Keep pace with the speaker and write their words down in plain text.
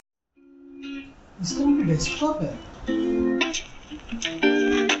इसका भी डेस्कटॉप है.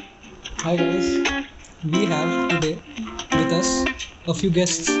 Hi guys, we have today with us a few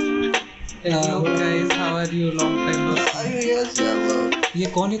guests. Hello guys, how are you? Long time no see. ये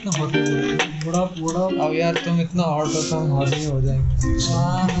कौन इतना hot बोल रहा है? बड़ा अब यार तुम इतना हॉट हो तो हम हॉट ही हो जाएंगे.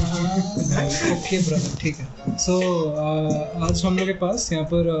 ओके ब्रदर, ठीक है. सो आज हम लोग के पास यहाँ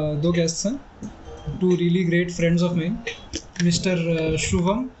पर दो गेस्ट्स हैं, to really great friends of mine, mister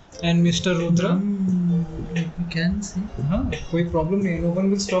Shubham and mister Rudra. You can see. हाँ, कोई प्रॉब्लम नहीं है, no one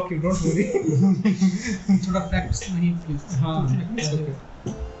will stop you, don't worry. थोड़ा फैक्ट्स नहीं प्लीज. हाँ, it's okay.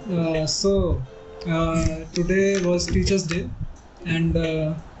 So today was Teachers Day and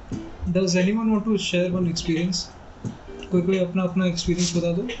does anyone want to share one experience? कोई अपना experience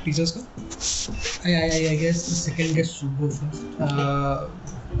बता दो टीचर्स का. I guess the second guest should go first.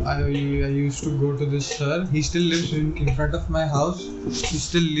 I used to go to this sir. He still lives in front of my house. He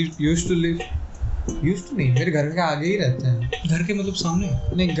still used to नहीं, मेरे घर के आगे ही रहते हैं. घर के मतलब सामने?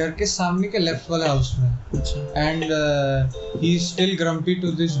 नहीं, घर के सामने के लेफ्ट वाले हाउस में. अच्छा. And he is still grumpy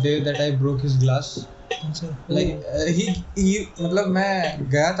to this day that I broke his glass. अच्छा. Like he मतलब मैं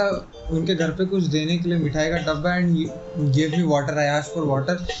गया था उनके घर पे कुछ देने के लिए, मिठाई का डब्बा, and he gave me water. I asked for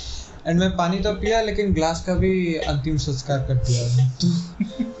water. And मैं पानी तो पिया लेकिन ग्लास का भी अंतिम संस्कार कर दिया.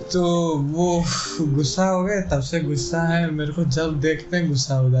 तो वो गुस्सा हो गए, तब से गुस्सा है मेरे को, जब देखते हैं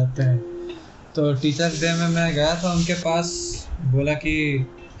गुस्सा हो जाते हैं. तो टीचर्स डे में मैं गया था उनके पास, बोला कि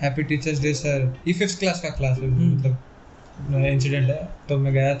हैप्पी टीचर्स डे सर. ये 5th क्लास का क्लास है, मतलब इंसिडेंट है. तो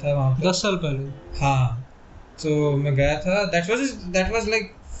मैं गया था वहाँ पे 10 साल पहले. हाँ, तो मैं गया था. That was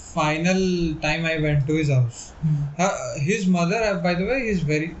like final time I went to his house. His mother, by the way,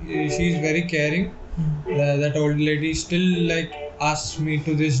 she is very caring. That old lady still like asks me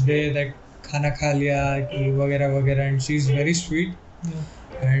to this day that खाना खा लिया कि वगैरह वगैरह, and she is very sweet.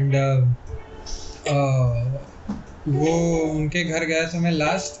 And वो उनके घर गया था मैं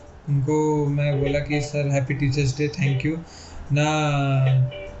लास्ट. उनको मैं बोला कि sir happy teachers day, thank you ना.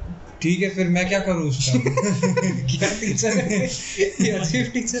 ठीक है, फिर मैं क्या करूँ उसका. क्या टीचर है ये,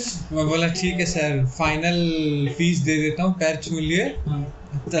 अजीब टीचर. मैं बोला ठीक है सर, फाइनल फीस दे देता हूँ, पैर छू लिए. हाँ.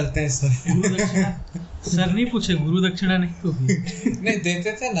 चलते हैं सर. सर नहीं पूछे, गुरु दक्षिणा नहीं होगी. नहीं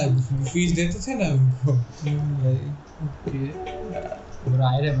देते थे ना, फीस देते थे ना उनको. But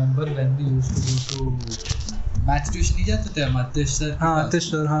I remember when we used to go to math tuition नहीं जाते थे हम आतिश सर. हाँ, आतिश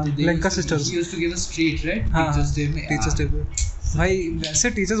सर. हाँ, Lanka sisters. He used to give us treat, right? हाँ, Teachers Day में. टीचर्स डे पे भाई वैसे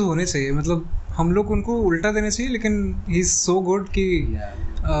टीचर्स होने चाहिए. मतलब हम लोग उनको उल्टा देना चाहिए, लेकिन ही इज सो गुड कि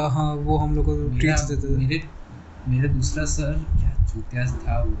हाँ वो हम लोग को ट्रीट्स देते थे. मेरा दूसरा सर क्या चूतिया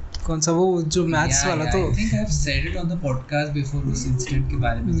था वो. कौन सा? वो जो मैथ्स वाला. तो I think I have said it on the podcast before उस इंसिडेंट के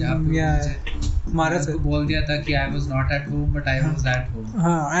बारे में जहाँ पे मुझे मारा था, बोल दिया था कि I was not at home but I was at home.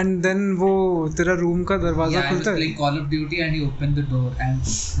 हाँ, एंड देन वो तेरा रूम का दरवाजा खुलता है. playing Call of Duty and he opened the door and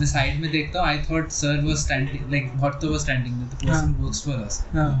मैं साइड में देखता हूँ. I thought sir was standing, like Bhatto was standing there, the person works for us.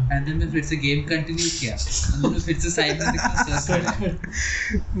 And then मैं फिर से गेम कंटिन्यू किया and then मैं फिर से साइड में देखता sir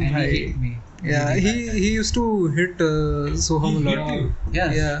and he hit me. Yeah, he used to hit Soham a lot.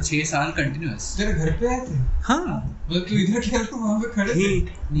 Yeah. 6 साल कंटिन्यूअस. तेरे घर पे आए थे? हाँ. मतलब तू इधर क्या, तू वहाँ पे खड़े थे?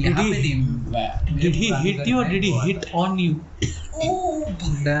 यहाँ पे नहीं. Did he hit you or did he hit on you? Oh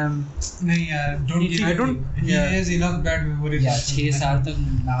damn. नहीं यार, I don't. He has enough bad memories. 6 साल तक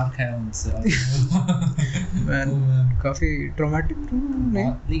मार खाया उनसे. Man, काफी ट्रॉमेटिक.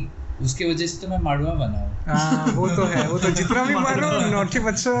 नहीं, उसके वजह से तो मैं माड़ुआ बना हूँ. हाँ, वो तो है. वो तो जितना भी मारो नॉटी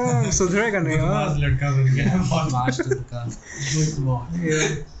बच्चा सुधरेगा नहीं. हाँ, लड़का बन गया.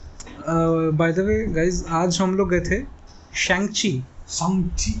 बाय द वे गाइस, आज हम लोग गए थे Shang Chi.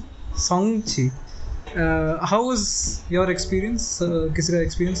 How was your experience? किसी का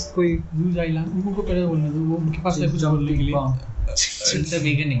एक्सपीरियंस कोई? यूज आइलैंड उनको पहले बोलने दो, वो उनके पास है कुछ बोलने के लिए. In the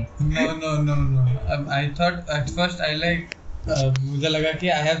beginning. No. I thought at first I like. मुझे लगा कि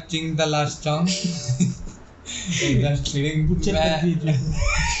I have chinked the last chunk. Just kidding.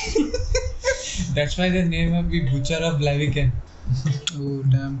 That's why the name of the Butcher of Blaviken. Oh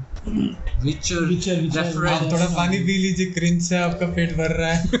damn. Butcher. आप थोड़ा पानी पी लीजिए, cringe से आपका पेट भर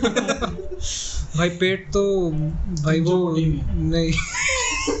रहा है. भाई पेट तो भाई वो नहीं.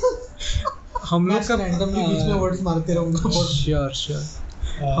 हम लोग का रैंडमली बीच में वर्ड्स मारते रहूंगा. श्योर.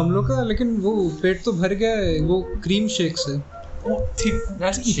 हम लोग का लेकिन वो पेट तो भर गया है वो क्रीम शेक से.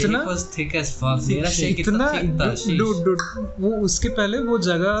 इतना थिक एज फक. मेरा शेक इतना थिक था. डूड वो उसके पहले वो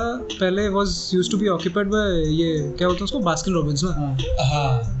जगह पहले was used to be occupied by ये क्या बोलते हैं उसको, बास्किन रॉबिन्स ना.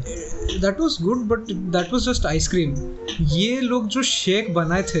 हाँ, that was good but that was just ice cream. ये लोग जो शेक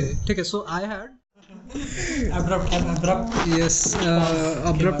बनाए थे, ठीक है. So I had abrupt yes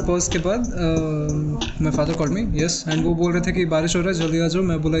abrupt pause के बाद my father called me yes and वो बोल रहे थे कि बारिश हो रहा है जल्दी आ जाओ.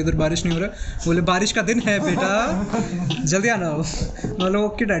 मैं बोला इधर बारिश नहीं हो रहा है. बोले बारिश का दिन है बेटा जल्दी आना हो. मैं बोला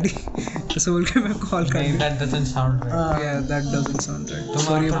ओके डैडी ऐसे बोल के मैं कॉल कर नहीं, that doesn't sound right. या दैट डजंट साउंड राइट.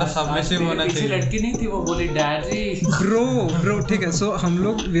 तुम्हारा थोड़ा सबमिसिव होना किसी चाहिए. लड़की नहीं थी वो बोली डैडी. ब्रो ठीक है. सो हम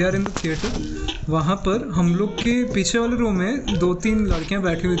लोग we are in the theatre. वहाँ पर हम लोग के पीछे वाले रूम में 2-3 लड़कियाँ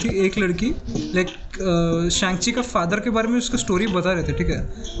बैठी हुई थी. एक लड़की लाइक शैंगची का फादर के बारे में उसका स्टोरी बता रहे थे. ठीक है.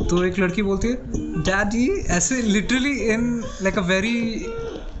 तो एक लड़की बोलती है डैडी ऐसे literally in like a very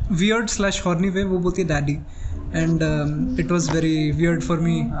weird horny way वो बोलती है daddy. And it was very weird for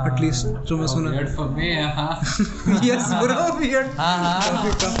me at least जो मैं सुना. Weird for me, हाँ. Yes bro weird. हाँ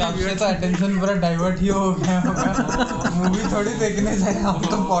तब से तो अटेंशन पूरा डाइवर्ट ही हो गया होगा. मूवी थोड़ी देखने जाए हम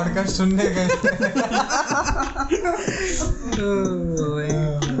तो पॉडकास्ट सुनने गए.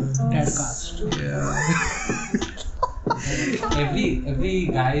 Every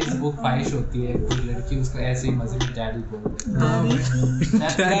guy's book ख्वाहिश होती है कोई लड़की उसको ऐसे ही मजे में डैडी बोले.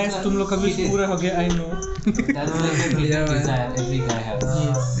 गाइस तुम लोग का भी पूरा हो गया. I know That's like a basic desire every guy has.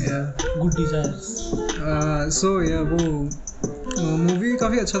 Good desires. सो या वो मूवी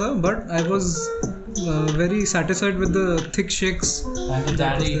काफ़ी अच्छा था but I was very satisfied with the thick shakes And the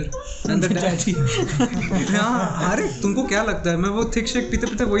daddy. And the daddy. हाँ अरे तुमको क्या लगता है मैं वो थिक शेक पीते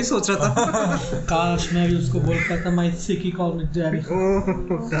पीते वही सोच रहा था. काश मैं भी उसको बोलता था माय सिकी कॉल मी डैडी.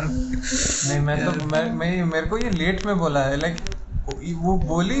 नहीं मैं तो मैं मेरे को ये लेट में बोला है. लाइक वो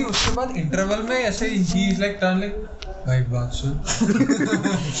बोली उसके बाद इंटरवल में ऐसे ही इज लाइक टर्न लाइक भाई एक बात सुन.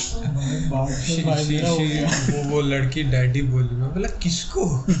 वो लड़की डैडी बोली. मैं बोला किसको.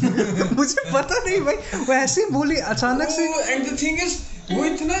 मुझे पता नहीं भाई वो ऐसे ही बोली अचानक से. एंड द थिंग इज वो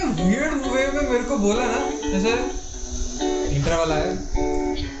इतना वियर्ड वे में मेरे को बोला ना ऐसे इंटरवल आया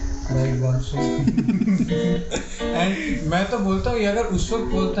भाई एक बात सुन. एंड मैं तो बोलता हूँ अगर उस वक्त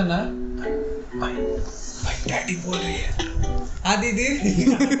बोलता ना भाई डैडी बोल रही है हाँ दीदी.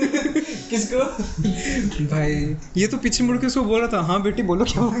 किसको भाई ये तो पीछे मुड़ के उसको बोल रहा था हाँ बेटी बोलो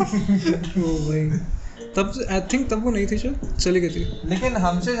क्या हुआ. ओ भाई तब आई थिंक तब वो नहीं थी शायद चली गई थी. लेकिन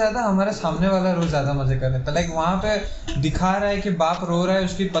हमसे ज्यादा हमारे सामने वाला रोज ज्यादा मजे कर रहा था. लाइक वहाँ पे दिखा रहा है कि बाप रो रहा है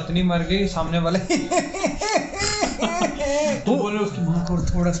उसकी पत्नी मर गई. सामने वाले वो बोले उसकी माँ को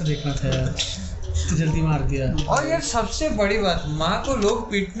थोड़ा सा देखना था यार तो जल्दी मार दिया. और यार सबसे बड़ी बात माँ को लोग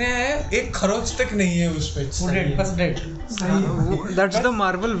पीटने आए एक खरोच तक नहीं है उस पे. वो डेड बस dead. That's the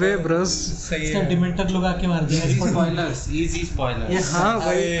Marvel way brush. सही इसका है. डिमेंटर लोग आके मार दिया. Spoilers, easy spoilers. हाँ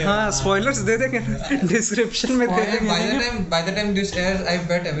भाई हाँ स्पॉयलर्स दे देंगे डिस्क्रिप्शन में दे देंगे. By the time this airs, I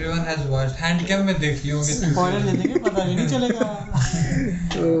bet everyone has watched. Handcam में देख ली होगी. स्पॉइलर ले देंगे पता भी नहीं चलेगा.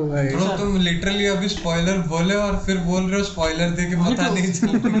 ओ भाई Bro, तुम लिटरली अभी स्पॉइलर बोले और फिर बोल रहे हो स्पॉइलर दे के पता नहीं चल.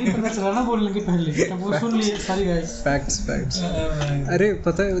 नहीं पता चला ना बोलने के पहले तब वो सुन लिए सारी गाइस. फैक्ट्स. अरे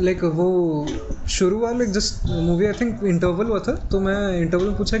पता है लाइक वो शुरू वाले just movie I think interval हुआ था तो मैं इंटरवल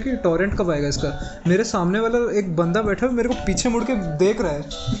में पूछा कि टॉरेंट कब आएगा इसका. मेरे सामने वाला एक बंदा बैठा मेरे को पीछे मुड़ के देख रहा है.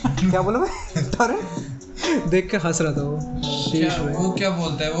 क्या बोला मैं टॉरेंट देख के हंस रहा था वो. वो क्या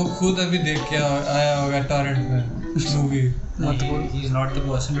बोलता है वो खुद अभी देख के आया होगा टॉरेंट में movie. He's not the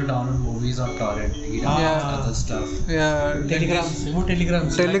person to download movies on torrent. He downloads other stuff.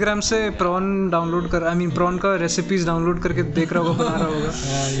 Telegram से प्रॉन डाउनलोड कर आई मीन प्रॉन का रेसिपीज डाउनलोड करके देख रहा होगा बना रहा होगा.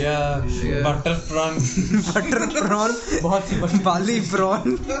 बटर प्रॉन बहुत सी बाली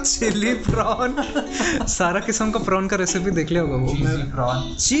प्रॉन चिली प्रॉन सारा किस्म का प्रॉन का रेसिपी देख लिया होगा वो. Cheesy prawn.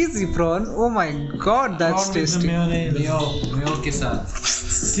 Cheesy prawn oh my God that's tasty. Mayo के साथ.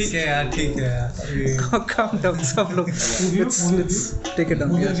 ठीक है यार ठीक है यार. Calm down सब लोग. Let's take it down.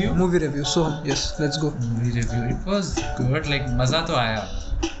 Movie review. So yes, let's go. Movie review. It was good. Like मजा तो आया.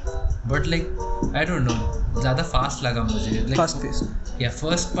 But like I don't know. ज़्यादा fast लगा मुझे. Like, Fast paced. Yeah,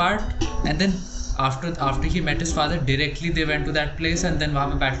 first part and then after he met his father directly they went to that place and then वहाँ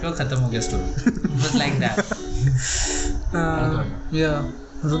पे बैठ के खत्म हो गया story. It was like that. Yeah.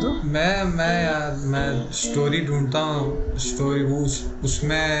 रुदो मैं स्टोरी ढूंढता हूँ. स्टोरी वो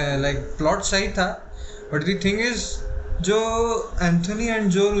उसमें लाइक प्लॉट सही था बट द थिंग इज जो एंथोनी एंड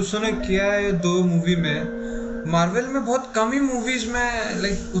जो रूसो ने किया है 2 मूवी में मार्वल में बहुत कम ही मूवीज में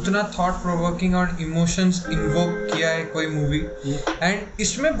लाइक उतना थॉट प्रोवोकिंग और इमोशंस इन्वोक किया है कोई मूवी. एंड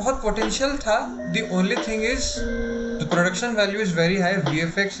इसमें बहुत पोटेंशियल था. The only thing is the production value is very high.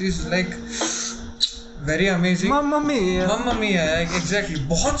 VFX is like very amazing. मम्मा मिया है एग्जैक्टली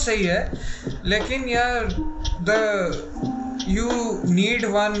बहुत सही है. लेकिन यार you need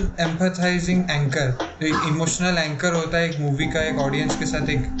one एम्पैथाइजिंग anchor. Emotional anchor होता है एक मूवी का एक ऑडियंस के साथ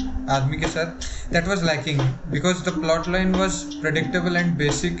एक आदमी के साथ. That was lacking because the plot line was predictable and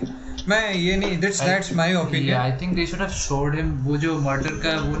basic मैं ये नहीं, that's my opinion. Yeah, I think they should have showed him वो जो murder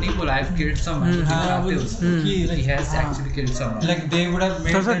का वो नहीं बोला I've killed someone. दिखाते उसको कि he has actually killed someone. Like they would have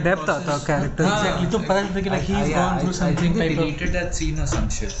made थोड़ा सा that डेप्थ आता कैरेक्टर Exactly, तो पता चलता है कि like he's gone through I something think they type of deleted that scene or some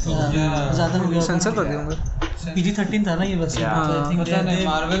shit. ज़्यादा हो गया सेंसर कर दिया होंगे PG-13 था ना ये बस Yeah. I think पता नहीं,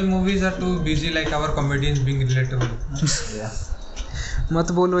 Marvel movies are too busy like our comedians being relatable. Yeah.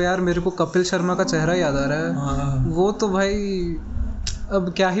 मत बोलो यार, मेरे को कपिल शर्मा का चेहरा याद आ रहा है। वो तो भाई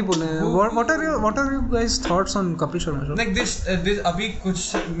अब क्या ही बोले। What are you guys thoughts on Kapil Sharma show? Like this अभी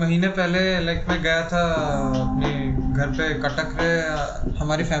कुछ महीने पहले like मैं गया था अपने घर पे कटक में,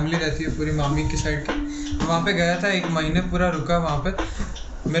 हमारी फैमिली रहती है पूरी मामी की साइड की, वहाँ पे गया था, 1 महीने पूरा रुका वहाँ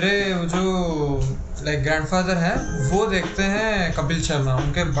पे। मेरे जो लाइक ग्रैंडफादर है वो देखते हैं कपिल शर्मा,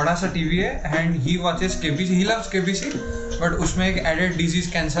 उनके बड़ा सा टीवी है and he watches KBC, he loves KBC, but उसमें एक एडेड डिजीज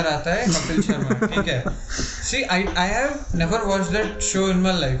कैंसर आता है कपिल शर्मा, ठीक है। सी I have never watch that show in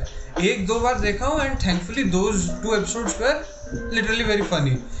my life, 1-2 बार देखा हूँ and thankfully those 2 episodes were literally very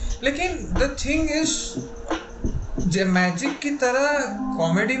funny. लेकिन द थिंग इज मैजिक की तरह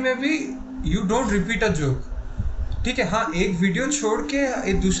कॉमेडी में भी you don't repeat a joke, ठीक है। हाँ, एक वीडियो छोड़ के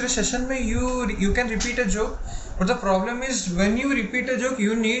एक दूसरे सेशन में you can repeat a joke, but the problem is when you repeat a joke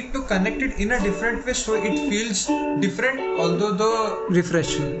you need to connect it in a different way so it feels different, although the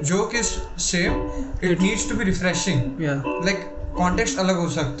refreshing joke is same, it needs to be refreshing, या like context अलग हो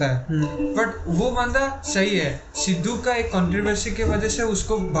सकता है। But वो बंदा सही है, सिद्धू का एक कंट्रोवर्सी की वजह से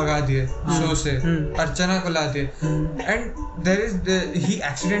उसको भगा दिए शो से, अर्चना को ला दिए, and there is he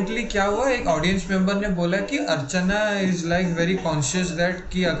accidentally क्या हुआ, एक ऑडियंस मेंबर ने बोला कि अर्चना is like very conscious that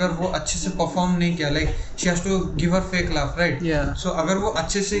कि अगर वो अच्छे से परफॉर्म नहीं किया, like she has to give her fake laugh, right. सो अगर वो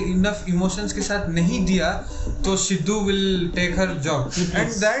अच्छे से इनफ इमोशंस के साथ नहीं दिया तो Sidhu will take her job, and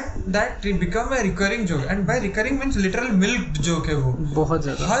that become a recurring joke, and bye recurring means literal milked joke है वो, बहुत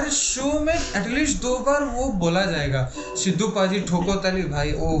ज्यादा। हर शो में एटलीस्ट 2 बार वो बोला जाएगा, सिद्धू पाजी ठोको ताली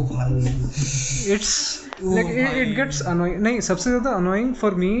भाई, ओ भाई it's like it gets annoying. नहीं, सबसे ज्यादा annoying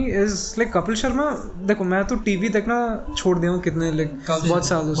for me is like Kapil Sharma. देखो मैं तो टीवी देखना छोड़ दिया हूँ कितने लाइक बहुत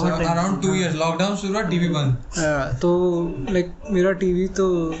सालों से, अराउंड 2 years लॉकडाउन शुरू हुआ टीवी बंद, तो लाइक मेरा टीवी तो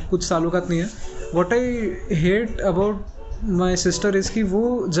कुछ सालों का नहीं है। What I hate about my sister is कि वो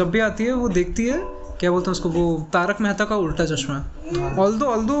जब भी आती है वो देखती है, क्या बोलते हैं उसको, वो तारक मेहता का उल्टा चश्मा।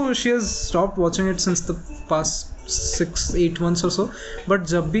 Although she has stopped watching it since the past 6-8 months और सो, बट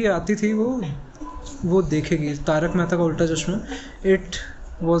जब भी आती थी वो देखेगी तारक मेहता का उल्टा चश्मा। It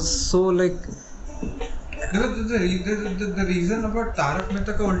was so like the reason about Tarak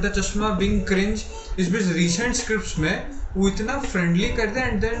Mehta का उल्टा चश्मा being cringe is because recent scripts में वो इतना friendly करते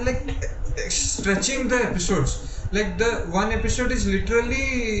हैं and then like stretching the episodes, like the one episode is literally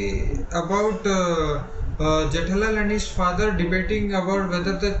about Jethalal and his father debating about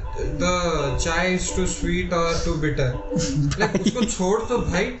whether the chai is too sweet or too bitter. Like उसको छोड़ तो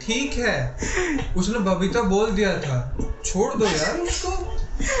भाई, ठीक है उसने बबीता बोल दिया था, छोड़ दो यार उसको।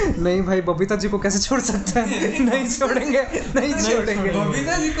 नहीं भाई, बबीता जी को कैसे छोड़ सकते हैं? नहीं छोड़ेंगे, नहीं छोड़ेंगे।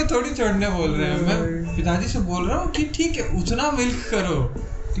 बबीता जी को थोड़ी छोड़ने बोल रहे हैं, मैं पिताजी से बोल रहा हूँ कि ठीक है उतना मिल्क करो,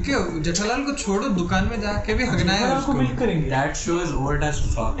 ठीक है जेठालाल को छोड़ो, दुकान में जाके भी हगना है उसको। मिल्क करेंगे। That show is old as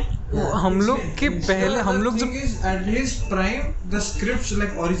fuck. हम लोग के पहले हम लोग जब at his prime the scripts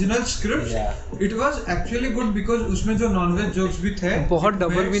like original scripts, it was actually good because उसमें जो नॉनवेज जोक्स भी थे बहुत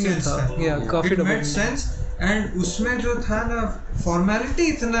डबल भी नहीं था, या काफी डबल मेड सेंस, एंड उसमें जो था ना फॉर्मेलिटी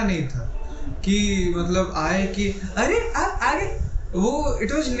इतना नहीं था कि मतलब आए कि अरे आप आगे, वो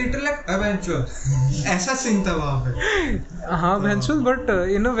इट वाज लिटिल लाइक एवेंचर ऐसा सीन था वहाँ पे। हाँ वेंचुअल, बट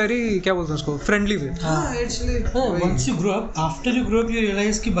इन अ वेरी क्या बोलते हैं उसको, फ्रेंडली वे। हाँ it's like once you grow up, after you grow up you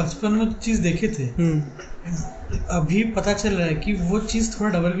realise कि बचपन में चीज देखे थे, अभी पता चल रहा है कि वो चीज थोड़ा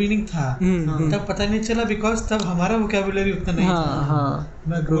डबल मीनिंग था, तब पता नहीं चला बिकॉज तब हमारा वोकैबुलरी उतना नहीं था।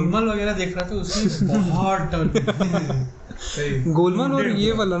 मैं गोलमाल वगैरह देख रहा था, उसमें बहुत गोलमाल और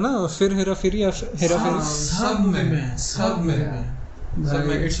ये वाला ना, फिर हेरा फेरी, हेरा फेरी सब में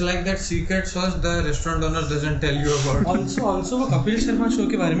it's like that secret sauce the restaurant owner doesn't tell you about. Also वो कपिल शर्मा शो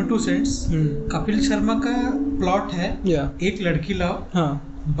के बारे में 2 cents। कपिल शर्मा का प्लॉट है, एक लड़की लाओ,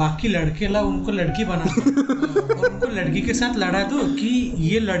 बाकी लड़के लाओ, उनको लड़की बना दो और उनको लड़की के साथ लड़ा दो कि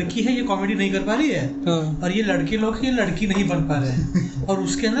ये लड़की है, ये कॉमेडी नहीं कर पा रही है, और ये लड़के लोग ये लड़की नहीं बन पा रहे हैं, और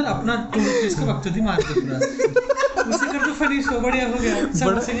उसके अंदर अपना 2 rupees का वक्तदी मार दो पूरा, उसे कर दो फनी शो, बढ़िया हो गया,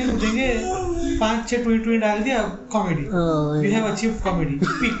 सब हंसेंगे कूदेंगे। 5-6 ट्वीट डाल दिया, comedy, we have achieved comedy,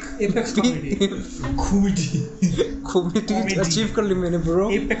 peak, apex comedy, comedy achieve कर ली मैंने ब्रो,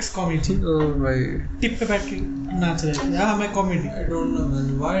 एपेक्स कॉमेडी। ओ भाई टिप पे बैठ के नाच रहे थे, हाँ मैं comedy. I don't know man,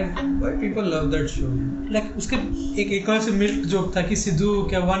 why people love that show? Like उसके एक और से मिल्क जोक था कि सिद्धू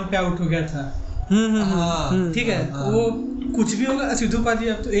क्या 1 पे आउट हो गया था, ठीक है, वो कुछ भी होगा, सिद्धू पाजी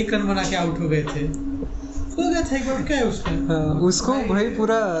अब तो 1 रन बना के आउट हो गए थे, हो गया था एक बार, क्या है उसमें उसको भाई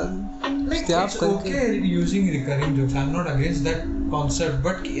पूरा त्याग It's okay using recurring jokes. I'm not against that concept,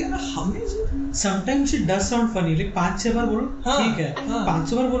 but यार हमें sometimes it does sound funny, like 5-6 बार बोलो ठीक है,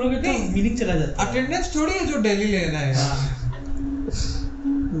 500 बार बोलोगे तो मीनिंग चला जाता है। अटेंडेंस थोड़ी है जो डेली लेना है यार।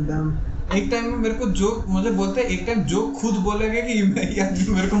 एक टाइम में मेरे को जोक मुझे बोलते हैं, एक टाइम जोक खुद बोलेगा कि मैं यार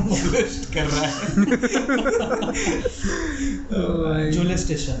मेरे को मोलेस्ट कर रहा है। जोले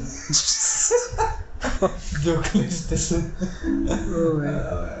स्टेशन जोले स्टेशन।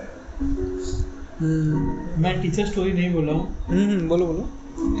 मैं टीचर स्टोरी नहीं बोला हूँ, बोलो बोलो।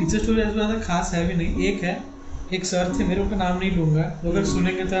 टीचर स्टोरी ऐसा ज़्यादा खास है भी नहीं। एक सर थे, मेरे उनका नाम नहीं लूँगा, अगर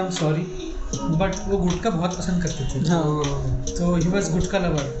सुनेंगे तो आई एम सॉरी, बट वो गुटखा बहुत पसंद करते थे, तो ही वाज गुटखा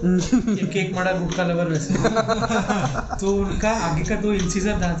लवर, ये केक मड़ा गुटखा लवर वैसे। तो उनका आगे का 2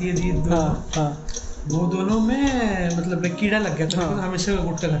 इंसिजर दांत ये जी वो दोनों में मतलब कीड़ा लग गया था, हमेशा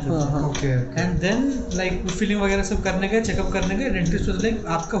गुटखा खाते थे। Okay and then like filling वगैरह सब करने गए, चेकअप करने गए, डेंटिस्ट वाज लाइक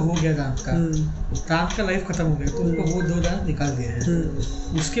आपका हो गया दांत का लाइफ खत्म हो गया, तो उनको वो 2 दांत निकाल दिए हैं।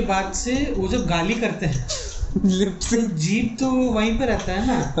 उसके बाद से वो जब गाली करते हैं तो जीभ तो वहीं पे रहता है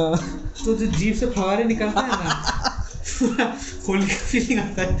ना, तो जो जीभ से फवारे निकलते हैं ना, होली का फीलिंग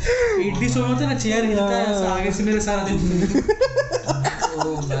आता है। 80 शो में होता है ना, चेयर हिलता है ऐसा आगे से, मेरे सारा दिन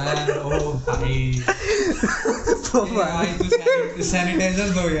सैनिटाइजर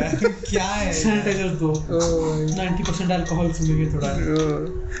दो यार, क्या है सैनिटाइजर दो, 90% अल्कोहल सुनेंगे थोड़ा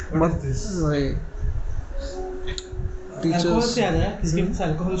मत भाई। अल्कोहल से याद है, किसके पास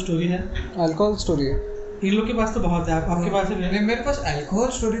अल्कोहल स्टोरी है? अल्कोहल स्टोरी इन लोग के पास तो बहुत है, आपके पास है? नहीं, मेरे पास अल्कोहल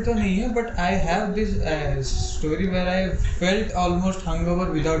स्टोरी तो नहीं है, but I have this story where I felt almost hungover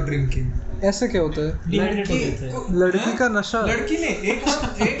without drinking. ऐसे क्या होता है? लड़की का नशा। लड़की ने एक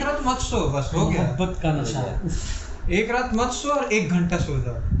रात मत सो, बस हो गया। मोहब्बत का नशा, एक रात मत सो और 1 घंटा सो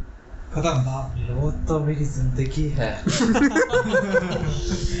जाओ, खत्म। बाप रे, वो तो मेरी जिंदगी है।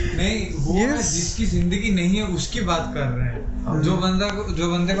 नहीं, वो मैं जिसकी जिंदगी नहीं है उसकी बात कर रहे हैं। जो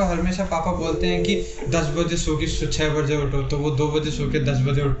बंदे को हमेशा पापा बोलते हैं कि 10 बजे सो के 6 बजे उठो, तो वो 2 बजे सो के 10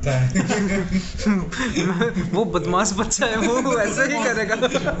 बजे उठता है। वो बदमाश बच्चा है, वो ऐसा ही करेगा।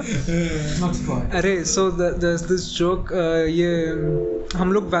 अरे सो there's this joke, ये हम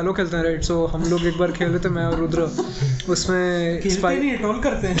लोग वैलो खेलते हैं राइट, सो हम लोग एक बार खेल रहे थे मैं और रुद्र, उसमें नहीं ट्रोल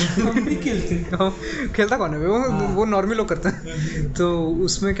करते हैं, हम भी खेलते हैं। खेलता कौन है वो नॉर्मल लोग करते हैं। तो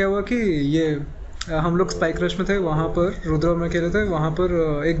उसमें क्या हुआ कि ये हम लोग स्पाइक रश में थे, वहाँ पर रुद्र और मैं खेल रहे थे, वहाँ पर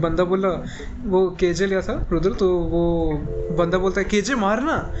एक बंदा बोला, वो केजे लिया था रुद्र, तो वो बंदा बोलता है केजे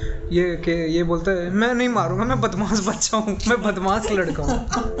मारना, ये बोलता है मैं नहीं मारूंगा, मैं बदमाश बच्चा हूँ, मैं बदमाश लड़का हूँ।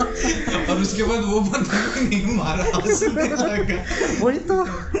 और उसके बाद वो बंदा को नहीं मारा, हंसने लगा। वही तो,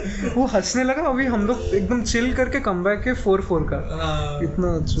 वो हंसने लगा। अभी हम लोग एकदम चिल करके कमबैक के 4-4 का, इतना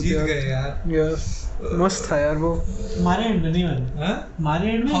जीत गए यार। मस्त था यार वो। हमारे एंड में नहीं मारे, हमारे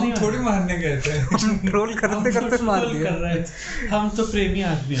एंड में हम थोड़ी मारने गए थे, ट्रोल करते करते मार दिया। कर रहे थे हम तो, प्रेमी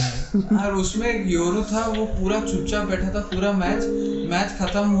आदमी हैं। और उसमें एक यूरो था, वो पूरा चुपचाप बैठा था पूरा मैच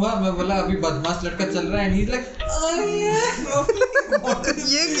खत्म हुआ, मैं बोला अभी बदमाश लड़का चल रहा है, एंड ही लाइक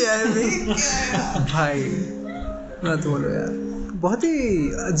ये क्या है भाई, मत बोलो यार। बहुत ही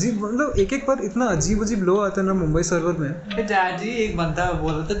अजीब, मतलब एक बार इतना अजीब लो आता है ना मुंबई सर्वर में। डैडी, एक बंदा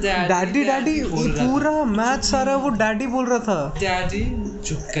बोल रहा था डैडी, पूरा मैच सारा वो डैडी बोल रहा था। डैडी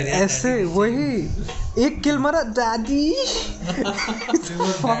चुप कर यार, ऐसे वही एक किल मारा डैडी।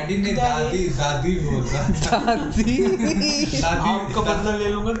 डैडी ने दादी बोल रहा था, दादी आपका बदला ले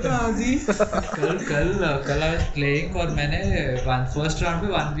लूंगा दादी। कल आई वाज प्लेइंग और मैंने फर्स्ट राउंड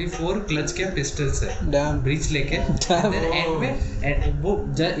में 1v4 क्लच किया पिस्टल से, ब्रीच लेके। एंड में वो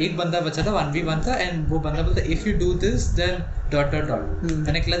एक बंदा बचा था, 1v1 था, एंड वो बंदा बोलता if you do this then ...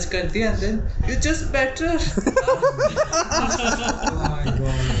 मैंने क्लच कर दिया and then you just better.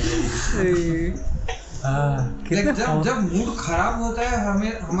 जब मूड खराब होता है,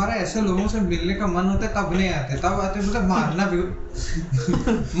 हमारा ऐसे लोगों से मिलने का मन होता है, तब नहीं आते, तब आते मतलब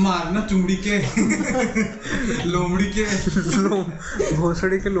मारना चुमड़ी के लोमड़ी के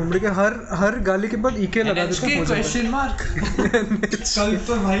भोसड़ी के लोमड़ी के हर गाली के बाद ईके लगा देते हैं क्वेश्चन मार्क। कल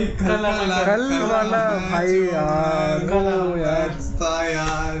तो भाई कल वाला भाई यार,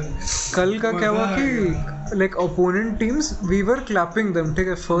 यार कल का क्या हुआ कि like opponent teams we were clapping them, ठीक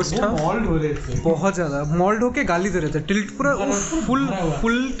है, फर्स्ट हाफ मॉल्ड हो रहे थे बहुत ज्यादा मॉल्ड होके गाली दे रहे थे, टिल्ट पूरा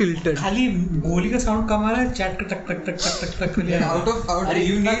फुल टिल्टेड, खाली गोली का साउंड कम आ रहा है, चैट टक टक टक टक टक टक टक आउट अरे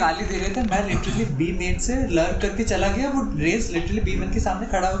इनका गाली दे रहे थे, मैं लिटरली बी मेन से लर्न करके चला गया, वो रेस लिटरली बी मेन के सामने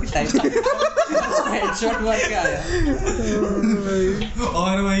खड़ा होकर टाइप हेडशॉट मार के आया।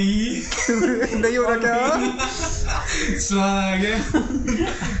 और वही नहीं हो रहा क्या स्वाद आ गया।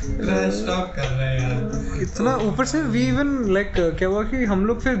 ट्रैश टॉक कर रहे हैं यार इतना ऊपर से वी इवन लाइक क्या हुआ कि हम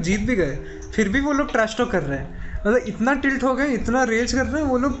लोग फिर जीत भी गए, फिर भी वो लोग ट्रैश टॉक कर रहे हैं, मतलब इतना टिल्ट हो गए, इतना रेज कर रहे हैं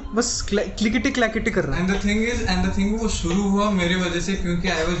वो लोग, बस क्लिकिटी क्लैकिटी कर रहे हैं। एंड द थिंग वो शुरू हुआ मेरी वजह से, क्योंकि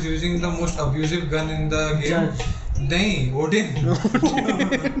I was using the most abusive gun in the game. नहीं, Odin.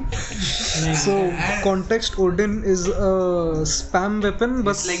 So context Odin is a spam weapon,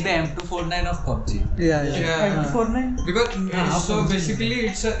 but It's like the M249 of PUBG. yeah. M249 Because so basically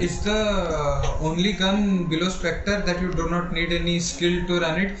it's the only gun below Spectre that you do not need any skill to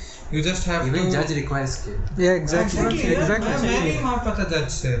run it. You just have Even to judge requires skill. Yeah, exactly. मैं नहीं वहाँ पता जज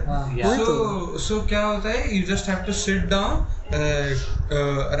से। Yeah. So क्या होता है, you just have to sit down,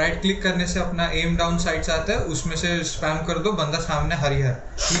 right click करने से अपना एम डाउन साइट्स आता है, उसमें से स्पैम कर दो, बंदा सामने हरिहर,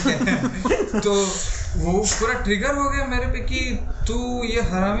 ठीक है। तो वो पूरा ट्रिगर हो गया मेरे पे कि तू ये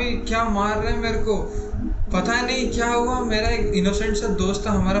हरामी क्या मार रहा है मेरे को, पता नहीं क्या हुआ। मेरा एक इनोसेंट सा दोस्त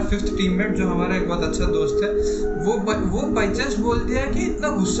था, हमारा 5th टीममेट, जो हमारा एक बहुत अच्छा दोस्त है, वो बाई चांस बोल दिया कि इतना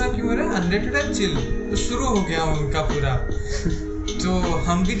गुस्सा क्यों है, अनरेटेड एंड चिल। तो शुरू हो गया उनका पूरा। तो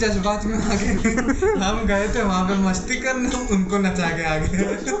हम भी जज्बात में आ गए, हम गए थे वहाँ पे मस्ती करने, उनको नचा के आ गए।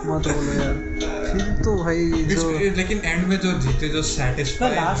 मत बोलो यार, फिर तो भाई जो लेकिन एंड में जो जीते, जो सेटिस्फाई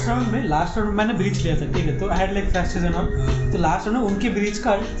लास्ट राउंड मैंने ब्रीच लिया था, ठीक है, तो I had like flashes and all. तो लास्ट राउंड में उनके ब्रीच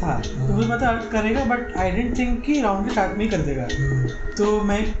का अल्ट था, तो मुझे पता अल्ट करेगा, बट आई डिडंट थिंक कि राउंड के स्टार्ट में ही कर देगा। तो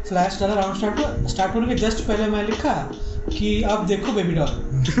मैं फ्लैश डाला, राउंड स्टार्ट होने के जस्ट पहले मैं लिखा कि अब देखो बेबी डॉल,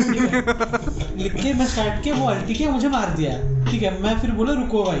 लिख के मैं स्टार्ट किया, वो अल्टी किया, मुझे मार दिया, ठीक है। मैं फिर बोला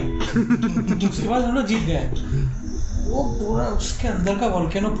रुको भाई, उसके बाद हम लोग जीत गए। वो पूरा उसके अंदर का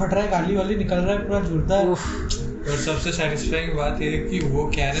वोल्केनो फट रहा है, गाली वाली निकल रहा है, पूरा जोरदार। और सबसे सेटिस्फाइंग बात ये है कि वो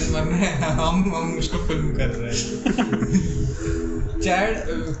कैरन बन रहे हैं, हम उसको फिल्म कर रहे हैं। Chad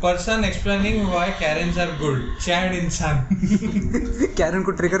person explaining why Karens are good, chad इंसान कैरन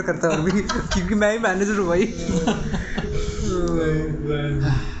को ट्रिगर करता है और भी, क्योंकि मैं ही मैनेजर हूँ भाई।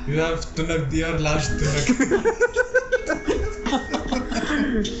 You have तुनक दिया और लास्ट तुनक।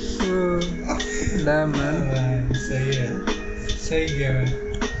 Damn man, सही है।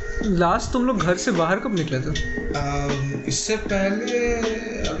 लास्ट तुम लोग घर से बाहर कब निकले थे? इससे पहले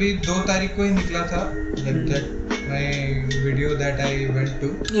अभी 2 तारीख को ही निकला था, like that my video that I went to।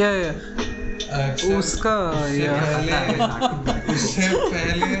 उसका उससे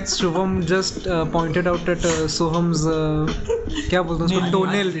पहले Shubham just pointed out at Soham's क्या बोलते हैं उसको,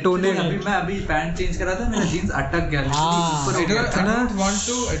 टोनेल। मैं अभी पैंट चेंज करा था, मेरा जीन्स अटक गया।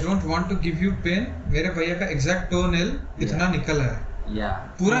 I don't want to give you pain। मेरे भैया का एग्जैक्ट टोनेल इतना निकला है,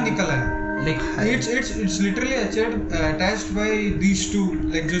 पूरा निकला है। It's literally attached by these two,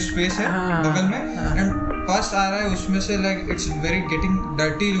 like जो space है बगल में, and पस आ रहा है उसमें से, like it's very getting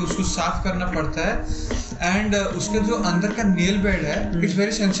dirty, उसको साफ करना पड़ता है। एंड उसके जो अंदर का नेल बेड है, इट्स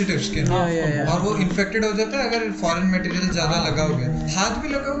वेरी सेंसिटिव स्किन, और वो इन्फेक्टेड हो जाता है अगर फॉरेन मटेरियल ज़्यादा लगाओगे, हाथ भी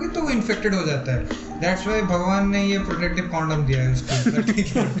लगाओगे तो वो इन्फेक्टेड हो जाता है। दैट्स वाई भगवान ने ये प्रोटेक्टिव कॉन्डम दिया है उसको, ठीक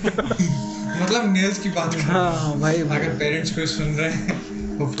है। मतलब नेल्स की बात कर रहा हूं भाई, अगर पेरेंट्स कोई सुन रहे हैं,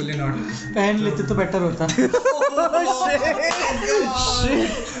 होपफुली नॉट, पहन लेते तो बेटर होता।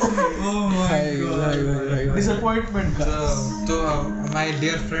 डिसअपॉइंटमेंट का। तो my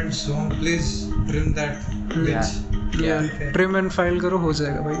dear friends, please trim that beach, trim and file करो, हो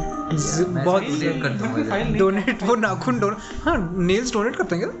जाएगा भाई। बहुत डोनेट, वो नाखून हाँ नेल्स डोनेट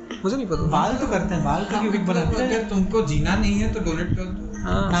करते हैं क्या, मुझे नहीं पता। बाल तो करते हैं, बाल का विग बनाते हैं। अगर तुमको जीना नहीं है तो डोनेट कर दो।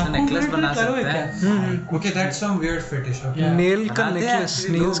 नेकलेस बना सकते हैं। Okay, that's some weird fetish. Nail का नेकलेस,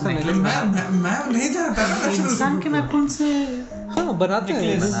 नेल्स का नेकलेस। मैं नहीं जानता। इंसान के नाखून से हाँ बनाते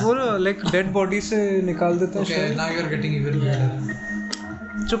हैं वो, लाइक डेड बॉडी से निकाल देते हैं। Okay, now you are getting even better.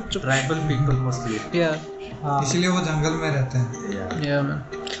 चुप ट्राइबल पीपल मोस्टली, या इसलिए वो जंगल में रहते हैं। या man.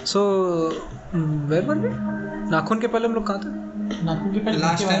 So where were we? नाखून के पहले हम लोग कहाँ थे? नाखून के पहले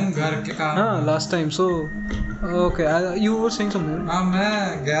लास्ट टाइम घर के काम। हाँ last time. So okay, you were saying something. हाँ,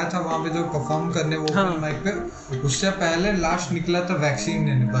 मैं गया था वहाँ पे जो परफॉर्म करने वो ओपन माइक पे। उससे पहले लास्ट निकला था वैक्सीन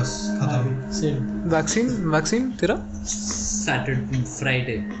लेने, बस खत्म। वैक्सीन तेरा सैटरडे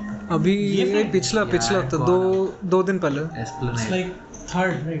फ्राइडे अभी ये पिछला तो दो दिन पहले, लाइक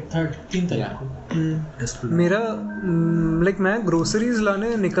थर्ड 3 तारीख को। मेरा लाइक मैं ग्रोसरीज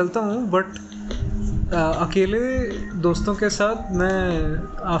लाने निकलता हूँ, बट अकेले दोस्तों के साथ मैं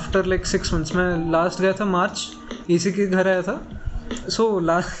आफ्टर लाइक 6 months मैं लास्ट गया था मार्च, इसी के घर आया था. So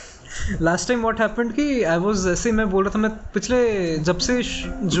last time what happened कि आई वाज ऐसे ही मैं बोल रहा था, मैं पिछले जब से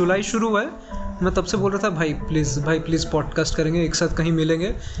जुलाई शुरू हुआ है मैं तब से बोल रहा था भाई प्लीज़ पॉडकास्ट करेंगे, एक साथ कहीं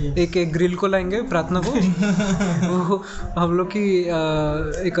मिलेंगे, एक ग्रिल को लाएंगे प्रार्थना को. वो हम लोग की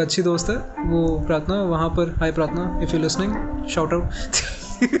एक अच्छी दोस्त है वो प्रार्थना, वहाँ पर हाय प्रार्थना if you listening shout out.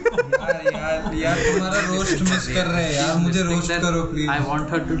 यार तुम्हारा रोस्ट मिस कर रहे हैं यार, मुझे रोस्ट करो please. I want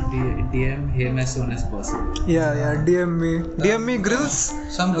her to DM him as soon as possible. Yeah, DM me grills.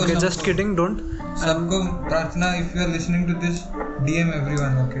 Okay, just kidding, don't. सबको प्रार्थना, if you are listening to this, DM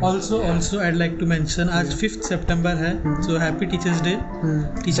everyone, okay. Also I'd like to mention आज 5th September है, so happy Teachers Day.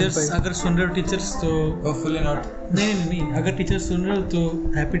 Teachers अगर सुन रहे हो teachers तो Hopefully not. नहीं अगर teachers सुन रहे हो तो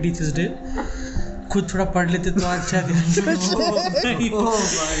happy Teachers Day. खुद थोड़ा पढ़ लेते तो अच्छा टीचर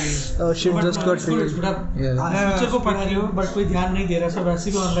को पढ़ा रही हो बट कोई ध्यान नहीं दे रहा, सब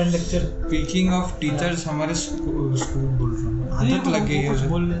ऐसे भी online lecture. Speaking of teachers, हमारे स्कूल बोल रहा हूँ, आदत लग गई है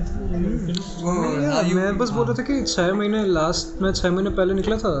बोल मैं बस बोल रहा था कि 6 महीने पहले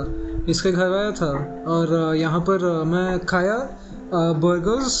निकला था, इसके घर आया था और यहाँ पर मैं खाया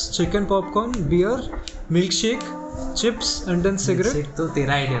burgers, chicken popcorn, beer, milk shake, chips and then cigarette. तो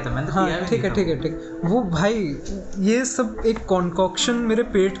तेरा आइडिया था, मैंने हाँ ठीक है. वो भाई ये सब एक कॉन्कॉक्शन मेरे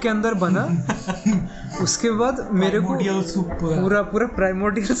पेट के अंदर बना. उसके बाद मेरे को पूरा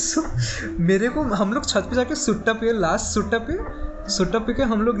प्राइमोर्डियल सूप मेरे को, हम लोग छत पे जाके सुट्टा पिए, लास्ट सुट्टा पी के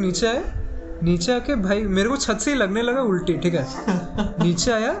हम लोग नीचे आके भाई मेरे को छत से ही लगने लगा उल्टी, ठीक है.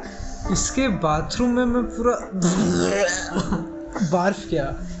 नीचे आया, इसके बाथरूम में मैं पूरा बार्फ किया,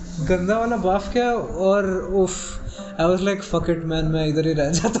 गंदा वाला बार्फ किया और उफ I was like fuck it man, मैं इधर ही रह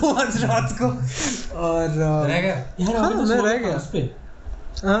जाता हूँ आज रात को. और रह गया यार हाँ मैं रह गया.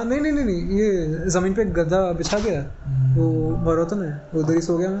 हाँ नहीं ये ज़मीन पे गद्दा बिछा गया, वो भरोता नहीं, उधर ही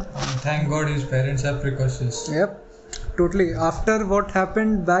सो गया मैं. Thank God his parents are precautious. Yep, totally. After what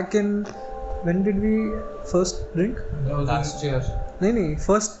happened back in, when did we first drink? Last year. नहीं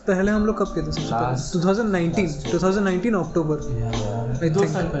फर्स्ट पहले हम लोग कब किए थे सबसे पहले? 2019 अक्टूबर. दो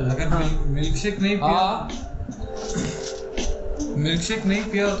साल पहले. अगर मिल्क शेक नहीं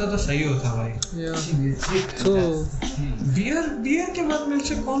पिया होता तो सही होता भाई. So बियर के बाद मिल्क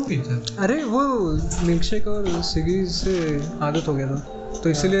शेक कौन पीता है? अरे वो मिल्क शेक और स्विगी से आदत हो गया था तो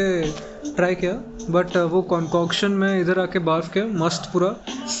इसीलिए ट्राई किया, बट वो कॉन्कॉक्शन में इधर आके बार्फ किया मस्त पूरा.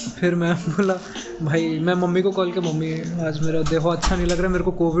 फिर मैं बोला भाई, मैं मम्मी को कॉल किया, मम्मी आज मेरा देखो अच्छा नहीं लग रहा है, मेरे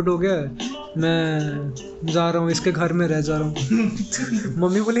को कोविड हो गया है, मैं जा रहा हूँ इसके घर में रह जा रहा हूँ.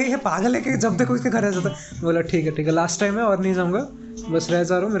 मम्मी बोले ये पागल है कि जब देखो इसके घर रह जाता है. बोला ठीक है लास्ट टाइम है और नहीं जाऊँगा, बस रह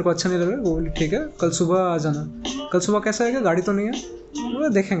जा रहा हूँ, मेरे को अच्छा नहीं लग रहा है. वो बोली ठीक है कल सुबह आ जाना. कल सुबह कैसे आएगा, गाड़ी तो नहीं है? बोला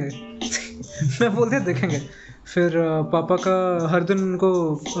देखेंगे. मैं बोलते देखेंगे. फिर पापा का हर दिन उनको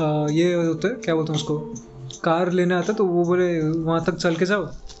ये होता है, क्या बोलते हैं उसको, कार लेने आता है, तो वो बोले वहाँ तक चल के जाओ,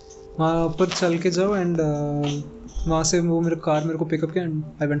 वहाँ पर चल के जाओ एंड वहाँ से वो मेरे को पिकअप किया and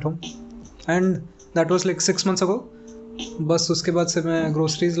I went home and that was like 6 months ago. बस उसके बाद से मैं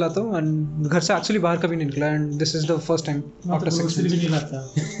ग्रोसरीज लाता हूँ एंड घर से एक्चुअली बाहर कभी नहीं निकला and this is the first time after 6 months. भी नहीं लाता.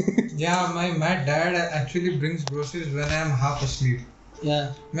 Yeah, my dad actually brings groceries when I am half asleep.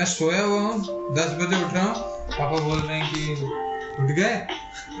 मैं सोया हुआ हूँ, 10 बजे उठ रहा हूँ, पापा बोल रहे हैं कि उठ गए?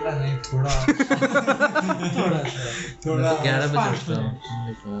 नहीं, थोड़ा 11 बजे उठता हूँ.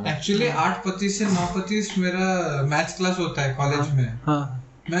 एक्चुअली 8:25 से 9:25 मेरा मैथ्स क्लास होता है कॉलेज में.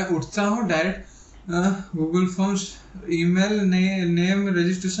 मैं उठता हूँ direct Google forms, email, name,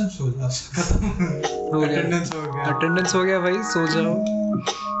 registration, सो जाओ. अटेंडेंस हो गया भाई, सो जाओ.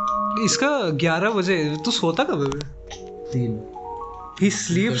 इसका 11 बजे तू सोता कब है? 3. He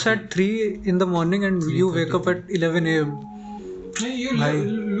sleeps at 3 in the morning and you wake up at 11 a.m. नहीं, you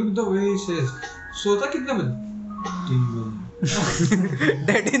look the way he says. सोता कितना बजे? 3 बजे.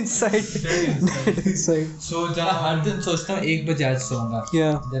 Dead inside. सो जा. हर दिन सोचता हूँ 1 बजे आज सोऊंगा.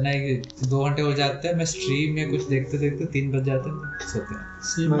 देन 2 घंटे हो जाते हैं, मैं स्ट्रीम में कुछ देखते 3 बज जाते हैं, सोते हैं.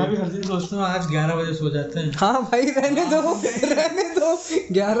 मैं भी हर दिन सोचता हूँ आज 11 बजे सो जाते हैं. हाँ भाई रहने दो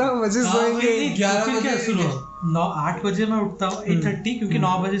 11 बजे सोएंगे. 11 बजे सुनो, 8 बजे मैं उठता हूँ 8:30, क्योंकि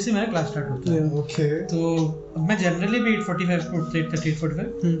 9 बजे से मेरा क्लास स्टार्ट होता है. ओके. तो मैं जनरली भी 8:45 उठते,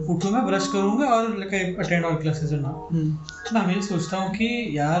 8:45 उठूंगा, ब्रश करूंगा और अटेंड और क्लासेस ना. मैं हमेशा सोचता हूँ कि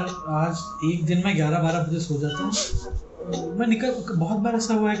यार आज एक दिन में 11-12 बजे सो जाता हूँ. मैं बहुत बार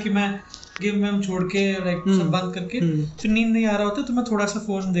ऐसा हुआ है कि मैं गेम में छोड़ के सब बंद करके फिर नींद नहीं आ रहा होता तो मैं थोड़ा सा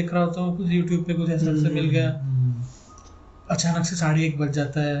फोन देख रहा होता हूँ, कुछ यूट्यूब पे कुछ ऐसा मिल गया. अचानक से 1:30 बज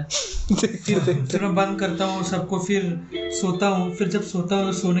जाता है। फिर मैं बंद करता हूँ सबको, फिर सोता हूँ। फिर जब सोता हूँ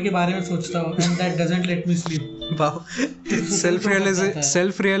तो सोने के बारे में सोचता हूँ, and that doesn't let me sleep. Wow,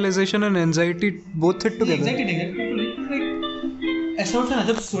 self realisation and anxiety both hit together. ऐसा होता है ना,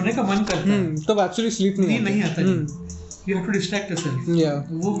 जब सोने का मन करता है तब एक्चुअली स्लीप नहीं आता। You have to distract yourself.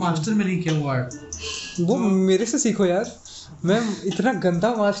 वो मास्टर में नहीं किया हुआ आर्ट, वो मेरे से सीखो यार। मैं इतना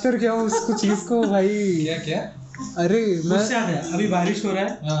गंदा मास्टर क्या हूँ उसको चीज को भाई। क्या अरे मैं उससे याद है, अभी बारिश हो रहा है।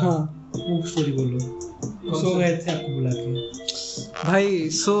 हाँ वो स्टोरी बोलो, सो गए थे आपको बुला के भाई।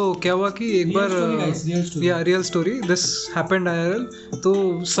 सो क्या हुआ कि एक बार real story this happened IRL।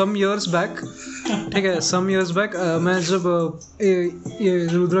 तो सम इयर्स बैक, ठीक है, सम इयर्स बैक मैं जब ये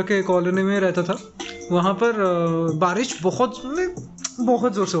रुद्रा के कॉलोनी में रहता था, वहाँ पर बारिश बहुत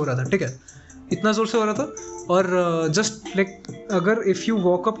ज़ोर से हो रहा था, ठीक है, इतना ज़ोर से हो रहा था। और जस्ट लाइक अगर if you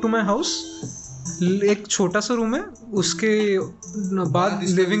walk up to my house, एक छोटा सा रूम है, उसके बाद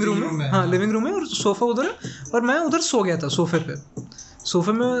लिविंग रूम है। हाँ, लिविंग रूम है और सोफा उधर है, और मैं उधर सो गया था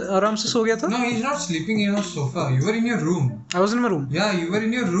सोफे में आराम से सो गया था। No, he's not sleeping in your sofa. You were in your room. I was in my room. Yeah, you were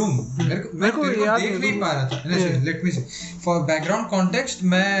in your room. मेरे को याद नहीं पा रहा था। Let me see. For background context,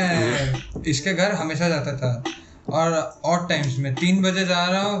 मैं इसके घर हमेशा जाता था, और ऑड टाइम्स में 3 बजे जा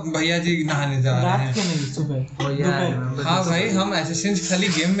रहा हूँ, भैया जी नहाने जा रहे हैं। नहीं, सुबह। हाँ भाई, हम एसेसिन्स खाली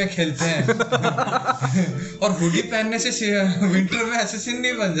गेम में खेलते हैं। और हुडी पहनने से विंटर में एसेसिन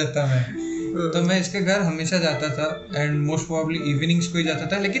नहीं बन जाता मैं। तो मैं इसके घर हमेशा जाता था, एंड मोस्ट प्रोबेबली इवनिंग्स को ही जाता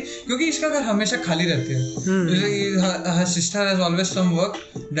था, लेकिन क्योंकि इसका घर हमेशा खाली रहती है। Sister has always some work,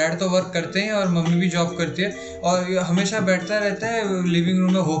 dad तो वर्क करते हैं और मम्मी भी जॉब करती है, और हमेशा बैठता रहता है लिविंग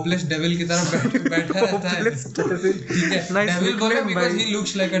रूम में होपलेस डेविल की तरह बैठा रहता है। ठीक है, डेविल बोले because he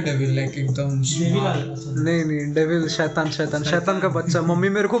looks like a devil, like एकदम नहीं, डेविल शैतान का बच्चा, मम्मी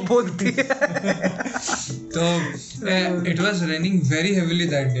मेरे को बोलती है। तो it was raining very heavily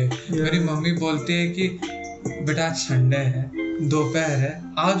that day. मेरी मम्मी बोलती है कि बेटा आज संडे है, दोपहर है,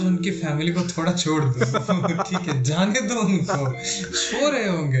 आज उनकी फैमिली को थोड़ा छोड़ दो। ठीक है, जाने दो उनको, सो रहे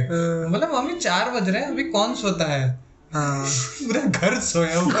होंगे। मतलब मम्मी 4 बज रहे हैं, अभी कौन सोता है? पूरा घर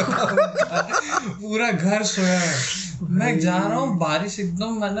सोया हुआ था, पूरा घर सोया है। मैं जा रहा हूँ, बारिश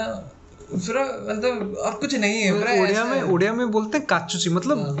एकदम मतलब और कुछ नहीं है। उड़िया में बोलते हैं काचुची,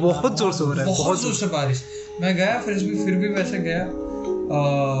 मतलब बहुत जोर से हो रहा है, बहुत जोर से बारिश। मैं गया, फिर भी वैसे गया।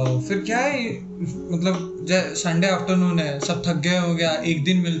 फिर क्या है, मतलब संडे आफ्टरनून है, सब थक गए हो गया, एक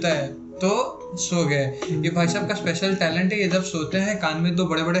दिन मिलता है तो सो गए। ये भाई साहब का स्पेशल टैलेंट है, ये जब सोते हैं कान में 2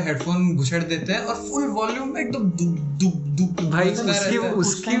 बड़े-बड़े हेडफोन घुसेड़ देते हैं और फुल वॉल्यूम में एकदम दुब भाई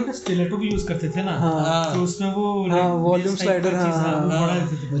उसकी स्टिलेटो भी यूज करते थे ना। हाँ, तो उसमें वो वॉल्यूम स्लाइडर,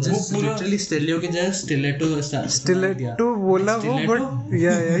 लिटरली स्टेरियो के जगह स्टिलेटो बोला वो, बट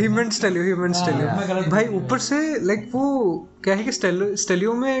ही मेंट स्टेरियो। भाई ऊपर से लाइक वो क्या है कि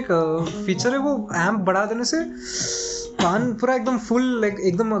स्टेरियो में एक फीचर है, वो एम्प बढ़ा देने से कान पूरा एकदम फुल, लाइक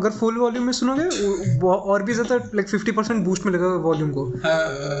एकदम अगर फुल वॉल्यूम में सुनोगे और भी ज्यादा लाइक 50% बूस्ट मिलेगा वॉल्यूम को।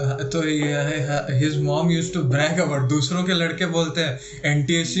 तो his mom used to brag about, दूसरों के लड़के बोलते हैं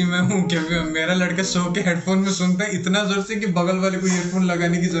NTSC में हूँ क्योंकि मेरा लड़का सो के हेडफोन में सुनता है इतना जोर से कि बगल वाले को ईयरफोन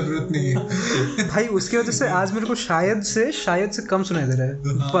लगाने की जरूरत नहीं है। भाई उसकी वजह से आज मेरे को शायद से कम सुनाई दे रहा है।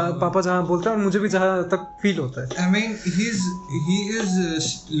 पापा जहाँ बोलता है और मुझे भी जहाँ तक फील होता है। I mean he is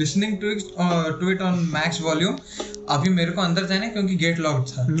listening to it on max volume। अभी मेरे को अंदर जाना है क्योंकि गेट लॉक्ड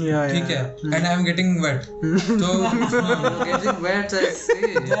था, ठीक है, and I am getting wait. तो गेटिंग वेट आई से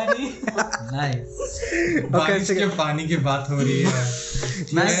नाइस। बारिश के पानी की बात हो रही है।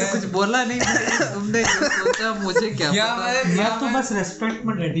 मैं तो कुछ बोला नहीं, तुमने जो सोचा मुझे क्या पता। मैं तो बस रेस्पेक्ट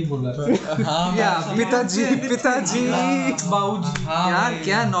में रेडी बोला। हाँ यार पिताजी बाबूजी, यार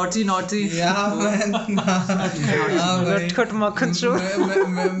क्या नॉटी लटखट मक्खन शो।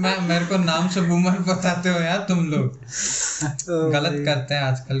 मेरे को नाम से बूमर बताते हो यार तुम लोग। गलत करते हैं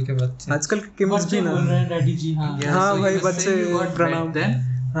आजकल के बच्चे। आजकल के किम्स भी ना, डैडी जी। हाँ भाई बच्चे प्रणाम।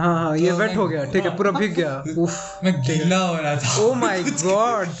 हाँ ये वेट हो गया, ठीक है, पूरा भीग गया। उफ, मैं गीला हो रहा था। Oh my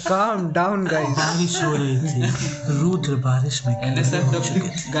God, calm down guys. बारिश हो रही थी, रुद्र बारिश में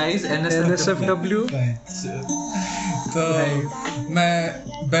NSFW। तो मैं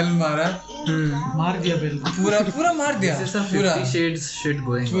बेल मार दिया बेल, पूरा मार दिया, पूरा shades shit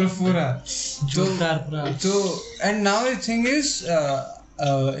going पूरा। तो and now the thing is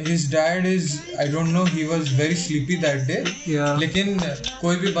his dad is, I don't know, he was very sleepy that day। लेकिन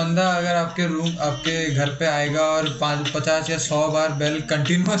कोई भी बंदा अगर आपके घर पे आएगा और 50 या 100 बार बेल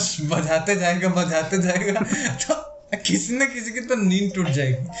कंटिन्यूअस बजाते जाएगा तो किसी न किसी की तो नींद टूट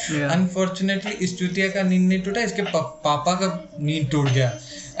जाएगी। अनफॉर्चुनेटली इस चूतिया का नींद नहीं टूटा, इसके पापा का नींद टूट गया।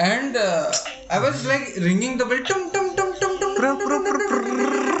 And I was like ringing the bell, टुम टुम टुम टुम टुम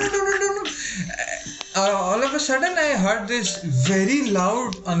All of a sudden I heard this very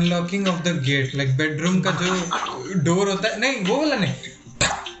loud unlocking of the gate, like bedroom का जो door होता है, नहीं वो वाला नहीं,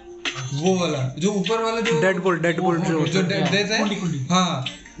 वो वाला जो ऊपर वाला जो डेडबोल्ट जो देते हैं, हाँ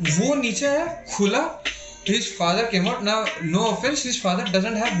वो नीचे है खुला. His father came out. Now, no offense, his father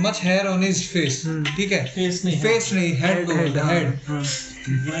doesn't have much hair on his face. ठीक है? Face नहीं, head.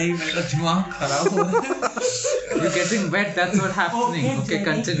 भाई मेरा दिमाग खराब हो रहा है. You're getting wet. That's what happening. Okay,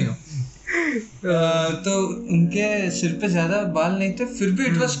 continue. तो उनके सिर पे ज्यादा बाल नहीं थे, फिर भी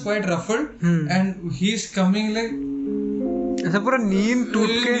it was quite ruffled, and he's coming like ऐसा पूरा नींद टूट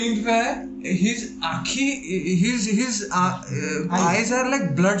के नींद पे है. His eyes are like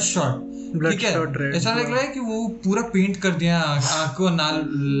bloodshot. ठीक है, ऐसा लग रहा है कि वो पूरा पेंट कर दिया आँख को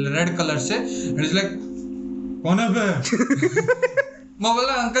रेड कलर से. इट्स लाइक कौन है बे? मैं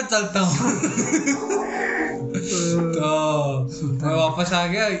बोला अंकल चलता हूँ. तो मैं वापस आ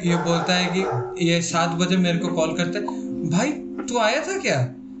गया. ये बोलता है कि ये 7 बजे मेरे को कॉल करते, भाई तू आया था क्या?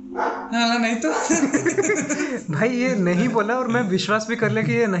 नहीं तो भाई ये नहीं बोला और मैं विश्वास भी कर लिया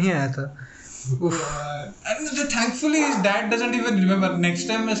कि ये नहीं आया था. Thankfully his dad doesn't even remember. Next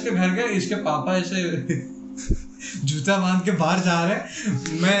time मैं इसके घर गया, इसके पापा ऐसे जूता बांध के बाहर जा रहे हैं,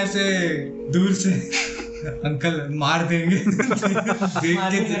 मैं ऐसे दूर से अंकल मार देंगे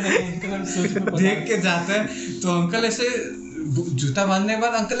देख के जाते हैं. तो अंकल ऐसे जूता बांधने के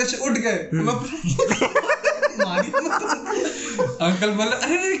बाद अंकल ऐसे उठ गए. अंकल बोले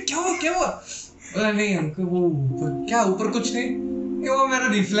अरे क्या हुआ? बोला नहीं अंकल वो क्या ऊपर कुछ नहीं, वो मेरा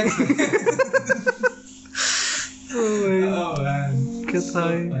रिफ्लेक्स है. क्या था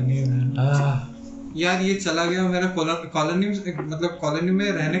यार ये चला गया मेरा कॉलोनी, मतलब कॉलोनी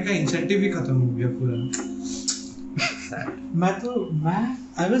में रहने का इंसेंटिव भी खत्म हो गया पूरा.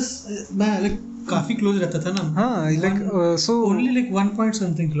 मैं लाइक काफी क्लोज रहता था ना. हाँ like so only like 1 point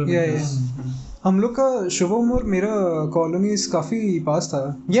something kilometers. हम लोग का शुभम और मेरा कॉलोनीज काफी पास था.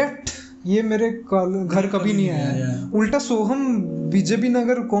 येट ये मेरे घर कभी नहीं आया. उल्टा सोहम बीजेपी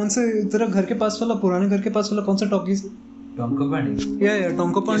नगर कौन से तेरा घर के पास वाला, पुराने घर के पास वाला कौन सा टॉकीज? टोंकोपानी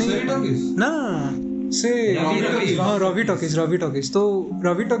ना से हाँ रवि टॉकीज. तो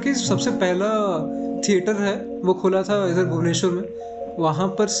रवि टॉकीज सबसे पहला थिएटर है, वो खुला था इधर भुवनेश्वर में. वहाँ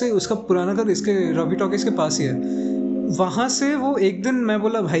पर से उसका पुराना घर इसके रवि टॉकीज के पास ही है. वहाँ से वो एक दिन मैं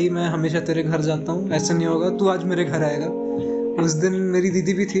बोला भाई मैं हमेशा तेरे घर जाता हूँ, ऐसा नहीं होगा तू आज मेरे घर आएगा. उस दिन मेरी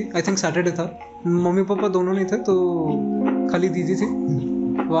दीदी भी थी, आई थिंक सैटरडे था, मम्मी पापा दोनों नहीं थे तो खाली दीदी थी.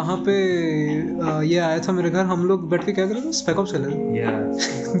 वहाँ पे ये आया था मेरे घर. हम लोग बैठ के क्या कर रहे थे? स्पेक ऑप्स खेल रहे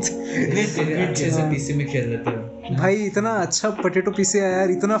थे. भाई इतना अच्छा पोटैटो पीसी आया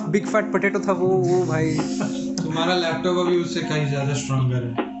यार, इतना बिग फैट पोटैटो था वो भाई. तुम्हारा लैपटॉप अभी उससे कहीं ज्यादा स्ट्रॉन्गर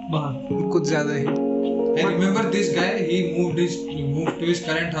है, कुछ ज्यादा ही. I remember this guy, he moved to his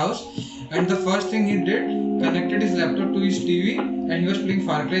current house, and the first thing he did, connected his laptop to his TV, and he was playing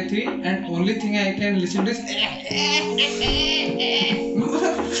Far Cry 3, and only thing I can listen to is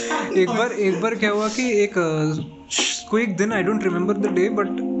एक बार क्या हुआ कि कोई एक दिन, I don't remember the day, but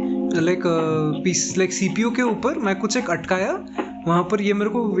like CPU के ऊपर मैं कुछ एक अटकाया. वहाँ पर ये मेरे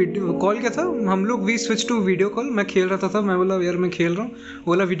को वीडियो कॉल किया था. हम लोग we switch to video call. मैं खेल रहा था, मैं बोला यार मैं खेल रहा हूँ.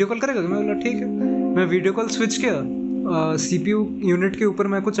 बोला वीडियो कॉल करेगा? मैं बोला ठीक है. मैं वीडियो कॉल स्विच किया, CPU यूनिट के ऊपर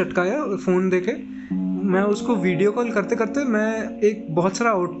मैं कुछ अटकाया फ़ोन देके. मैं उसको वीडियो कॉल करते करते मैं एक बहुत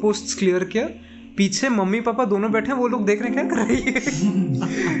सारा आउटपोस्ट क्लियर किया. पीछे मम्मी पापा दोनों बैठे हैं, वो लोग देख रहे हैं क्या कर रही है.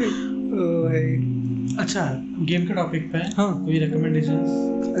 अच्छा गेम के टॉपिक पे हाँ कोई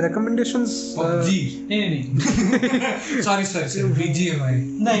रिकमेंडेशंस PUBG नहीं सॉरी BGMI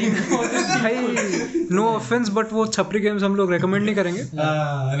नहीं भाई नो ऑफेंस बट वो छपरी गेम्स हम लोग रेकमेंड नहीं करेंगे.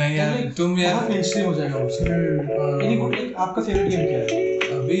 नहीं यार तुम यार मेनस्ट्रीम हो जाएगा उससे. आपका फेवरेट गेम क्या है?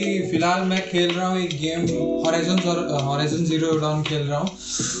 अभी फिलहाल मैं खेल रहा हूँ एक गेम Horizon Zero Dawn खेल रहा हूँ.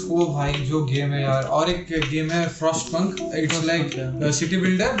 वो भाई जो गेम है यार. और एक गेम है Frostpunk. It's like city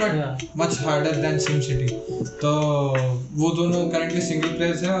builder but much harder than SimCity. तो वो दोनों करंटली सिंगल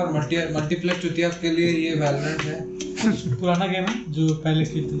प्लेयर्स है और मल्टीप्लेयर चुतिया के लिए ये Valorant है. पुराना गेम है जो पहले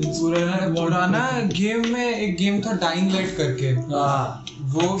खेलते थे. पुराना गेम में एक गेम था Dying Light करके.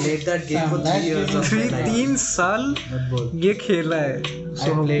 वो 3 साल ये खेला है.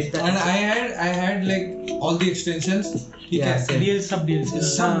 And I had like all the extensions. ठीक है. सब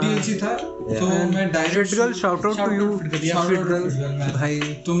DLC था. तो मैं direct shout out to you भाई.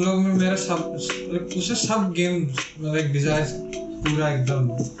 तुम लोग में मेरा सब गेम लाइक डिजायर पूरा एकदम.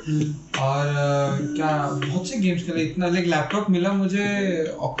 और क्या बहुत से गेम्स खेले. इतना लाइक लैपटॉप मिला मुझे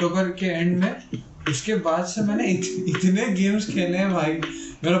अक्टूबर के एंड में. उसके बाद से मैंने इतने गेम्स खेले हैं भाई.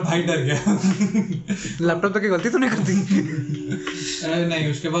 मेरा भाई डर गया। लैपटॉप तो की गलती तो नहीं करती? नहीं,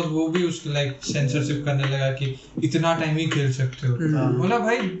 उसके बाद वो भी उसके लाइक सेंसरशिप करने लगा कि इतना टाइम ही खेल सकते हो। बोला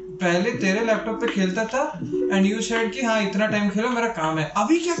भाई पहले तेरे लैपटॉप पे खेलता था एंड यू सेड कि हाँ इतना टाइम खेलो, मेरा काम है।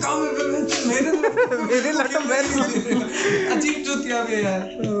 अभी क्या काम है मेरे लैपटॉप में? अजीब चूतिया भी यार।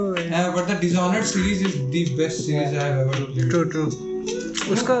 But the Dishonored series is the best series I have ever played. True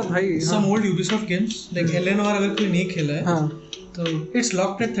उसका भाई some old Ubisoft games like LA Noire अगर कोई नहीं खेला है तो it's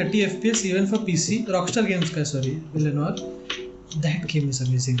locked at 30 FPS even for PC। Rockstar Games का sorry LA Noire, that game is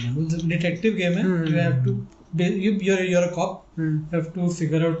amazing man. Detective game है, you have to you're a cop, you have to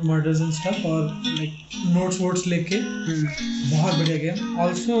figure out murders and stuff और like notes लेके बहुत बढ़िया game.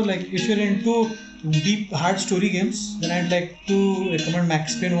 Also like if you're into deep hard story games then I'd like to recommend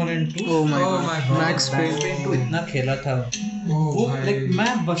Max Payne 1 and 2। Oh my god, Max Payne 2 इतना खेला था वो like मैं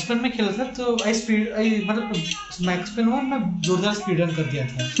बचपन में खेला था तो मतलब Max Payne 1 मैं जोरदार स्पीड रन कर दिया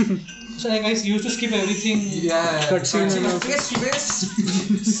था। So like I used to skip everything, cutscene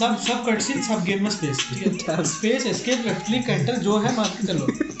सब cutscene सब गेम में space escape left click enter जो है मार के चलो,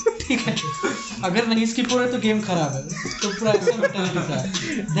 ठीक है। अगर नहीं स्किप हो रहा तो गेम खराब है, तो पूरा ऐसा मेंटालिटी था।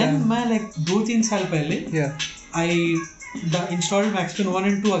 देन मैं लाइक 2-3 साल पहले आई installed Max Payne 1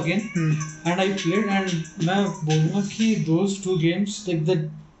 and 2 again and I played and मैं बोलूँगा कि those two games like the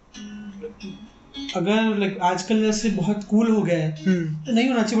अगर लाइक आजकल जैसे बहुत कूल हो गया है तो नहीं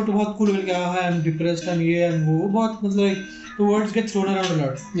होना चाहिए, बट बहुत कूल हो गया है, आई एम डिप्रेस्ड एंड ये एंड वो बहुत मतलब like the words get thrown around a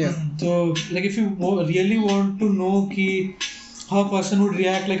lot. तो like if you really want to know कि how a person would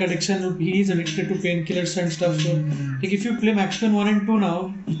react like addiction, he is addicted to painkillers and stuff, so like if you play Max Payne 1 and 2 now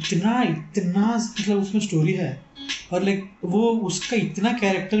इतना मतलब उसमें story है और like वो उसका इतना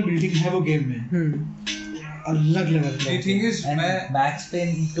character building है वो गेम में अलग लेवल का। The thing is मैं Max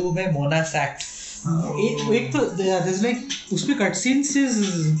Payne 2 में मोना सैक्स एक तो there's like उसमें cut scenes is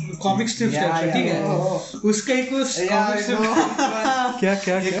comic strip type, ठीक है। उसका एक वो क्या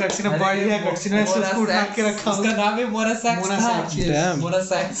एक कट सीन बॉय है, कट सीन है उसको उठा के रखा, उसका नाम है मोना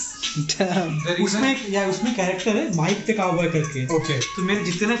सैक्स। उसमें कैरेक्टर है माइक द काउबॉय करके। ओके, तो मेरे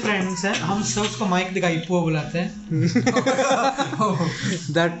जितने फ्रेंड्स हैं हम सब उसको माइक द गाइपो बुलाते हैं।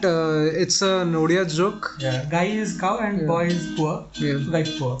 that it's a Nodia joke. Guy is cow and boy is poor, so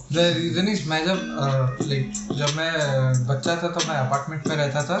गाइपो। The reason is मैं जब मैं बच्चा था तो मैं अपार्टमेंट में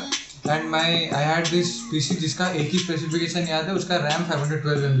रहता था and I had this PC जिसका एक ही स्पेसिफिकेशन याद है, उसका रैम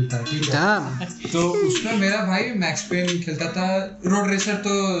 512 MB था, ठीक है। तो उसमें मेरा भाई मैक्स पेन खेलता था। रोड रेसर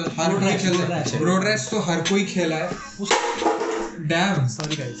तो हर कोई खेलता है, रोड रेस तो हर कोई खेला है। Dam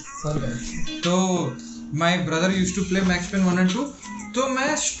sorry guys. तो my brother used to play max pen 1 and 2। तो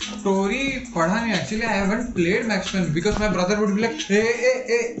मैं स्टोरी पढ़ा नहीं actually, I haven't played max pain because my brother would be like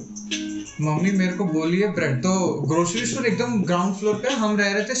a mummy मेरे को बोली है ब्रेड। तो ग्रोसरी स्टोर एकदम ग्राउंड फ्लोर पे, हम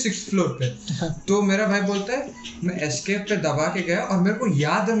रह रहे थे 6th फ्लोर पे। तो मेरा भाई बोलता है मैं एस्केप पे दबा के गया और मेरे को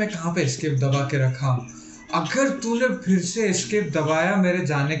याद है मैं कहाँ पे एस्केप दबा के रखा हूँ। अगर तूने फिर से एस्केप दबाया मेरे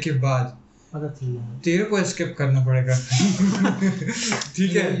जाने के बाद तेरे को एस्केप करना पड़ेगा।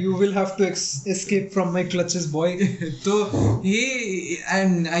 ठीक है, you will have to escape from my clutches boy। तो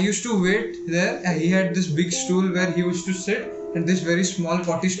I used to wait there and he had this big stool where he used to sit and this very small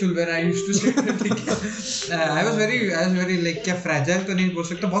potty stool where I used to sit। ठीक है, I was very like क्या fragile तो नहीं बोल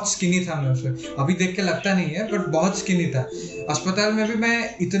सकता, बहुत skinny था मैं उसमें, अभी देख के लगता नहीं है बट बहुत skinny था। अस्पताल में भी मैं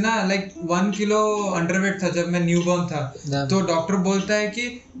इतना like 1 किलो अंडरवेट था जब मैं न्यूबॉर्न था। तो डॉक्टर बोलता है कि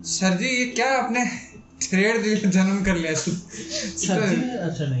सर जी ये क्या आपने थ्रेड जन्म कर लिया। अच्छा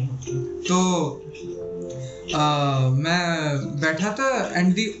नहीं तो मैं बैठा था एंड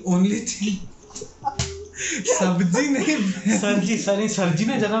दी ओनली थिंग सब्जी नहीं सरजी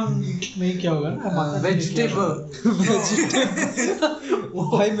ने जन्म नहीं क्या होगा ना, वेजिटेबल।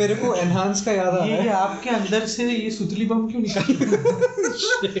 भाई मेरे को एनहांस का याद आ रहा है। ये आपके अंदर से ये सुतली बम क्यों निकाली?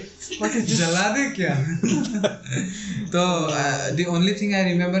 जला दे क्या? तो the only thing I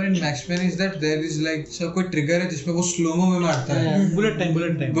remember in Max Payne is that there is like कोई ट्रिगर है जिसमें वो स्लोमो में मारता है, bullet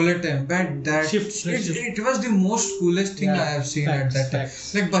time. But that it was the most coolest thing I have seen at that time.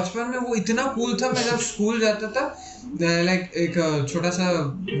 Like बचपन में वो इतना कूल था। मैं जब स्कूल जाता था लाइक एक छोटा सा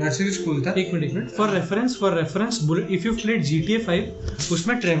नर्सरी स्कूल था। एक minute for reference if you played GTA 5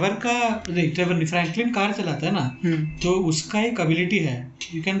 उसमें ट्रेवर फ्रैंकलिन कार चलाता है ना, तो उसका एक एबिलिटी है,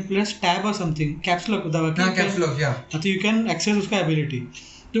 यू कैन प्रेस टैब और समथिंग कैप्स लॉक दबा के कैप्स लॉक या तो यू कैन एक्सेस उसका एबिलिटी।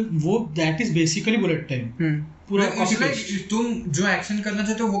 तो वो that is basically bullet time पूरा। तुम जो एक्शन करना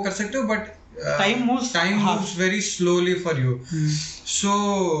चाहते हो वो कर सकते हो but time moves very slowly for you।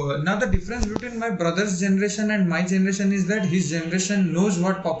 So now the difference between my brother's generation and my generation is that his generation knows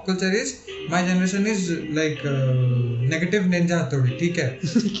what pop culture is. My generation is like negative ninja hattori, ठीक है?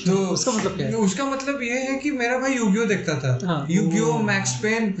 तो उसका मतलब क्या है? उसका मतलब ये है कि मेरा भाई यूगियो देखता था, Yu-Gi-Oh, max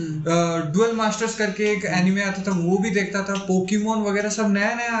pen, dual masters करके एक एनिमे आता था, वो भी देखता था, पोकेमोन वगैरह सब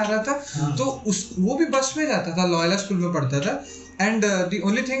नया नया आ रहा था, तो वो भी बस में जाता था, लॉयला स्कूल में पढ़ता था. And the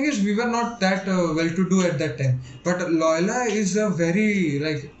only thing is we were not that well to do at that time, but Loyola is a very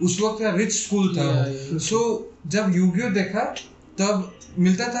like उस वक्त rich school था. So जब Yu-Gi-Oh देखा तब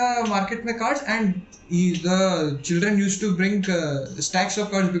मिलता था market में cards and the children used to bring stacks of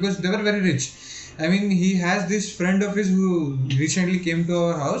cards because they were very rich. I mean, he has this friend of his who recently came to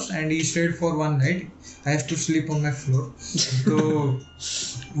our house and he stayed for one night. I have to sleep on my floor. तो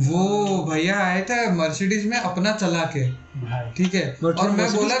वो भैया आए थे Mercedes में अपना चला के, ठीक है, और मैं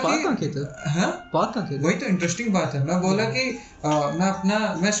बोला कि वही तो इंटरेस्टिंग बात है. मैं बोला कि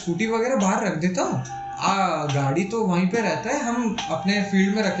मैं स्कूटी वगैरह बाहर रख देता हूँ, गाड़ी तो वहीं पे रहता है, हम अपने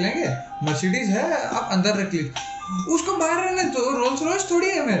फील्ड में रख लेंगे, मर्सिडीज है आप अंदर रख लीजिए. उसको बाहर रहने तो रोल्स रॉयस थोड़ी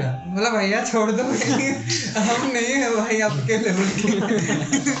है मेरा. मतलब भैया छोड़ दो, हम नहीं है भाई आपके लेवल के.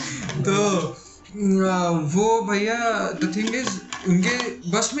 तो वो भैया द थिंग इज उनके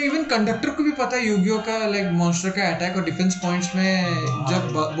बस में इवन कंडक्टर को भी पता है यूगियो का लाइक मॉन्स्टर का अटैक और डिफेंस पॉइंट्स में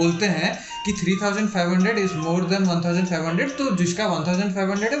जब बोलते हैं कि 3500 इज मोर देन 1500, तो जिसका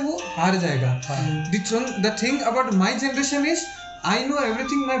 1500 है वो हार जाएगा. The thing about my generation is I know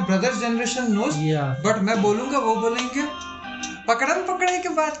everything my brother's generation knows, but मैं बोलूँगा वो बोलेंगे पकड़म पकड़े की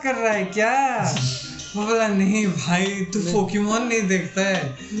बात कर रहा है क्या. वो बोला नहीं भाई तू पोकेमोन नहीं देखता है.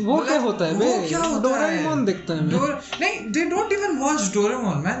 वो क्या होता है? वो क्या होता है? डोरेमोन देखता है. नहीं, they don't even watch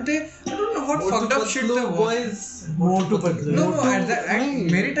Doraemon man. I don't know what fucked up shit they watch. Motu Patlu. No,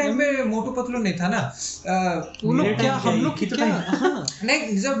 मेरे टाइम में मोटू पतलू नहीं था ना. वो लोग क्या, हम लोग क्या,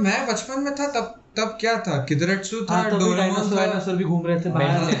 नहीं जब मैं बचपन में था तब क्या था, किदरेट्सु था, डोरेमोन था, डायनासोर भी घूम रहे थे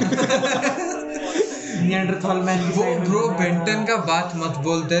बाहर. निएंडरथॉल मैन की साइड में. ब्रो बेंटन का बात मत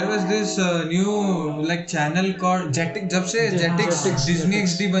बोल. There was this new like channel called जेटिक्स. जब से जेटिक्स डिज्नी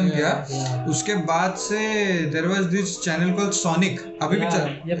एक्सडी बन गया उसके बाद से there was this channel called sonic. अभी भी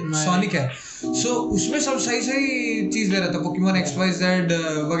सोनिक है. सो उसमें सब सही चीज दे रहा था, पोकेमोन XYZ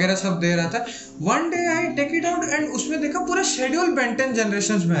वगैरह सब दे रहा था. One day I take it out and उसमें देखा पूरा शेड्यूल बेंटन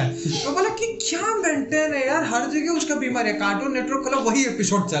जनरेशंस में है. तो बोला कि क्या बेंटन है यार, हर जगह उसका बीमार है. कार्टून नेटवर्क का वही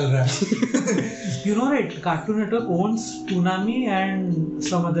एपिसोड चल रहा है. You know right, Cartoon Network owns Toonami and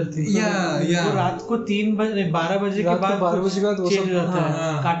some other things. Yeah. तो रात को 12 बजे के बाद वो सब चेंज होता है.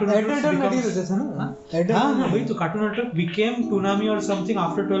 Cartoon Network रहता था ना. हाँ वही तो. Cartoon Network became Toonami or something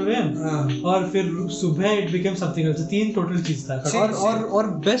after 12 AM. और फिर सुबह it became something else. 3 total चीज था. और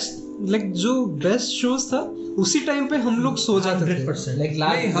बेस्ट लाइक जो बेस्ट शोज था उसी टाइम पे हम लोग सो जाते थे. 100%.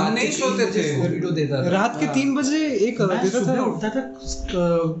 लाइक हम नहीं सोते थे. वीडियो देता था रात के 3 बजे एक देता था. उठता था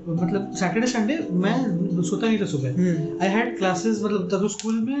मतलब सैटरडे संडे मैं सोता नहीं था सुबह. आई हैड क्लासेस, मतलब तब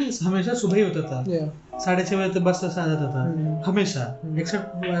स्कूल में हमेशा सुबह ही होता था. 6:30 बजे तक बस आ जाता था हमेशा.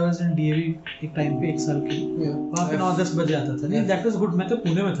 Except I was in DAV एक टाइम पे 1 साल के, वहां पे 9-10 बजे आता था. नहीं दैट वाज गुड. मैं तो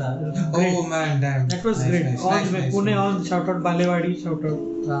पुणे में था. Oh man damn, that was great. On में Pune on. Shout out Balewadi. Shout out.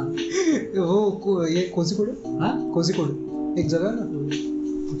 हां वो ये कोझिकोड. हां कोझिकोड एक जगह ना.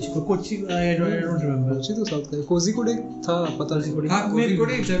 Kochi I don't remember. Kochi तो साउथ का. कोझिकोड एक था पता नहीं. हां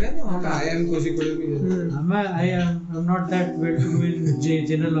कोझिकोड एक जगह है वहां पे. आई एम कोझिकोड भी है. मैं I am not that well to do in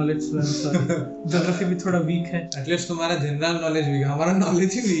general knowledge. Geography भी थोड़ा वीक है. एटलीस्ट तुम्हारा जनरल नॉलेज वीक है, हमारा नॉलेज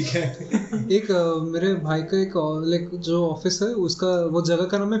ही वीक है. एक मेरे भाई का एक लाइक जो ऑफिस है उसका वो जगह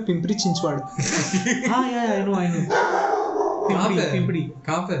का नाम है पिंपरी चिंचवाड़. हां आई नो. पिंपरी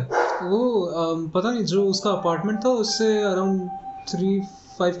कहां पे? वो पता नहीं. जो उसका अपार्टमेंट था उससे अराउंड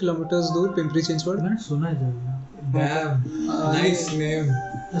 3-5 किलोमीटर्स दूर पिंपरी चिंचवाड़. मैंने सुना है. Nice name.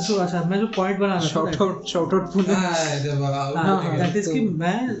 अच्छा मैं जो पॉइंट बना रहा था, shout out Pune. That is कि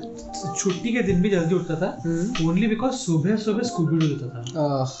मैं छुट्टी के दिन भी जल्दी उठता था ओनली बिकॉज सुबह स्कूबी डू देता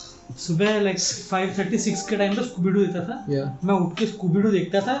था. सुबह लाइक 5:36 के टाइम पे स्कूबी डू देता था. मैं उठ के स्कूबी डू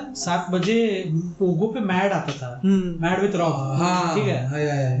देखता था. 7 बजे पोगो पे मैड आता था. Mad with rock. ठीक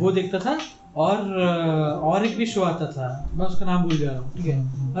है, वो देखता था. और एक भी शो आता था, मैं उसका नाम भूल जा रहा हूँ. ठीक है,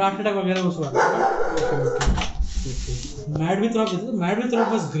 और हार्ट अटैक वगैरह वो शो आता था. Mad with Rob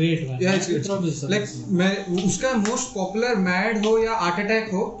was great, man. Yeah, Mad with Rob is like मैं उसका most popular Mad हो या Art Attack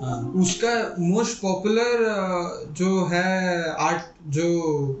हो, उसका most popular जो है art जो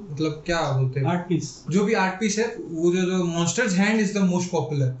मतलब क्या बोलते हैं आर्ट पीस, जो भी आर्ट पीस है वो जो Monster's Hand is the most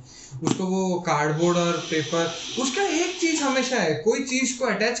popular. उसको वो कार्डबोर्ड और पेपर, उसका एक चीज हमेशा है, कोई चीज को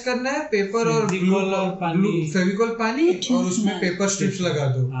अटैच करना है, पेपर और फेविकॉल पानी और उसमें पेपर स्ट्रिप्स लगा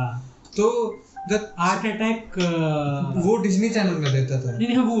दो. तो आर्ट अटैक वो डिज्नी चैनल में देता था.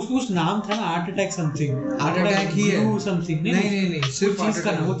 नहीं वो उस नाम था ना, Art Attack something, Art Attack ही है समथिंग. नहीं सिर्फ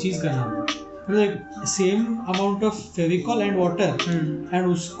वो चीज का नाम मतलब same amount of Fevicol and water एंड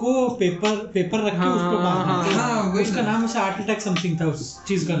उसको पेपर रख के उसको बांधना. उसका नाम ऐसे आर्ट अटैक समथिंग था, उस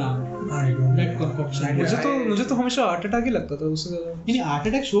चीज का नाम. दैट कंकॉक्शन मुझे तो हमेशा आर्ट अटैक ही लगता था उससे ज्यादा. नहीं आर्ट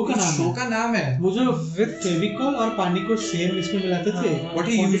अटैक शो का नाम है. वो जो विद फेविकॉल और पानी को सेम इसमें मिलाते थे, what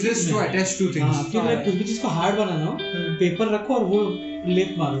he uses to attach to things. फिर कुछ भी चीज को हार्ड बनाना हो, पेपर रखो और वो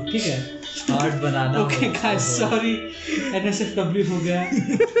लेप मारो, ठीक है. हार्ड बनाना. ओके गाइस, सॉरी, NSFW हो गया.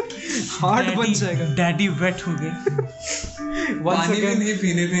 हार्ड बन जाएगा. डैडी वेट हो गया. पानी भी नहीं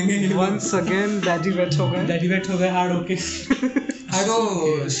पीने देंगे. Once again डैडी वेट हो गए. Hard okay.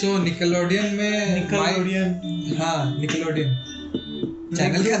 तो शो निकलोडियन में निकलोडियन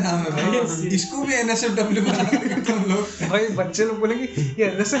चैनल का नाम है भाई. इसको भी NSFW बना रहे तुम लोग. भाई बच्चे लोग बोलेंगे ये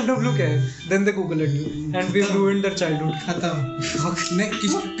NSFW क्या है, then they Google it and we ruined their childhood. खत्म. नहीं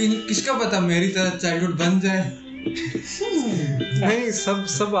किसका पता मेरी तरह चाइल्डहुड बन जाए. नहीं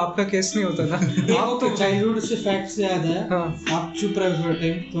सब आपका केस नहीं होता ना. आप तो चाइल्डहुड से फैक्ट से याद है. आप चुप रहे थोड़ा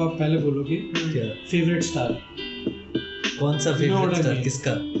टाइम तो आप पहले बोलोगे क्या फेवरेट स्टार. कौन सा फेवरेट स्टार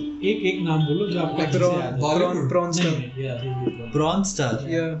किसका? एक नाम बोलो जो आपको अच्छे से याद है. Bollywood bronze star.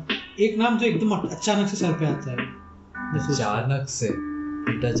 एक नाम जो एकदम अचानक से सर पे आता है. अचानक से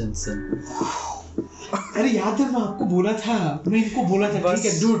पीटर जॉनसन. अरे याद है मैं आपको बोला था, मैं इनको बोला था ठीक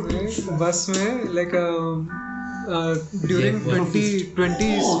है डूड. बस में लाइक ड्यूरिंग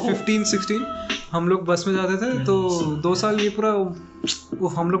 2015-16 हम लोग बस में जाते थे तो 2 साल ये पूरा वो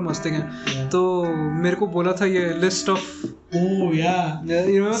हम लोग मस्ती गए. तो मेरे को बोला था ये लिस्ट ऑफ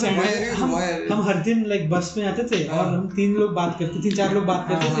हम हर दिन लाइक बस में आते थे और हम 3 लोग बात करते थे, 4 लोग बात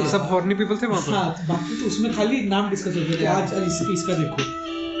करते थे. सब हॉर्नी पीपल थे वहाँ पर. बाकी तो उसमें खाली नाम डिस्कस होते थे. आज इसका देखो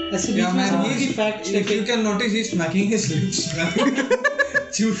ऐसे बीच में की fact if you can notice he's smacking his lips.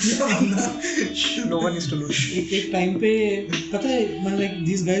 चूतिया बंदा. No one is to know. एक टाइम पे पता है मतलब like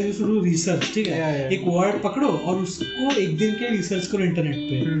this guys used to do research, ठीक है. एक वर्ड पकड़ो और उसको एक दिन के रिसर्च करो इंटरनेट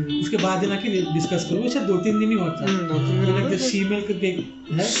पे, उसके बाद दिन आके डिस्कस करो. शायद 2-3 दिन ही होता है. लाइक द शीमेल करके है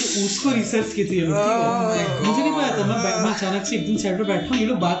तो उसको रिसर्च की थी. मुझे नहीं पता था. मैं अचानक से एक दिन साइड पे बैठा हूं, ये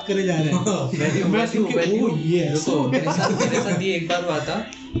लोग बात करे जा रहे हैं. मैं मेरे साथ ये एक बार हुआ था.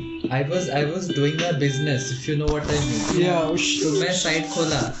 I was doing my business, if you know what I mean. तो मैं साइट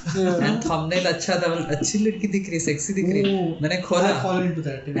खोला and thumbnail अच्छा था, अच्छी लड़की दिख रही, सेक्सी दिख रही. मैंने खोला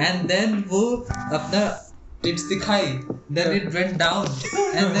and then वो अपना tits दिखाई, then it went down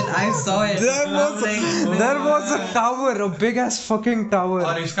and then I saw it. There was a tower, a big ass fucking tower.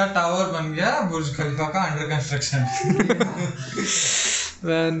 और इसका टावर बन गया बुर्ज खलीफा का under construction.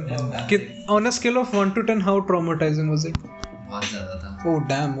 Man, on a scale of 1 to 10, how traumatizing was it? बहुत ज्यादा था. Oh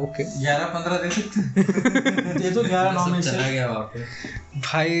damn, okay. 11-15 दे सकते. ये तो 11 9 में से चला गया वहाँ पे.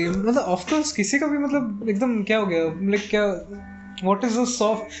 भाई मतलब ऑफ कोर्स किसी का भी मतलब एकदम क्या हो गया लाइक क्या what is the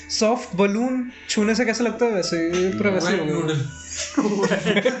soft balloon छूने से कैसा लगता है वैसे ये पूरा वैसे हो गया.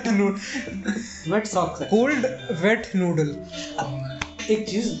 Wet socks, cold wet noodle. एक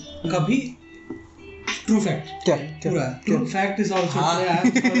चीज कभी ट्रू फैक्ट क्या ट्रू फैक्ट इज आल्सो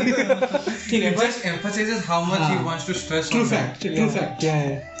ठीक है. Just emphasizes how much he wants to stress true on that. Fact क्या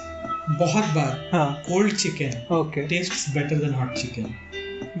है. बहुत बार cold chicken okay tastes better than hot chicken.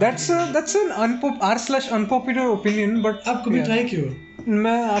 that's an r/unpopular opinion but आप कभी try किया?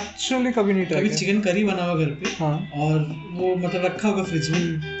 मैं एक्चुअली कभी नहीं ट्राई कभी चिकन करी बना हुआ घर पे और वो मतलब रखा होगा फ्रिज में.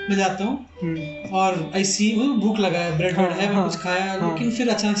 मैं जाता हूँ और आई सी भूख लगा है, ब्रेड है, मैं कुछ खाया लेकिन फिर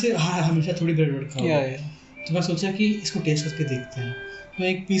अचानक से हमेशा थोड़ी ब्रेड खाओ. तो मैं सोचा कि इसको टेस्ट करके देखते हैं. मैं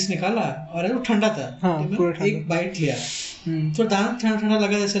एक पीस निकाला और वो ठंडा था. एक बाइट लिया तो दाना ठंडा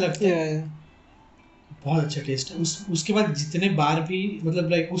लगा जैसे लगता है. बहुत अच्छा टेस्ट है. उसके बाद जितने बार भी मतलब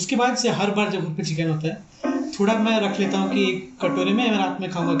लाइक उसके बाद से हर बार जब घर पे चिकन होता है थोड़ा मैं रख लेता हूँ कि एक कटोरे में मैं रात में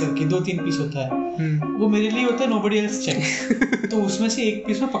खाऊंगा करके 2-3 पीस होता है, वो मेरे लिए होता है नोबडी एल्स चेक। तो उसमें से एक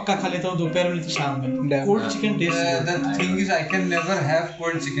पीस मैं पक्का खा लेता हूँ दोपहर में, नहीं तो शाम में। Cold chicken taste. The thing is I can never have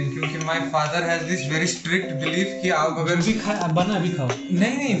cold chicken क्योंकि my father has this very strict belief कि आप अगर भी बना अभी खाओ।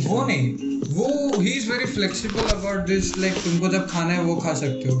 नहीं वो he is very flexible about this, like तुमको जब खाना है वो खा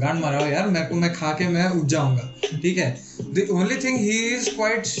सकते हो, गांड मारा हो यार, मेरे को मैं खा के मैं उठ जाऊंगा, ठीक है। The only thing he is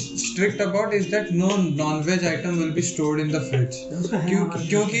quite strict about is that no non-veg item will be stored in the fridge.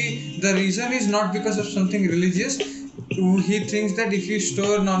 क्योंकि the reason is not because of something religious. He thinks that if you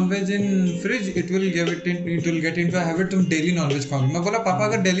store non-veg in fridge, it will get into a habit, तुम daily non-veg खाओगे। मैं बोला पापा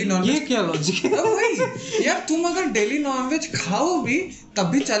अगर daily non-veg, ये क्या logic है? वही यार, तुम अगर डेली नॉनवेज खाओ भी तब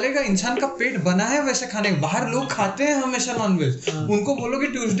भी चलेगा, इंसान का पेट बना है वैसे खाने। बाहर लोग खाते हैं हमेशा नॉनवेज, उनको बोलोगे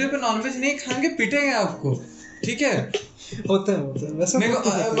ट्यूसडे पे नॉनवेज नहीं खाएंगे, पिटेंगे आपको, ठीक है। होता है वैसे।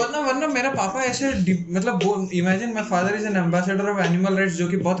 वरना मेरा पापा ऐसे मतलब imagine my father is an ambassador of animal rights, जो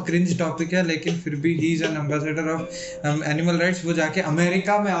कि बहुत क्रिंज टॉपिक है, लेकिन फिर भी he is an ambassador of animal rights. वो जाके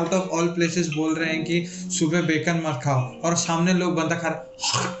अमेरिका में आउट ऑफ ऑल प्लेसेस बोल रहे हैं कि सुबह बेकन मत खाओ, और सामने लोग बंदा खा रहे,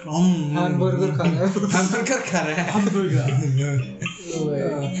 हैमबर्गर खा रहे हैं।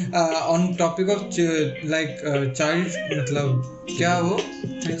 On topic of like child, मतलब क्या वो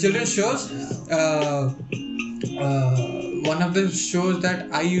children shows, one of the shows that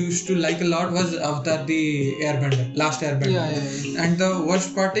I used to like a lot was Avatar the Airbender, Last Airbender. Yeah. And the worst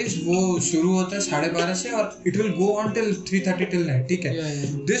part is वो शुरू होता है 12:30 से और it will go on till 3:30 till night, ठीक है।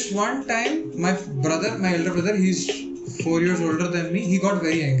 This one time my elder brother, he's 4 years older than me, he got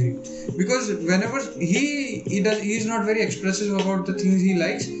very angry because whenever he is not very expressive about the things he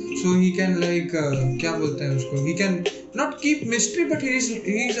likes, so he can like क्या बोलते हैं उसको, he can not keep mystery, but he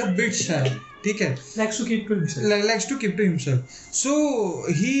is a bit shy, ठीक है। likes to keep to himself. So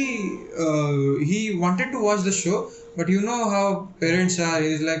he wanted to watch the show, but you know how parents are,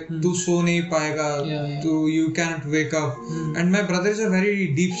 he's like तू सो नहीं पाएगा, तू you can't wake up, and my brother is a very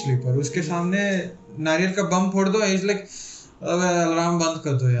deep sleeper, उसके सामने नारियल का बम फोड़ दो, he's like अलार्म बंद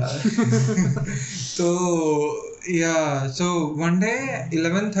कर दो यार। तो so one day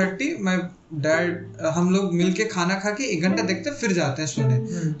 11:30 my dad, हम लोग मिलके खाना खा के 1 घंटा देखते फिर जाते हैं सोने।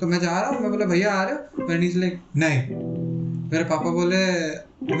 तो मैं जा रहा हूँ, मैं बोला भैया आ रहे हो, मैंने इस लाइक नहीं। मेरे पापा बोले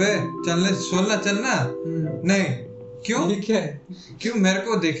वे चलना नहीं, क्यों क्यों मेरे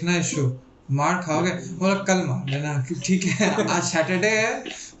को देखना है शो, मार खाओगे। बोला कल मार लेना, ठीक है, आज सैटरडे है,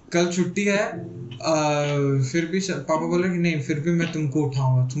 कल छुट्टी है। फिर भी पापा बोले कि नहीं, फिर भी मैं तुमको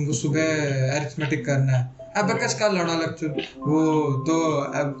उठाऊंगा, तुमको सुबह अरिथमेटिक करना है। अब बस का लड़ा लग वो तो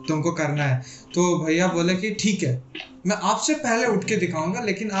अब तुमको करना है। तो भैया बोले कि ठीक है, मैं आपसे पहले उठ के दिखाऊंगा,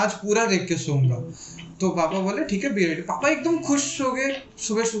 लेकिन आज पूरा देख के सोऊंगा। तो पापा बोले ठीक है बी रेडी। पापा एकदम खुश हो गए,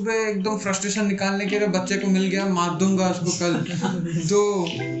 सुबह एकदम फ्रस्ट्रेशन निकालने के लिए, बच्चे को मिल गया, मार दूंगा उसको कल। तो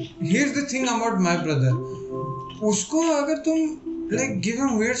here's the thing about my brother, उसको अगर तुम like give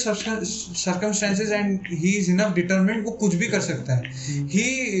him weird circumstances and he is enough determined, वो कुछ भी कर सकता है। He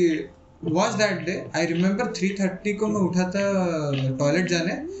was that day, I remember 3:30 को मैं उठा था टॉयलेट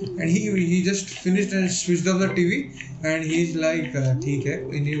जाने, and he just finished and switched off the TV and he is like ठीक है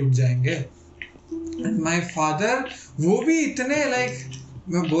कोई नहीं, उठ जाएंगे। And my father, वो भी इतने like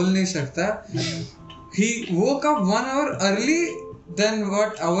मैं बोल नहीं सकता, he woke up 1 hour early than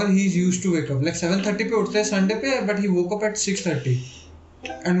what hour he used to wake up. Like 7:30 पे उठते हैं संडे पे, but he woke up at 6:30.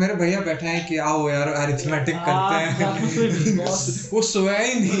 And मेरे भैया बैठे हैं कि आओ यार अरिथमेटिक करते हैं। वो सोया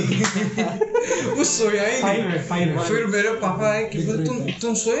ही नहीं। वो सोया ही नहीं। फिर मेरे पापा आए कि बोल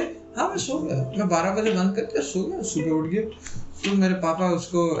तुम सोए? हाँ मैं सो गया, मैं 12 बजे बंद करके सो गया, सुबह उठ गया। तो मेरे पापा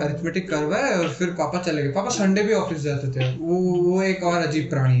उसको अरिथमेटिक करवाए और फिर पापा चले गए। पापा संडे भी ऑफिस जाते थे। वो एक और अजीब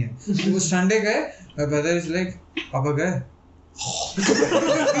प्राणी है। वो संडे गए, ब्रदर इज लाइक पापा गए।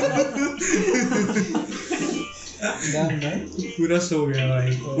 पूरा सो गया भाई,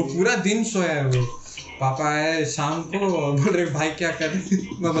 वो पूरा दिन सोया है। वो पापा आए शाम को और बोल रहे भाई क्या कर रहे?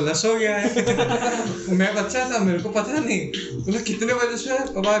 मैं बोला सो गया है। मैं बच्चा था, मेरे को पता नहीं। बोला कितने बजे से?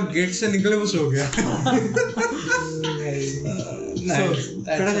 पापा गेट से निकले वो सो गया।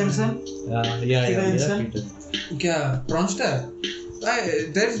 क्या प्रॉन्स्टर?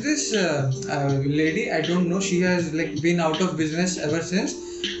 There's this lady, I don't know, she has like been out of business ever since.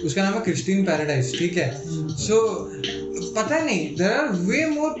 उसका नाम है क्रिस्टीन पैराडाइज, ठीक है। So पता नहीं, there are way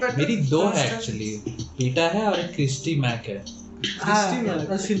more better. मेरी 2 है actually, पीटा है और एक क्रिस्टी मैक है।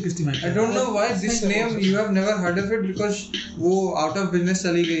 Christie Mac. I don't know why this name you have never heard of it because वो out of business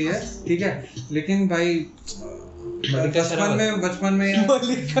चली गई है, ठीक है। लेकिन भाई बचपन में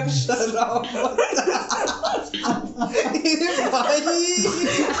मलिका शरावत भाई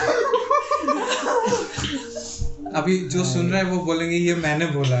अभी जो सुन रहा है वो बोलेंगे ये मैंने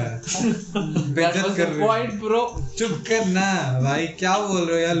बोला है। बेइज्जत कर रहे पॉइंट ब्रो। चुप कर ना भाई, क्या बोल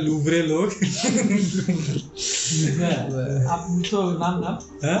रहे हो यार लूबरे लोग। आप तो नाम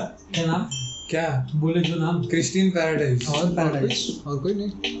हाँ? क्या नाम क्या बोले जो नाम? क्रिस्टीन पैराडाइज और पैराडाइज और कोई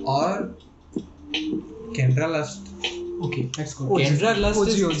नहीं, और Kendra lust. Okay let's go. Kendra lust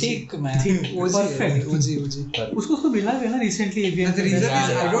OG. ठीक मैन। Perfect. ओजी उसको मिला है ना recently The reason is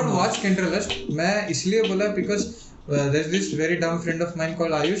I don't watch Kendra Lust. मैं इसलिए बोला because there's this very dumb friend of mine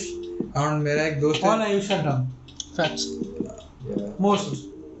called Ayush and मेरा एक दोस्त ऑल है। Ayush are dumb facts most.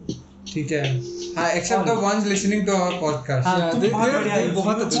 ठीक है हाँ, except the ones listening to our podcast. हाँ, तुम बहुत बढ़िया है,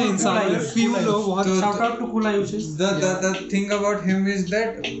 बहुत अच्छे इंसान हैं, few लोग बहुत तो- shout out to cool Ayush. The thing about him is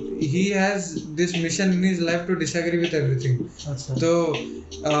that he has this mission in his life to disagree with everything. अच्छा So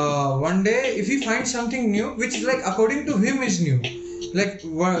one day if he finds something new which is like according to him is new, like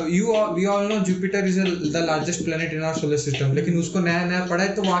we all know Jupiter is the largest planet in our solar system, लेकिन उसको नया नया पढ़ा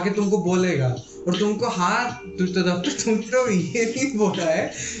है तो वो आके तुमको बोलेगा और तुमको हाँ तुम तो ये नहीं बोला है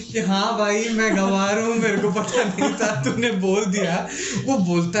कि हाँ भाई मैं गंवार हूँ मेरे को पता नहीं था तूने बोल दिया, वो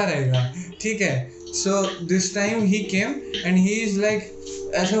बोलता रहेगा। ठीक है, so this time he came and he is like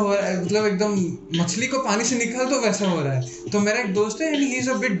ऐसा हो रहा है, मतलब एकदम मछली को पानी से निकाल तो वैसा हो रहा है। तो मेरा एक दोस्त है and he is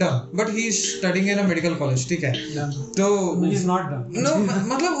a bit dumb but he is studying in a medical college, ठीक है। तो ही इज नॉट डम। no,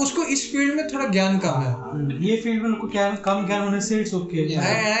 मतलब उसको इस फील्ड में थोड़ा ज्ञान कम है। ये फील्ड में उनको क्या कम ज्ञान होने से इट्स ओके। I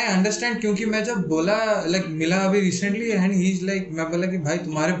understand, क्योंकि मैं जब बोला like मिला अभी recently and he is like, मैं बोला कि भाई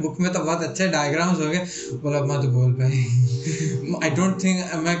तुम्हारे बुक में तो बहुत अच्छे डायग्राम्स हो गए। बोला मत बोल भाई I don't think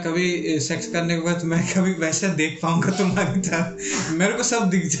मैं कभी सेक्स करने के बाद मैं कभी वैसे देख पाऊंगा तुम्हारी तरह, मेरे को सब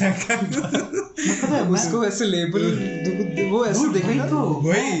दिख जाएगा। उसको ऐसे लेबल वो ऐसे देखेगा तो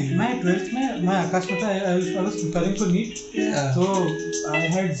वही। मैं 12th में मैं आकाश में था, I was preparing for NEET, तो I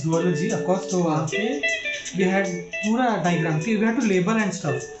had zoology of course. तो वहां पे वी हैड पूरा डायग्राम कि we had to label and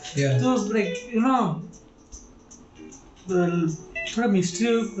stuff. तो लाइक यू नो थोड़ा मिस्ट्री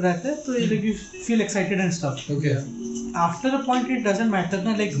रहता है तो like you feel excited and stuff. Okay. After a point it doesn't matter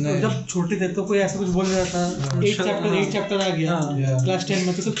ना, लाइक जब छोटे थे तो कोई ऐसा कुछ बोल रहा था 8 चैप्टर आ गया क्लास 10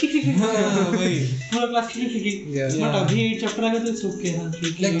 में तो सब ठीक वही। पूरा क्लास ठीक बट अभी 8 चैप्टर आ गया तो it's okay.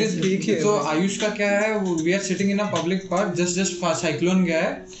 Like this, so Ayush का क्या है, we are sitting in a public park, just cyclone गया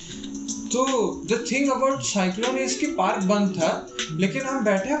है। तो the thing about cyclone is कि पार्क बंद था लेकिन हम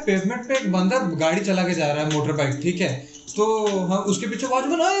बैठे हैं पेवमेंट पे, एक बंदा गाड़ी चला के जा रहा है मोटर बाइक, ठीक है। तो हम उसके पीछे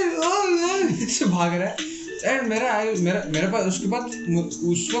वॉचमैन से भाग रहा है एंड मेरे पास उसके बाद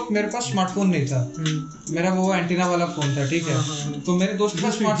उस वक्त मेरे पास स्मार्टफोन नहीं था, मेरा वो एंटीना वाला फोन था, ठीक है। तो मेरे दोस्त के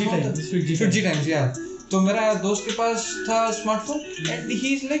पास स्मार्टफोन था, स्विगी टाइम्स यार। तो मेरा दोस्त के पास था smartphone and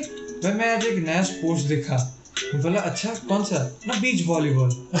he is like, भाई मैं आज एक नया स्पोर्ट्स देखा। मैं बोला अच्छा कौन सा? ना बीच वॉलीबॉल।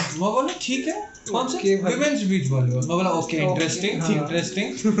 मैं बोला ठीक है कौन सा? Women's beach volleyball. मैं बोला ओके इंटरेस्टिंग।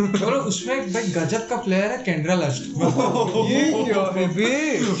 बोला उसमें एक भाई गजब का प्लेयर है केंड्रा लस्ट। ये क्या बेबी,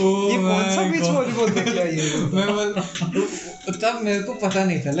 ये कौन सा बीच वॉलीबॉल देख लिया ये? मैं बोला तब मेरे को पता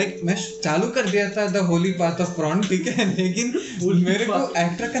नहीं था, लाइक मैं चालू कर दिया था the holy path of prawn, ठीक है, लेकिन मेरे को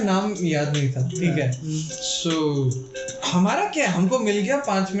एक्टर का नाम याद नहीं था, ठीक है। सो हमारा क्या, हमको मिल गया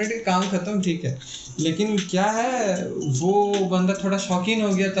 5 मिनट का काम खत्म, ठीक है। लेकिन क्या है वो बंदा थोड़ा शौकीन हो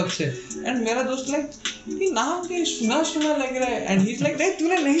गया तब से एंड मेरा दोस्त लाइक ये नाम के सुना लग रहा है एंड ही इज लाइक नहीं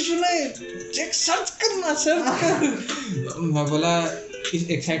तूने नहीं सुना है, चेक सर्च कर। मैं बोला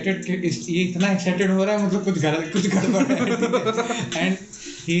एक्साइटेड, ये इतना एक्साइटेड हो रहा है मतलब कुछ गड़बड़ है एंड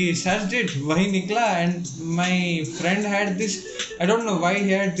he searched it, वही निकला and my friend had this, I don't know why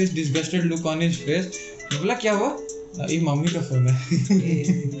he had this disgusted look on his face। मैं बोला क्या हुआ? ये मम्मी का फोन है।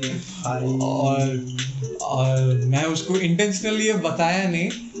 और मैं उसको इंटेंशनली ये बताया नहीं,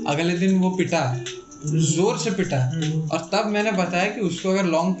 अगले दिन वो पिटा, जोर से पिटा और तब मैंने बताया कि उसको अगर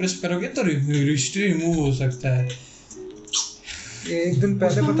लॉन्ग प्रेस करोगे तो हिस्ट्री रिमूव हो सकता है। एक दिन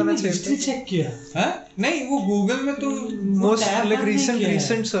पहले बताना चाहिए। चेक किया? हाँ नहीं, वो गूगल में तुम most like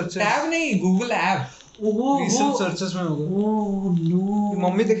recent search, tab नहीं, गूगल ऐप रीसेंट सर्चेस में होगा। ओह नो,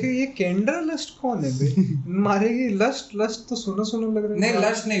 मम्मी देखे ये केंड्रा लस्ट कौन है बे? मारेगी। लस्ट तो सुना लग रहा है। नहीं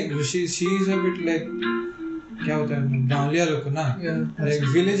लस्ट नहीं, she is a bit like क्या होता है गांवलिया लोग ना, like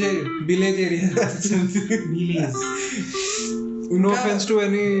village area. No offense to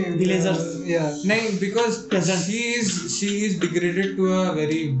any villagers, yeah, नहीं because she is degraded to a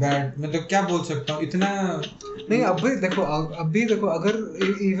very bad, मतलब क्या बोल सकता हूँ इतना नहीं। अभी देखो अगर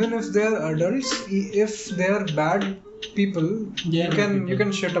even if they are adults, if they are bad people, you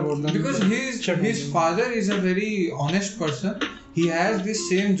can shit about them because his father is a very honest person he has the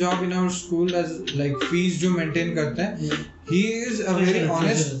same job in our school as like fees जो maintain करते हैं. He is a very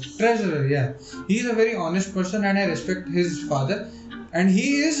honest treasurer. Yeah, he is a very honest person and I respect his father. And he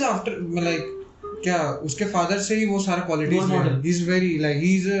is after like क्या उसके father से ही वो सारे qualities है. He is very like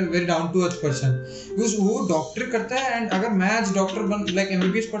he is a very down to earth person. वो doctor करता है and अगर मैं आज डॉक्टर बन लाइक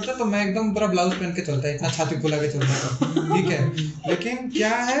एमबीबीएस पढ़ता तो मैं एकदम पूरा ब्लाउज पहन के चलता है, इतना छाती फुला के चलता था. ठीक है, लेकिन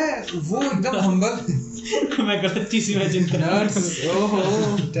क्या है वो एकदम हम्बल. मैं गलत चीज इमेजिन कर रहा हूं. ओहो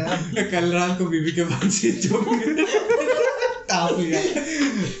कल रात को बीबी के बाद से जो ताप लिया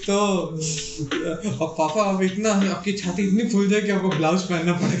तो अब पापा अब इतना आपकी छाती इतनी फूल जाए कि आपको ब्लाउज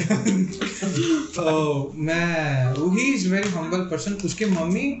पहनना पड़ेगा. तो मैं he is very humble person. उसकी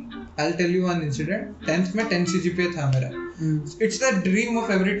mummy I'll tell you one incident. 10th में 10 CGPA था मेरा. It's the dream of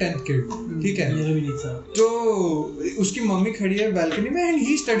every 10th kid. ठीक है. मेरा भी नहीं था. तो उसकी मम्मी खड़ी है बालकनी में and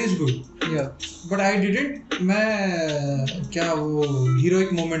he studies good. Yeah. But I didn't. मैं क्या वो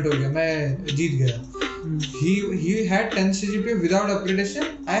heroic moment हो गया. मैं जीत गया. He had 10 CGPA without upgradation.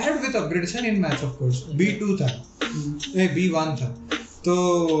 I had with upgradation in maths of course. B2 था. B1 था. तो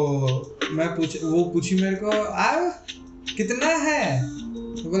मैं वो पूछी मेरे को कितना है.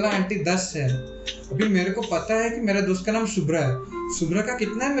 बोला आंटी 10 है. अभी मेरे को पता है कि मेरा दोस्त का नाम शुभ्रा है. शुभ्रा का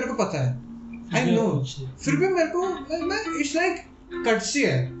कितना है मेरे को पता है. I know. फिर भी मेरे को मैं इट्स लाइक कर्टसी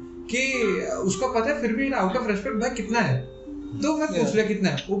है कि उसको पता है फिर भी आउट ऑफ रेस्पेक्ट भाई कितना है. तो मैं पूछ लिया कितना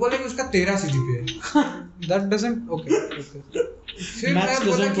है. वो बोले कि उसका 13 CGPA है. That doesn't okay. फिर मैं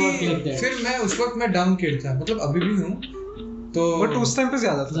बोला कि फिर मैं उस वक्त मैं डम किड था, मतलब अभी भी हूँ. तो बट उस टाइम पे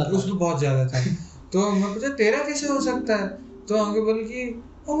ज्यादा था. उसमें बहुत ज्यादा था. तो मैं पूछा 13 कैसे हो सकता है. तो अंकल बोले कि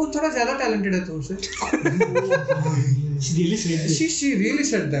वो थोड़ा ज्यादा टैलेंटेड है तुमसे. She really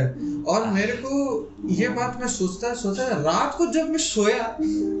said that. और मेरे को ये बात मैं सोचता रात को जब मैं सोया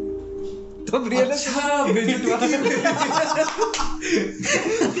तब रियलाइज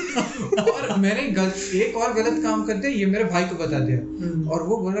और मैंने एक और गलत काम कर दिया. ये मेरे भाई को बता दिया और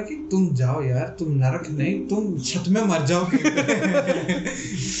वो बोला कि तुम जाओ यार, तुम नरक नहीं, तुम छत में मर जाओ.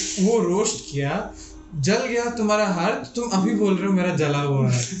 वो रोस्ट किया, जल गया तुम्हारा हार्ट, तुम अभी बोल रहे हो मेरा जला हुआ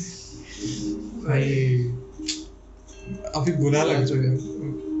है. भाई अभी बुरा लग चुका.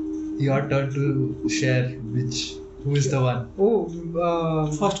 Your turn to share who is the one.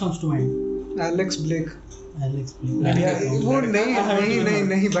 First comes to mind. Alex Blake. वो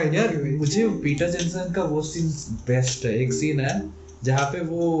नहीं भाई यार. मुझे पीटर जेनसन का वो सीन बेस्ट है. एक सीन है जहाँ पे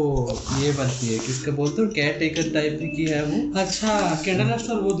वो ये बनती है, किसका बोलते हो, केयर टेकर टाइप की है वो. अच्छा, कैंडरलेस्ट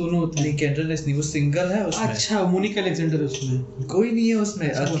और वो दोनों होते हैं. नहीं कैंडरलेस्ट नहीं, वो सिंगल है उसमें. अच्छा, मोनिका अलेक्जेंडर उसमें कोई नहीं है उसमें.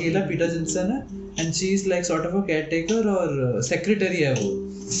 अकेला पीटर जेनसन है and she is like sort of a caretaker और सेक्रेटरी है वो.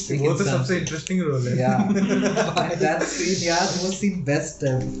 वो तो सबसे इंटरेस्टिंग रोल है. That scene यार, वो सीन बेस्ट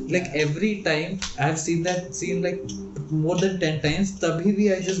है. Like every time I have seen that scene like more than 10 times, तभी भी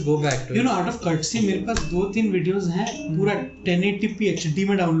I just go back to it. You know, out of courtesy मेरे पास 2-3 वीडियोस हैं पूरा 1080p HD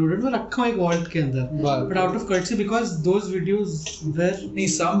में डाउनलोडेड, मैं रखा हूँ एक वॉल्ट के अंदर. But out of courtesy because those videos were नहीं,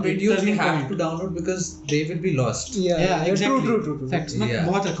 some videos you have to download because they will be lost. Yeah, exactly. True. Facts. मैं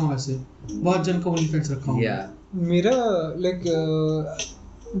बहुत रखा हूँ ऐसे, बहुत जन का OnlyFans रखा हूँ. Yeah. मेरा like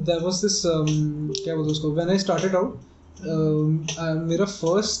there was this क्या बोलते उसको, when I started out मेरा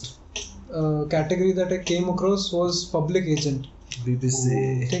first category that I came across was public agent. BBC.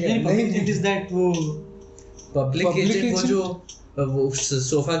 नहीं, public agent is that वो public agent वो जो वो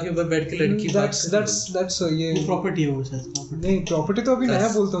सोफा के ऊपर बैठ के लड़की that's ये वो प्रॉपर्टी है वो शायद. नहीं, प्रॉपर्टी तो अभी नया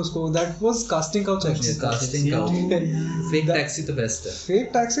बोलते हैं उसको. that was casting couch actually. casting couch. fake taxi तो बेस्ट है. fake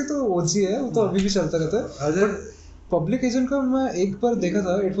taxi तो OG है, वो तो अभी भी चलता रहता है. अगर पब्लिक एजेंट का मैं एक बार देखा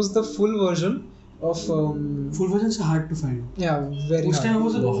था. It was the full version of full version से hard to find. Yeah very उस टाइम वो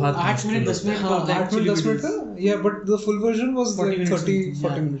 8 मिनट 10 मिनट का 8 मिनट 10 मिनट का. Yeah but the full version was 40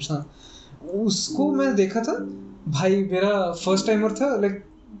 minutes. हां, उसको मैं देखा था भाई. मेरा फर्स्ट टाइमर था. लाइक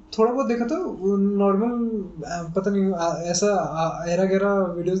थोड़ा बहुत देखा था नॉर्मल, पता नहीं ऐसा 11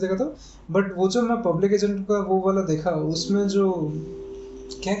 वीडियोस देखा था. बट वो जो मैं पब्लिक एजेंट का वो वाला देखा, उसमें जो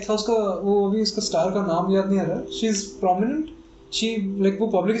क्या था उसका, वो अभी उसका स्टार का नाम याद नहीं आ रहा. She is prominent. She like वो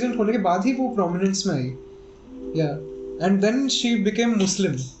पब्लिक एजेंट होने के बाद ही वो प्रोमिनेंस में आई. Yeah and then she became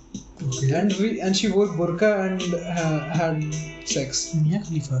Muslim and she wore burqa and had sex. Mia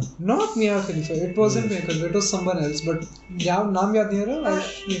Khalifa. Not Mia Khalifa. It wasn't Mia Khalifa. It was someone else. But यार नाम याद नहीं आ रहा.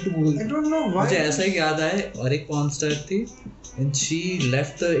 I need to Google. I don't know why. मुझे ऐसा ही याद आया. और एक porn star थी and she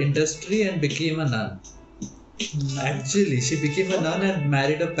left the industry and became a nun. Actually, she became a nun and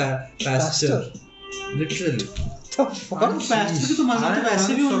married a pastor. Literally. pastor तो मानना तो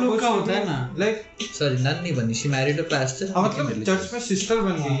वैसे भी उन लोग का होता है ना, like Sorry, nun नहीं बनी, she married a pastor. मतलब चर्च में सिस्टर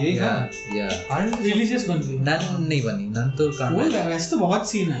बन गई यही ना, रिलीजियस बन गई। nun नहीं बनी, nun तो can't वो marry. वैसे तो बहुत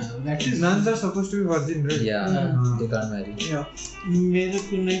सीन है, that is nuns are supposed to be virgin, right? Yeah, they can't marry. मेरे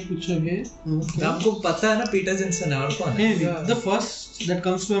को नहीं पूछोगे। आपको पता है ना पीटर जेनसन है और कौन है? The first that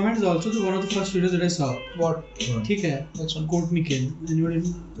comes to my mind is also the one of the first videos that I saw. What? ठीक है, Courtney Kane. Anybody?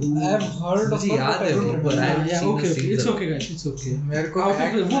 I have heard of मुझे her, याद but I है don't वो, remember. but I haven't Yeah, seen okay, the okay. It's season. okay guys, it's okay. मेरे को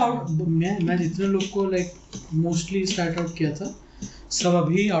मैं जितने लोग को like mostly start out किया था, सब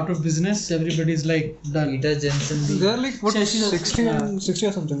अभी out of business, everybody is like done. Peter Jensen भी They are like what, 60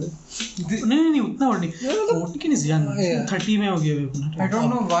 or something. नहीं उतना और नहीं। Courtney Kane is young, 30 में हो गया है अपना। I don't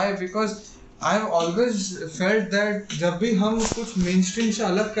know why, because I've always felt that जब भी हम कुछ mainstream से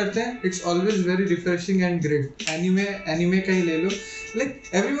अलग करते हैं, it's always very refreshing and great. Anime का ही ले लो,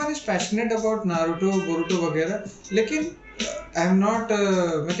 like everyone is passionate about Naruto, Boruto वगैरह, लेकिन I'm not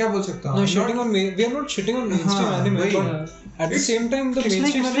मैं क्या बोल सकता हूँ? No, we are not shitting on mainstream anime, but at the same time the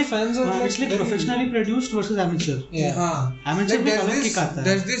mainstream anime fans are it's like very- professionally produced versus amateur. Yeah. Amateur Like में अलग kick आता है।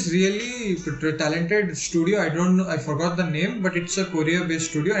 there's this really talented studio, I don't know, I forgot the name, but it's a Korea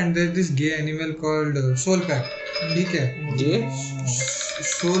based studio, and there's this gay animal called Soul Pack. ठीक है? ये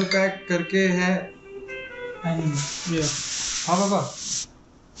Soul Pack करके है। Yeah. हाँ बाबा।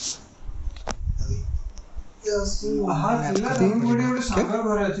 हाँ चलना तीन बड़े सागर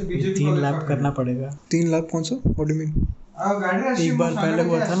भरा है बीजेपी 3 लाख करना पड़ेगा। 3 लाख कौन सा? What do you mean? गाड़ी एक बार पहले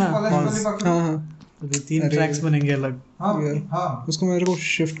हुआ था ना, हाँ अभी 3 ट्रैक्स बनेंगे अलग। हाँ उसको मेरे को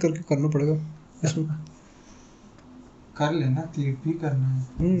शिफ्ट करके करना पड़ेगा इसमें। कर लेना, क्लिक भी करना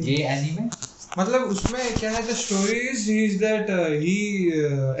है। ये एनीमे मतलब उसमें क्या है, the story is that he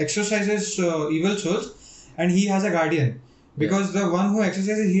exorcises evil souls and he has a guardian, because the one who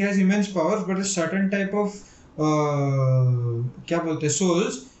exorcises, he has immense powers, but a certain type of क्या बोलते हैं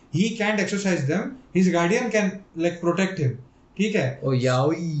souls, he can't exorcise them, his guardian can like protect him. ठीक है? ओ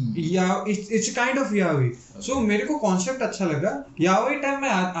yaoi या it's kind of yaoi. So मेरे को concept अच्छा लगा। yaoi टाइम में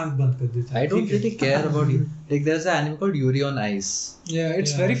आंख बंद कर देता। I don't really care about it. Like there's an anime called Yuri on Ice. Yeah,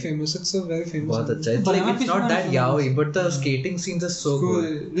 it's very famous. It's a very famous. बहुत anime. अच्छा। It's like it's not that yaoi, but the skating scenes are so good.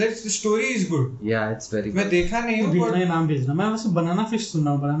 Let's the story is good. Yeah, it's very मैं good. देखा नहीं हूँ भेजना नाम भेजना। मैं वैसे बनाना फिश सुन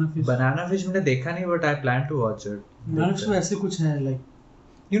रहा हूँ, बनाना फिश। Banana Fish मैंने देखा नहीं, but I plan to watch it. Banana fish वैसे कुछ है like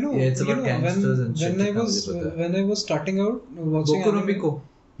You know, Yeah, it's you about know gangsters and shit, when I जितना was मुझे पता है। when I was starting out watching Boku no anime. Pico.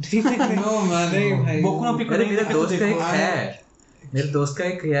 No man, नहीं भाई। बोकु no pico अरे नहीं मेरे देखा तो दोस्त का एक देखो। है, मेरे दोस्त का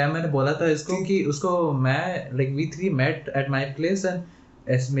एक है, मैंने बोला था इसको कि उसको मैं like we three met at my place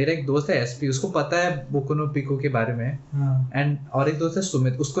and मेरा एक दोस्त है एसपी, उसको पता है बोकु नो पिको के बारे में, एंड और एक दोस्त है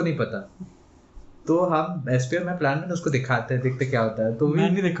सुमित, उसको नहीं पता। तो हम एसपी और मैं प्लान में उसको दिखाते हैं, देखते क्या होता है। तो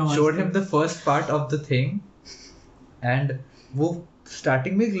मैं नहीं देखा we showed him the first part of the thing, and वो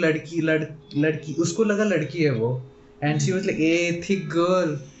स्टार्टिंग में एक लड़की उसको लगा लड़की है वो, and she was like a thick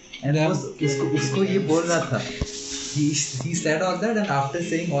girl, and उसको ये बोल रहा था, he said all that, and after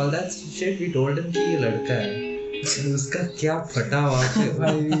saying all that shit we told him कि ये लड़का है। उसका क्या फटा वहाँ पे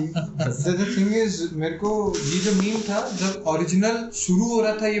भाई। The thing is, मेरे को ये जो मीम था, जब ओरिजिनल शुरू हो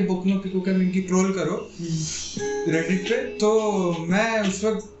रहा था ये बोकु नो पिको का मीम की ट्रोल करो रेडिट पे, तो मैं उस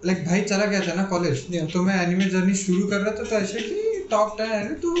वक्त लाइक भाई चला गया था ना कॉलेज, तो मैं एनिमे जर्नी शुरू कर रहा था, तो ऐसे कि टॉप 10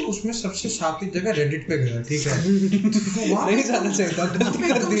 है, तो उसमें सबसे शातिर जगह रेडिट पे गया। ठीक है? नहीं जाना चाहिए था, गलती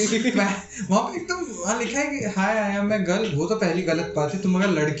कर दी। वहाँ पे एकदम वहाँ लिखा है कि हाय आई एम ए गर्ल, वो तो पहली गलत बात है, तुम अगर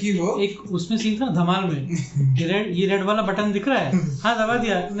लड़की हो। एक उसमें सीन था धमाल में, ये रेड वाला बटन दिख रहा है, हाँ दबा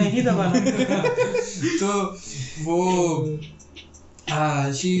दिया, नहीं दबाना। तो वो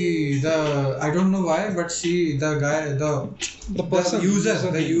she the I don't know why, but the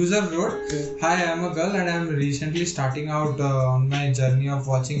user wrote, hi, I am a girl and I am recently starting out on my journey of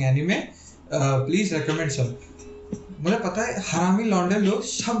watching anime, please recommend some. मुझे पता है हरामी लौंडे लोग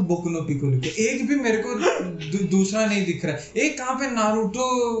सब बोकु नो पिको लिखे, एक भी मेरे को दूसरा नहीं दिख रहा है। एक कहाँ पे नारुतो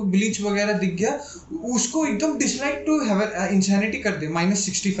ब्लीच वगैरह दिख गया, उसको एकदम डिसलाइक टू इंसैनिटी कर दे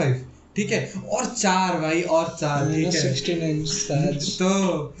 -65। ठीक है? और 4 भाई, और 4। ठीक है? 69 तो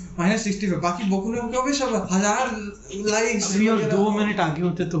 -65, बाकी बोकु नो पिको भी सब 1000 लाइक्स अभी और 2 मिनट आगे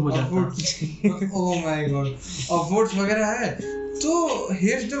होते तो हो जाता। ओह माय गॉड, और वोट्स वगैरह है। तो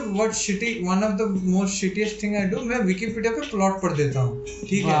here's the what shitty, one of the most shittiest thing I do, मैं विकिपीडिया पे प्लॉट पढ़ देता हूँ।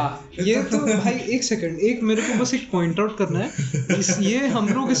 ठीक है? ये तो भाई एक सेकंड, एक मेरे को बस एक पॉइंट आउट करना है। ये हम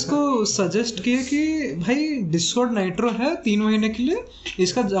लोग इसको सजेस्ट किए कि भाई डिस्कॉर्ड नाइट्रो है 3 महीने के लिए,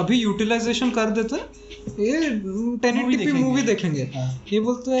 इसका अभी यूटिलाइजेशन कर देते हैं, ये 1080p मूवी देखेंगे। ये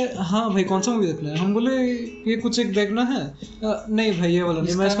बोलते हैं हाँ भाई कौन सा मूवी देखना है, हम बोले ये कुछ एक देखना है, नहीं भाई ये वाला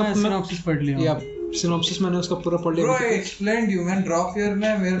नहीं, मैं इसका सिनॉप्सिस पढ़ लिया। सिनॉप्सिस मैंने उसका पूरा पढ़ लिया। Bro, I explained you man, drop year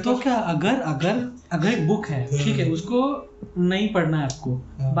में मेरे तो क्या अगर एक बुक है, ठीक है, उसको नहीं पढ़ना है आपको,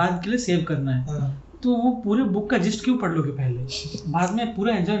 बाद के लिए सेव करना है, तो वो पूरे बुक का जिस्ट क्यों पढ़ लोगे पहले? बाद में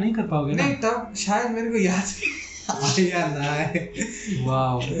पूरा एंजॉय नहीं कर पाओगे ना। नहीं, तब शायद मेरे को याद आया ना है।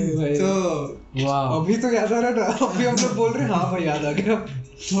 वाओ तो अभी तो याद आ रहा है, अभी हम लोग बोल रहे हैं हाँ भाई याद आ गया।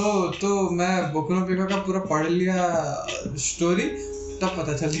 तो मैं बोकु नो पिको का पूरा पढ़ लिया स्टोरी, तब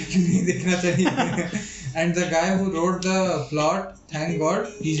पता चल गया कि नहीं देखना चाहिए। And the guy who wrote the plot, thank God,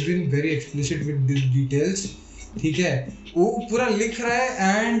 he is been very explicit with details, ठीक है, वो पूरा लिख रहा है।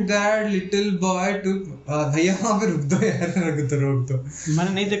 And that little boy to, भैया वहाँ पे रुक दो यार, रोक दो।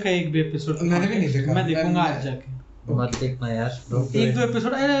 मैंने नहीं देखा एक भी एपिसोड। मैंने भी नहीं देखा। मैं देखूंगा आज जाके। मत देखना यार, एक दो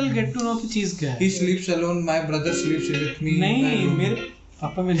episode I will get to know कि चीज क्या है। He sleeps alone, my brother sleeps with me. नहीं, मेरे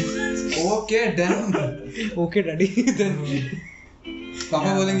पापा मेरे Okay, then. Okay daddy.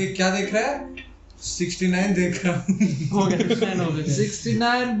 पापा बोलेंगे क्या देख रहा है? 69 देख रहा हूँ। हो गया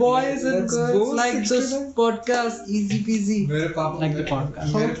 69 boys and girls like this podcast, easy peasy. मेरे पापा Like the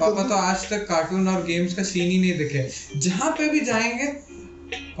podcast. मेरे पापा तो आज तक कार्टून और गेम्स का सीन ही नहीं देखे। जहाँ पे भी जाएंगे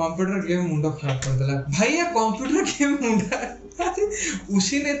कंप्यूटर गेम मुंडा खराब कर देला। भाई ये कंप्यूटर गेम मुंडा,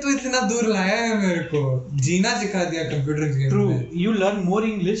 उसी ने तो इतना दूर लाया है मेरे को, जीना सिखा दिया कंप्यूटर गेम True, में। you learn more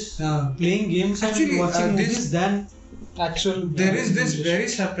English playing games and Actually, watching this- movies than actual There is this very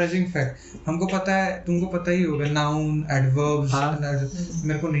surprising fact. हमको पता है, तुमको पता ही होगा, noun, adverbs,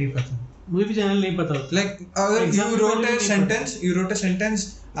 मेरे को नहीं पता। मुझे भी चैनल नहीं पता होता। Like अगर Example you wrote नहीं a sentence,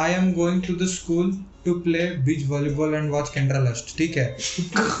 I am going to the school to play beach volleyball and watch Kendra Lust, ठीक है?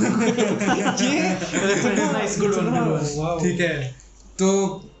 Nice, good one. ठीक है, तो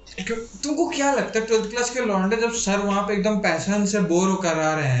तुमको क्या लगता है 12th क्लास के लौंडे जब सर वहाँ पे एकदम पैशन से बोर होकर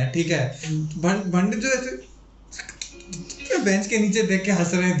आ रहे हैं, ठीक है, भंडे जो ऐसे बेंच के नीचे देख के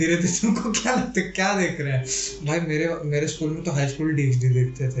हंस रहे हैं धीरे धीरे, तुमको क्या लगता है क्या देख रहे हैं? भाई मेरे स्कूल में तो हाई स्कूल डीएक्सडी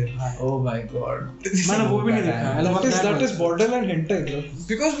देखते थे। Oh my god. मैंने वो भी नहीं देखा। that is borderline hentai bro.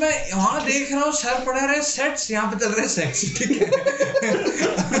 Because मैं वहाँ देख रहा हूँ सर पढ़ा रहे सेट्स, यहाँ पे चल रहे सेक्स, ठीक है?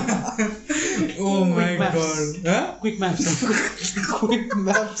 Oh my God. Quick maps. Quick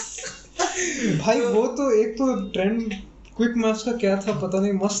maps भाई, वो तो एक तो ट्रेंड क्विक मैप्स का क्या था पता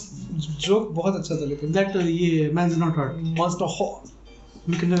नहीं, मस्त जोक बहुत अच्छा था, लेकिन That ये man's not hot. मस्त hot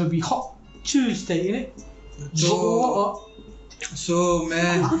We can never be hot. Tuesday, innit? सो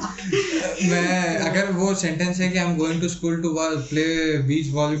मैं अगर वो सेंटेंस है कि I am going to school to play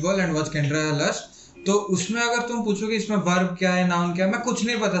beach volleyball and watch केंद्रा लस्ट, तो उसमें अगर तुम पूछोगे इसमें वर्ब क्या है, नाउन क्या है, मैं कुछ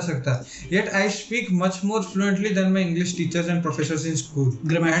नहीं बता सकता। Yet I speak much more fluently then my English teachers and professors in school.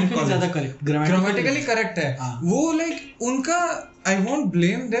 Grammatically ज़्यादा correct. ग्रामेटिकली करेक्ट है वो। लाइक उनका आई वोंट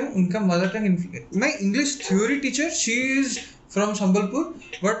ब्लेम देम, उनका mother tongue. My English theory teacher, she is from Sambalpur,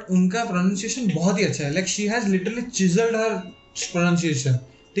 but उनका pronunciation बहुत ही अच्छा है। Like she has literally chiselled her pronunciation,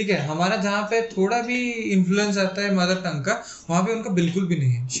 ठीक है। हमारा जहाँ पे थोड़ा भी इन्फ्लुएंस आता है मदर टंग का, वहाँ पे उनका बिल्कुल भी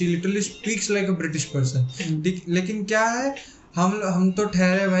नहीं है। She literally speaks like a British person, ठीक। लेकिन क्या है, हम तो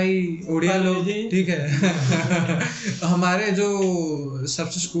ठहरे भाई उड़िया लोग, ठीक है। हमारे जो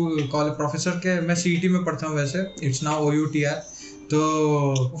सबसे स्कूल कॉलेज प्रोफेसर के, मैं सीईटी में पढ़ता हूँ वैसे, इट्स नाउ OUTR, तो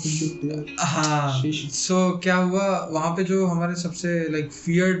हाँ। सो क्या हुआ वहाँ पे, जो हमारे सबसे लाइक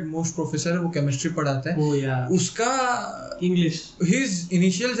फियर्ड मोस्ट प्रोफेसर है, वो केमिस्ट्री पढ़ाते हैं। उसका English. his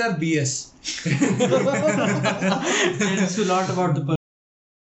initials are BS. Tells you a lot about the person.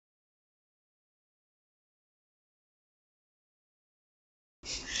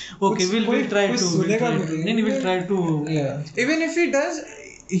 Okay, we'll try to. We'll try to. Even if he does,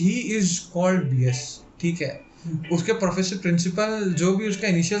 he is called BS, ठीक है। उसके professor principal जो भी उसका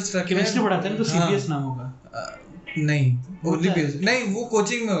इनिशियल्स रखे, केमिस्ट्री पढ़ाते हैं तो CBS नाम होगा। नहीं, ओनली BS नहीं, वो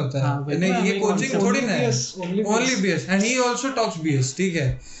कोचिंग में होता है। नहीं, ये कोचिंग थोड़ी ना है, only BS, and he also talks BS, ठीक है।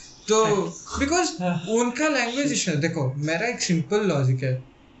 तो बिकॉज उनका लैंग्वेज इशू, देखो मेरा एक सिंपल लॉजिक है,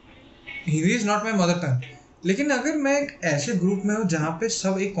 Hindi is not my mother tongue, लेकिन अगर मैं एक ऐसे ग्रुप में हूँ जहाँ पे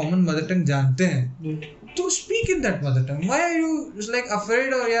सब एक कॉमन मदर टंग जानते हैं, तो speak in that mother tongue. Why are you like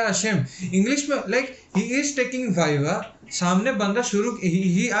afraid और या अशेम्ड? इंग्लिश में like he is taking viva, सामने बंदा शुरू,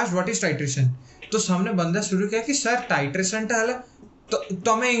 he asked what is titration, तो सामने बंदा शुरू किया कि सर टाइट्रेशन टाला,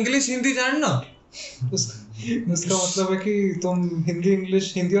 तो मैं इंग्लिश हिंदी जानना। उसका मतलब है कि तुम हिंदी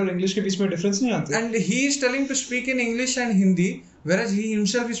और इंग्लिश के बीच में डिफरेंस नहीं आते। And he is telling to speak in English and Hindi, whereas he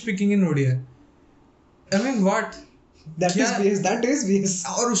himself is speaking in Odia. I mean what? That is BS.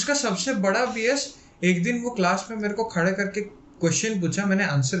 और उसका सबसे बड़ा BS, एक दिन वो क्लास में मेरे को खड़े करके क्वेश्चन पूछा, मैंने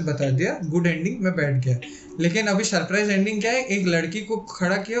आंसर बता दिया, गुड एंडिंग, मैं बैठ गया. लेकिन अभी सरप्राइज एंडिंग क्या है, एक लड़की को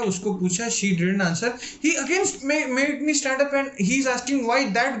खड़ा किया, उसको पूछा, she didn't answer, he again made me stand up and he is asking why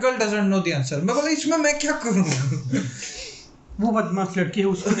that girl doesn't know the answer. मैं बोला इसमें मैं क्या करूं? वो बदमाश लड़की है,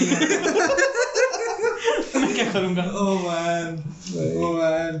 उसको नहीं आता. मैं क्या करूंगा? ओह मैन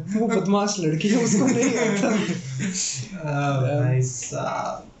वो बदमाश लड़की है, उसको नहीं आता. भाई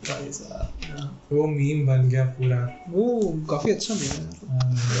साहब वो मीम बन गया पूरा. वो काफी अच्छा मीम है.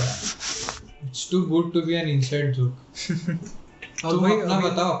 It's too good to be an inside joke. और भाई अपना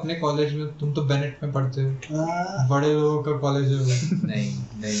बताओ, अपने कॉलेज में, तुम तो बेनेट में पढ़ते हो, बड़े लोगों का कॉलेज है वो. नहीं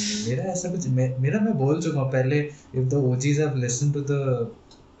मेरा ऐसा कुछ मेरा मैं बोल चुका हूँ पहले. If the OGs have listened to the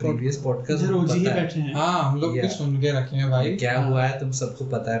previous podcast, इधर ओजी ही बैठे हैं. हाँ, हम लोग भी सुन के रखे हैं भाई. क्या हुआ है तुम सबको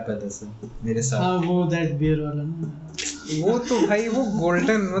पता है पहले से मेरे साथ. हाँ, वो दैट बियर वाला ना, वो तो भाई वो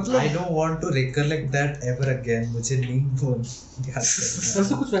गोल्डन, मतलब I don't want to recollect that ever again. मुझे नहीं बोल याद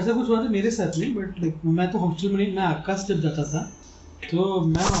करना. वैसा कुछ हुआ था मेरे साथ नहीं, बट लाइक मैं तो हॉस्टल में नहीं, मैं आकाश जब जाता था तो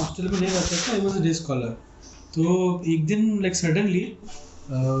मैं हॉस्टल में नहीं रहता था. I was a day scholar. तो एक दिन like suddenly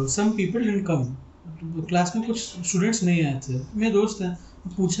some people didn't come. Class में कुछ स्टूडेंट्स नहीं आए थे. मेरे दोस्त हैं,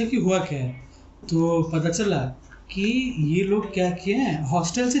 पूछा कि हुआ क्या है. तो पता चला कि ये लोग क्या किए हैं,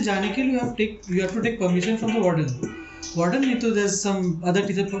 हॉस्टल से जाने के लिए you have to take permission from the warden नहीं तो there is some other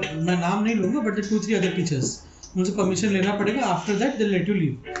teacher, मैं नाम नहीं लूँगा, बट 2-3 अदर टीचर्स, उनसे परमिशन लेना पड़ेगा. After that they let you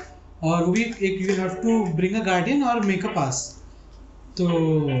leave. और वो भी एक you have to bring a guardian और मेक अ पास. तो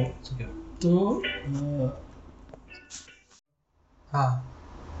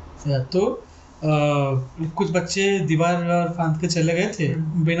कुछ बच्चे दीवार फांद के चले गए थे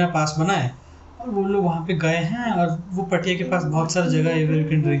बिना पास बनाए, और वो लोग वहाँ पे गए हैं, और वो पटिया के पास बहुत सारी जगह है यू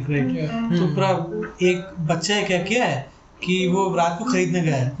कैन ड्रिंक, राइट. तो पूरा एक बच्चा है क्या किया है कि वो रात को खरीदने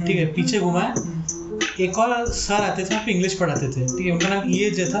गया है, ठीक है, पीछे घुमा है. एक और सर आते थे वहाँ पे, इंग्लिश पढ़ाते थे, ठीक है, उनका नाम ये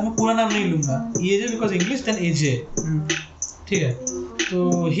था, मैं पूरा नाम नहीं लूँगा, ये बिकॉज इंग्लिश, देन एजे, ठीक है.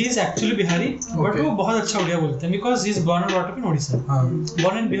 तो he is actually Bihari, but वो बहुत अच्छा उड़िया बोलते हैं, because he is born and brought up in Odisha.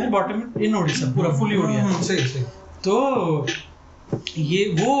 Born in Bihar, brought up in Odisha, पूरा फुली उड़िया. सही. तो ये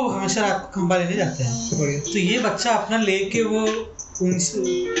वो हमेशा रात को खंबा लेने जाते हैं. तो ये बच्चा अपना लेके वो उनसे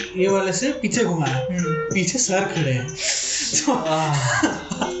ये वाले से पीछे घुमाया, पीछे सर खड़े हैं.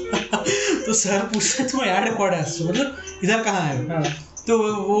 तो सर पूछते तुम यार कौन है, मतलब इधर कहाँ है. तो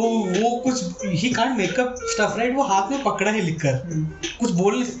वो कुछ he can't make up stuff, right. वो हाथ में पकड़ा है लिखकर, कुछ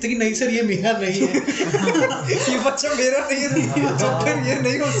बोल नहीं सकते कि नहीं सर ये मेरा नहीं है. ये बच्चा मेरा नहीं है, तो फिर ये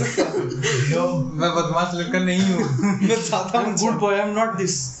नहीं हो सकता. मैं बदमाश लड़का नहीं हूँ, मैं चाहता हूँ good boy, I am not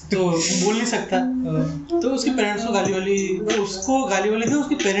this. तो बोल नहीं सकता. तो उसके पेरेंट्स को गाली वाली थी,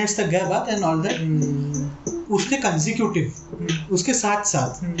 उसके पेरेंट्स तक गया बात एंड ऑल दैट. उसके कंसेक्यूटिव, उसके साथ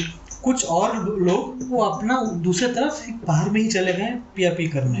कुछ और लोग वो अपना दूसरे तरफ बाहर में ही चले गए पी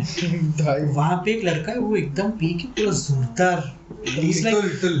करने. वहाँ पे एक लड़का है, वो एकदम पी के पूरा जोरदार,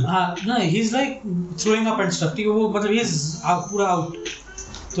 he's like throwing up and stuff, ठीक है, वो मतलब ये पूरा आउट.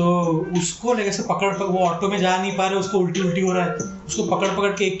 तो उसको लेके ऐसे पकड़, वो ऑटो में जा नहीं पा रहे, उसको उल्टी हो रहा है, उसको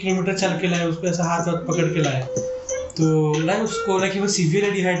पकड़ के 1 किलोमीटर चल के लाए, उसको ऐसा हाथ पकड़ के लाए. तो लाइक उसको लाइक वो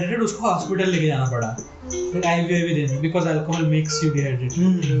सीवियरली डिहाइड्रेटेड, उसको हॉस्पिटल लेके जाना पड़ा, फिर IV देने, because alcohol makes you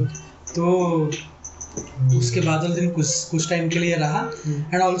dehydrated. तो उसके बाद दिन कुछ टाइम के लिए रहा,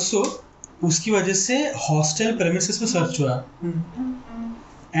 एंड ऑल्सो उसकी वजह से हॉस्टल प्रेमिसेस में सर्च हुआ.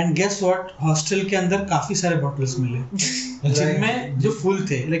 एंड गेस व्हाट, हॉस्टल के अंदर काफी सारे बॉटल्स मिले जिनमें जो फुल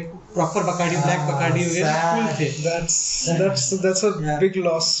थे, like proper Bacardi, black Bacardi वगैरह फुल थे. That's a big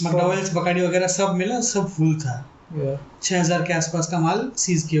loss. मैकडॉवेल्स Bacardi वगैरह सब मिला, सब फुल था. 6000 के आसपास का माल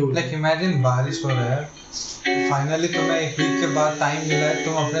सीज किया हुआ. लाइक इमेजिन बारिश हो रहा है, फाइनली तुम्हें 1 वीक के बाद टाइम मिला है,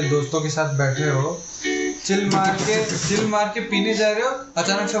 तुम अपने दोस्तों के साथ बैठे हो, चिल मार के पीने जा रहे हो,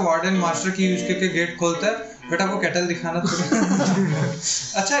 अचानक से वार्डन मास्टर की यूज करके गेट खोलता है, बेटा वो केटल दिखाना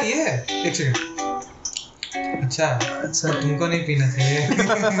अच्छा ये है, एक सेकंड, अच्छा तुमको नहीं पीना चाहिए.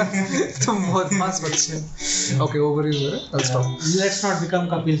 तुम बहुत मस्त बच्चे. ओके, ओवर यूज है, I'll stop. Let's not become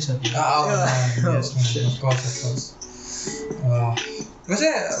Kapil Sharma. Of course. वैसे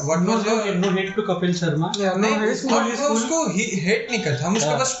what was your no hate to Kapil Sharma. नहीं, उसको हेट नहीं करते हम,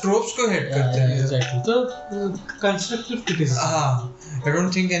 उसके बस ट्रोप्स को हेट करते हैं. Exactly. तो constructive criticism. I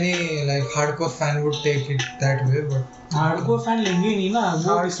don't think any like hardcore fan would take it that way, but hardcore fan लेंगे ही नहीं ना,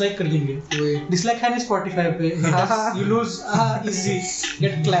 वो dislike कर देंगे. Dislike है नहीं Spotify पे, you lose easy,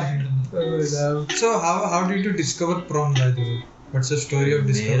 get clapped. So how did you discover prawn, by the way? What's the story of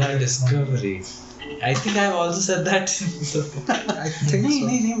discovery? मेरा discovery, I think I have also said that. I think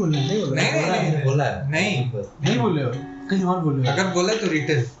नहीं बोला नहीं बोला है. नहीं बोले हो. कहीं और बोलो। अगर बोले तो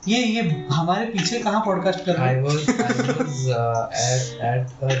रिटेल। ये हमारे पीछे कहाँ पॉडकास्ट कर रहे I was at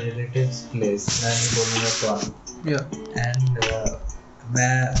a relative's place. मैं नहीं बोलूँगा कौन। Yeah. And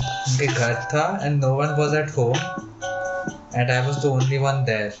मैं उनके घर था and no one was at home and I was the only one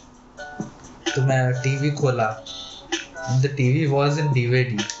there. तो मैं TV खोला and the TV was in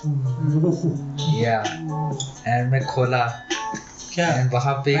DVD. Yeah. And मैं खोला क्या? and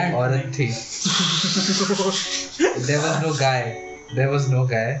वहाँ पे एक औरत थी. There was no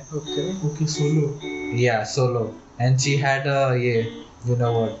guy. Okay, solo. Yeah, solo. And she had a you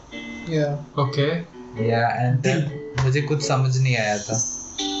know what? Yeah. Okay. Yeah, and then मुझे कुछ समझ नहीं आया था.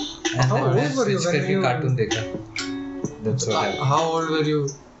 And then मैं switch करके कार्टून देखा. That's what happened. How old were you?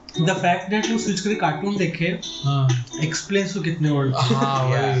 The fact that you switch करके कार्टून देखे explains to कितने old. हाँ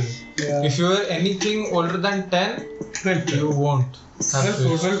वही. Yeah. If you were anything older than 10, 12 you won't.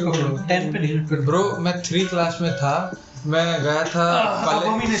 10 पे नहीं. Bro, मैं 3 क्लास में था. मैं गया था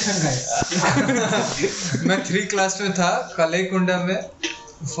Abomination guy. मैं 3 क्लास में था कलेकुंडा में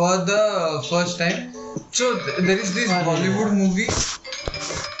for the first time. So there is this Bollywood movie.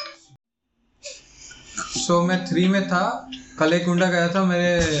 So मैं 3 में था, कलेकुंडा गया था.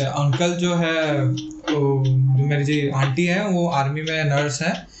 मेरे अंकल जो है जो मेरी जी आंटी है वो आर्मी में नर्स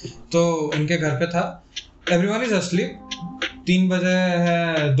है, तो उनके घर पे था. Everyone is asleep. 3 बजे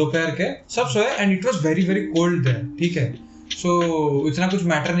है दोपहर के, सब सोए and it was very very cold there. ठीक है, सो इतना कुछ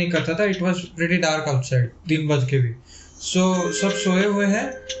मैटर नहीं करता था. It was pretty dark outside 3 बज के भी. सो सब सोए हुए हैं,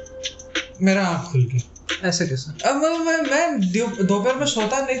 मेरा आँख खुल गई. ऐसे कैसे? अब मैं दोपहर में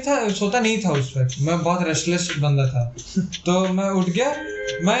सोता नहीं था उस वक्त. मैं बहुत रेस्टलेस बंदा था. तो मैं उठ गया.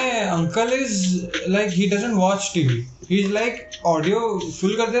 My uncle is like he doesn't watch TV. He is like audio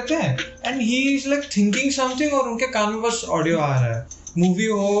full कर देते हैं and he is like thinking something और उनके कान में बस ऑडियो आ रहा है. मूवी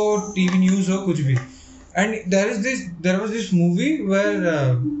हो, टीवी न्यूज हो, कुछ भी. And there was this movie where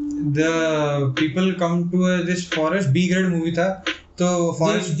the people come to this forest. B grade movie था. तो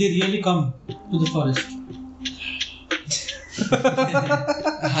forest They really come to the forest.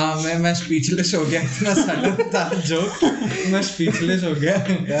 हाँ मैं स्पीचलेस हो गया. इतना सडन था जोक, मैं स्पीचलेस हो गया.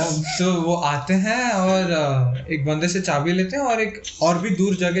 तो वो आते हैं और एक बंदे से चाबी लेते हैं और एक और भी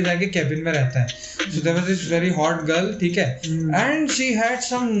दूर जगह जाके कैबिन में रहते हैं. So there was this very hot girl. ठीक है, and she had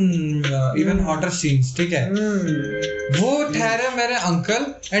some even hotter scenes. ठीक है, वो ठहरे मेरे uncle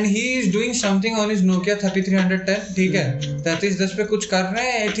and he is doing something on his Nokia 3310. ठीक है, 3310 पे कुछ कर रहे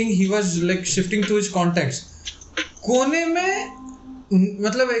हैं. I think he was like shifting to his contacts. कोने में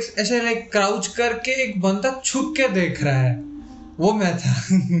मतलब ऐसे लाइक क्राउच करके एक बंदा छुप के देख रहा है. वो मैं था.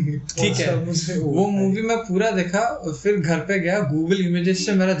 ठीक है, वो मूवी मैं पूरा देखा. फिर घर पे गया, गूगल इमेजेस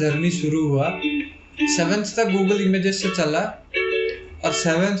से मेरा जर्नी शुरू हुआ. 7th तक गूगल इमेजेस से चला और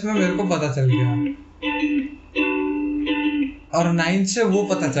 7th में मेरे को पता चल गया और 9th से वो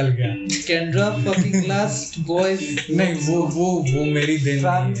पता चल गया. Kendra fucking last boys. नहीं वो मेरी देन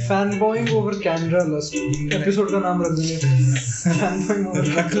नहीं है. Fanboying over Kendra Lust. Episode का नाम रख देंगे. Fanboying over.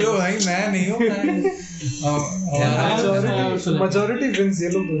 रख लो भाई, मैं नहीं हूँ. majority wins. ये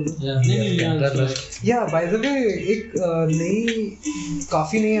लोग दोनों. Yeah, by the way, एक नई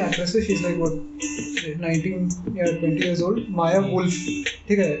काफी नई एक्ट्रेस है. she's like what 19 या 20 years old. माया वुल्फ.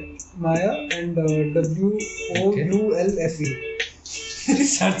 ठीक है, Maya and WOULFE.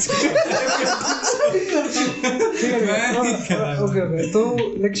 Search okay. तो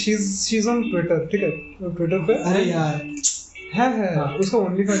लाइक she's on Twitter. ठीक है, ट्विटर पे. अरे यार है उसका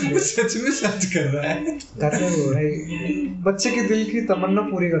ओनली फैन. सच में सर्च कर रहा है. कर रहे हो भाई, बच्चे के दिल की तमन्ना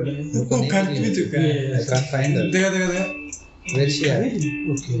पूरी कर रहे हैं. वो कर भी चुका है. I can't find her. देखा Where is she at?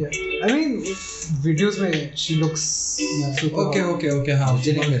 Okay. I mean, videos में she looks super. ओके हाँ.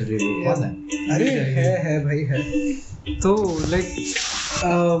 मुझे नहीं मिल रही वो. कौन है? अरे है भाई है. तो like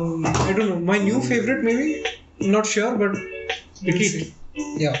I don't know, my new favorite maybe, not sure but petite.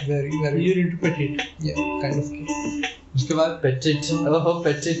 Yeah, very You're into petite. yeah, kind of. उसके बाद Petite. Oh,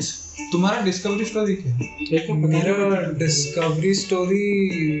 petite. तुम्हारा डिस्कवरी स्टोरी क्या है? मेरा discovery story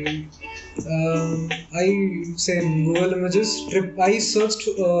I say Google Images. I searched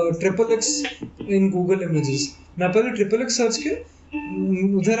XXX in Google Images. मैं पहले XXX search किया,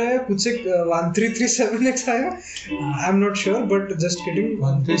 उधर आया कुछ एक 1337X आया. I'm not sure but just kidding.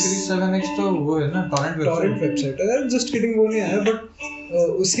 1337X तो वो है ना टॉरेंट वेबसाइट है. just kidding वो नहीं आया but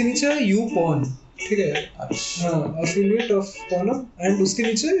उसके नीचे है YouPorn. ठीक है, हाँ, affiliate of Pornhub. and उसके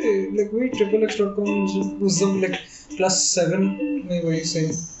नीचे like वही XXX.com उसमें like +7 में वही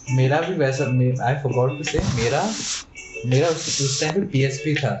same. मेरा भी वैसा, आई फॉरगॉट टू से, मेरा उस टाइम पे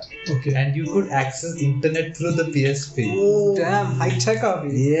PSP था, Okay. and you could access internet through the PSP. Oh, damn, high tech अभी.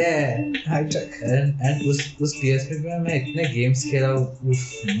 Yeah. High tech. And उस PSP पे मैं इतने गेम्स खेला, उफ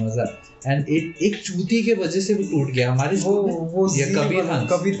मजा. And एक चूती के वजह से वो टूट गया हमारे स्कूल में. वो ये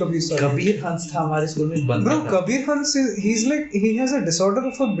कबीर हंस था हमारे स्कूल में बंद Bro, था. Kabir Hans he's like he has a disorder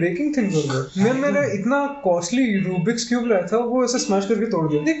of breaking things over. मेरा इतना costly Rubik's cube लाया था, वो ऐसे smash करके तोड़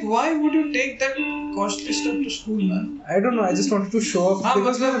दिया. Like, why would you take that costly stuff to school, man? I don't know, I just wanted to show off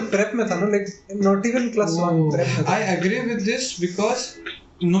because मैं prep में था ना, like not even class 1 prep में था. I agree with this because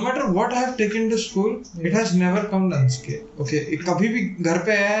no matter what I have taken to school, it has never come unscathed. Okay, कभी भी घर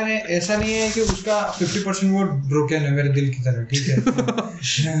पे आया नहीं, ऐसा नहीं है कि उसका 50% वो broken है मेरे दिल की तरह, ठीक है?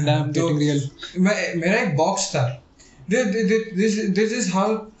 Damn, getting real. मेरा एक बॉक्स था. This is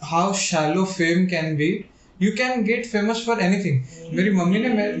how shallow fame can be. You can get famous for anything. मेरी मम्मी ने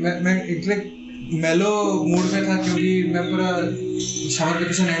मैं like मेलो मूड में था क्योंकि मैं पूरा समर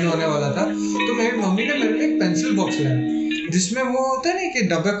वेकेशन एंड होने वाला था, तो मेरी मम्मी ने मेरे लिए एक पेंसिल बॉक्स लाया जिसमें वो होता है ना कि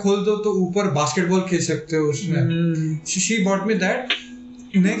डब्बे खोल दो तो ऊपर बास्केटबॉल खेल सकते हो उसमें. She bought me that.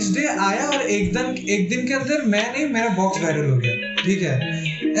 Next day आया और एक दिन के अंदर मैं नहीं, मेरा बॉक्स वायरल हो गया, ठीक है?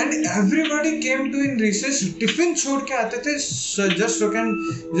 And everybody came to in recess, tiffin छोड़ के आते थे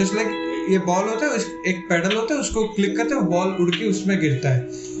जस्ट लाइक ये बॉल होता है, एक पेडल होता है, उसको क्लिक करते हैं, बॉल उड़ के उसमें गिरता है.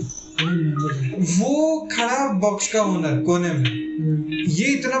 वो खड़ा बॉक्स का ओनर कोने में, ये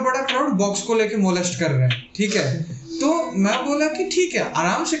इतना बड़ा क्राउड बॉक्स को लेके मोलेस्ट कर रहे हैं, ठीक है? तो मैं बोला कि ठीक है,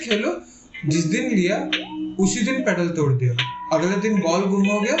 आराम से खेलो. जिस दिन लिया उसी दिन पेडल तोड़ दिया. अगले दिन बॉल गुम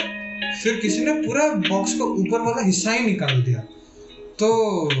हो गया, फिर किसी ने पूरा बॉक्स को ऊपर वाला हिस्सा ही निकाल दिया. तो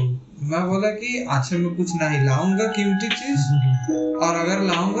मैं बोला कि आज से मैं कुछ नहीं लाऊंगा कीमती चीज, और अगर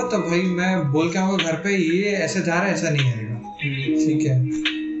लाऊंगा तो भाई मैं बोल के आऊंगा घर पे ये ऐसे जा रहा है, ऐसा नहीं आएगा, ठीक है?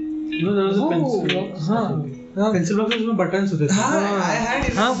 पेंसिल बॉक्स में बटन्स होते थे.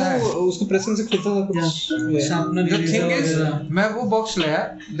 हाँ, वो उसको प्रेस से खुलता था. शार्पनर. The thing is, मैं वो बॉक्स लाया.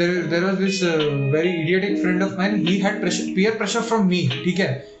 There was this very idiotic friend of mine. He had peer pressure from me. ठीक है?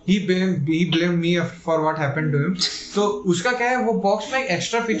 He blamed me for what happened to him. तो उसका क्या है, वो बॉक्स में एक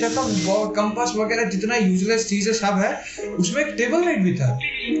एक्स्ट्रा फीचर था, कंपास वगैरह जितना यूजलेस चीजें सब है, उसमें एक टेबल लाइट भी था,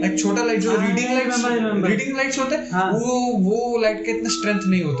 एक छोटा लाइट जो रीडिंग लाइट्स होते हैं. वो लाइट का इतना स्ट्रेंथ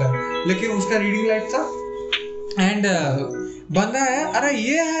नहीं होता है, लेकिन उसका रीडिंग लाइट था. एंड बंदा है, अरे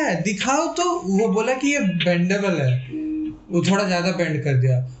ये है दिखाओ, तो वो बोला कि ये बेंडेबल है. वो थोड़ा ज्यादा बेंड कर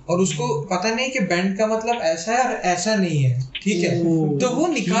दिया और उसको पता नहीं कि बेंड का मतलब ऐसा है और ऐसा नहीं है, ठीक है? तो वो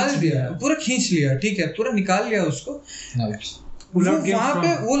निकाल दिया, पूरा खींच लिया, ठीक है? पूरा निकाल लिया उसको. वहाँ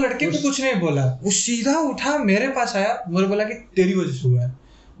पे वो लड़के को कुछ नहीं बोला, वो सीधा उठा मेरे पास आया, मुझे बोला कि तेरी वजह से हुआ है.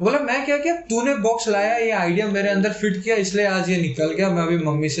 बोला मैं क्या किया, तूने बॉक्स लाया, ये आइडिया मेरे अंदर फिट किया, इसलिए आज ये निकल गया, मैं अभी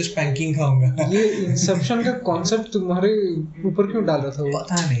मम्मी से स्पैंकिंग खाऊंगा. ये इंसेप्शन का कॉन्सेप्ट तुम्हारे ऊपर क्यों डाल रहा था वो?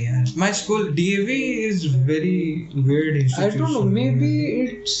 पता नहीं यार. My school DAV is very weird institution. I don't know,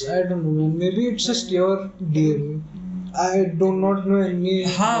 maybe it's just your DAV. I do not know any.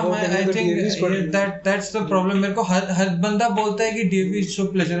 हाँ, I think that's the problem. मेरे को हर बंदा बोलता है कि DAV is so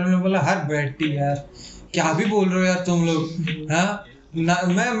pleasant. मैं बोला हर बैठी यार, क्या भी बोल रहे हो यार तुम लोग, हाँ?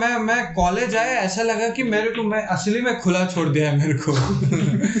 मैं कॉलेज आया, ऐसा लगा कि मेरे को मैं असली में खुला छोड़ दिया है मेरे को.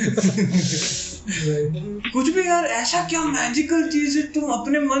 कुछ भी यार, ऐसा क्या मैजिकल चीज है, तुम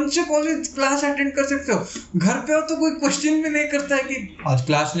अपने मन से कॉलेज क्लास अटेंड कर सकते हो. घर पे हो तो कोई क्वेश्चन भी नहीं करता है कि आज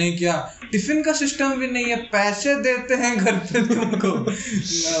क्लास नहीं किया. टिफिन का सिस्टम भी नहीं है, पैसे देते हैं घर पे तुमको.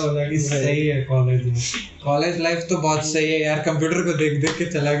 मैं बोला कि सही है कॉलेज लाइफ तो बहुत सही है यार. कंप्यूटर को देख देख के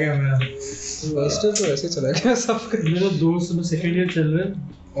चला गया मेरा. तो ऐसे चला गया सबका. मेरा दोस्त में सेकंड ईयर चल रहा है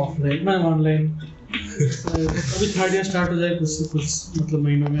ऑफलाइन, मैं ऑनलाइन. अभी थर्ड ईयर स्टार्ट हो जाए कुछ मतलब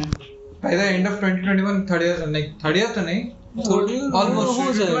महीनों में. By the end of 2021, third year तो नहीं, almost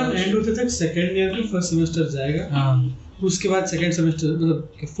हो जाएगा. एंड होते तक सेकंड ईयर का फर्स्ट सेमेस्टर जाएगा. हाँ. उसके बाद सेकंड सेमेस्टर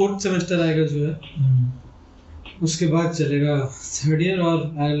मतलब फोर्थ सेमेस्टर आएगा जो है. उसके बाद चलेगा थर्ड ईयर, और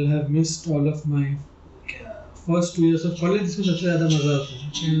I will have missed all of my first 2 years of college. इसमें सबसे ज्यादा मजा आता है.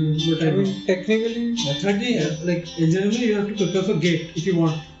 But I mean, technically third year, like generally you have to prepare for GATE if you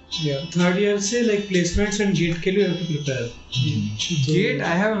want. Yeah. Third year से like placements and GATE के लिए you have to prepare. GATE,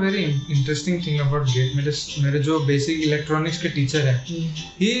 I have a very interesting thing about GATE. मेरे जो basic electronics के teacher है,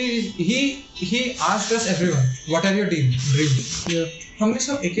 he asked us everyone, what are your dreams? Yeah. हमने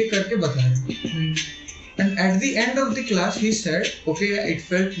सब एक एक करके बताया. And at the end of the class, he said, okay, it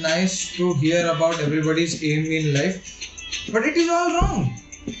felt nice to hear about everybody's aim in life, but it is all wrong.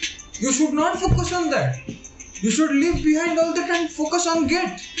 You should not focus on that. You should leave behind all that and focus on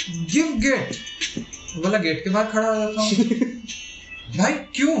GATE. Give GATE. बोला GATE के बाद खड़ा हो जाता हूँ. भाई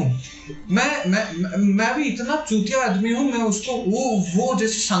क्यों? मैं भी इतना चूतिया आदमी हूँ, मैं उसको वो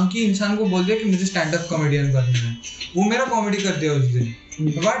जैसे शंकी इंसान को बोल दिया कि मुझे स्टैंड अप कॉमेडियन बनना है, वो मेरा कॉमेडी कर दिया उस दिन।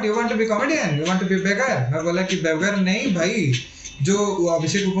 What you want to be comedian, you want to be beggar? मैं बोला कि बेगर नहीं भाई, जो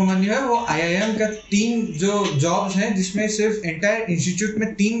अभिषेक उपमन्यु है वो IIM का 3 जो जॉब्स हैं जिसमें सिर्फ एंटायर इंस्टीट्यूट में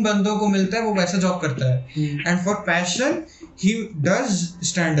 3 बंदों को मिलता है, वो वैसा जॉब करता है। And for passion he does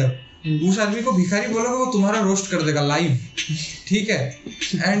stand up. उस आदमी को भिखारी बोलोगे वो तुम्हारा रोस्ट कर देगा लाइव, ठीक है।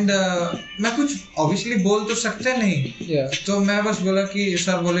 एंड मैं कुछ ऑब्वियसली बोल तो सकते नहीं, तो मैं बस बोला कि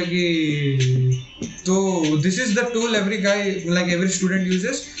सर बोले कि तो this is the tool every guy like every student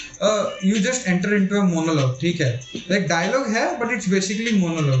uses, you just enter into a monologue, ठीक है। लाइक डायलॉग है बट इट्स बेसिकली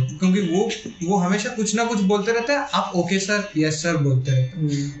मोनोलॉग, क्योंकि वो हमेशा कुछ ना कुछ बोलते रहते हैं, आप ओके सर, यस सर बोलते रहते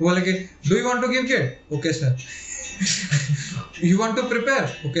हैं। वो बोले कि do you want to give kit, okay sir. You want to prepare?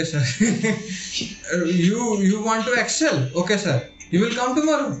 Okay, sir. You want to excel? Okay, sir. You will come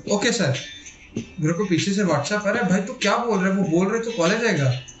tomorrow? Okay, sir. मेरे को पीछे से व्हाट्सएप आ रहा है, भाई तू क्या बोल रहा है? वो बोल रहे तो कॉलेज आएगा।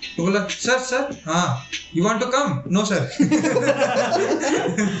 तो बोला सर हाँ, you want to come? No sir.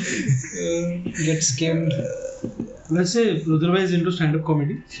 Get scammed. वैसे otherwise into stand-up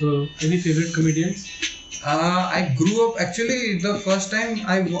comedy. So any favorite comedians? I grew up actually. The first time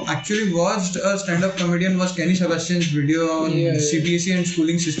I actually watched a stand-up comedian was Kenny Sebastian's video on CBSE and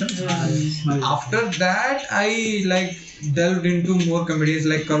schooling systems. After that, I like delved into more comedians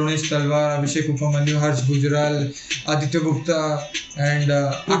like Karunesh Talwar, Abhishek Upamanyu, Harsh Gujral, Aditya Gupta, and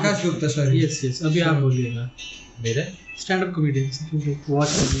Akash Gupta. Sorry. Yes. अभी आप बोलिएगा। मेरे stand-up comedians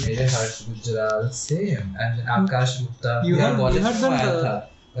watch मेरे हर्ष गुजराल से and Aakash Gupta You had college में आया था।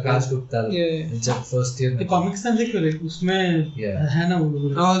 आकाश गुप्ता जब फर्स्ट ईयर में कॉमिक्स ना देख रहे उसमें है ना वो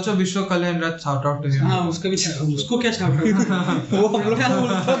Also Vishwa Kalyan Rath, shout out to him. हाँ उसका भी उसको क्या shout out वो हम लोग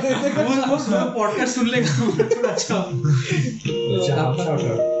वो पॉडकास्ट सुन लेगा थोड़ा अच्छा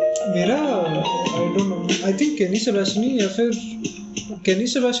मेरा I don't know, I think Kenny Sebastian या फिर Kenny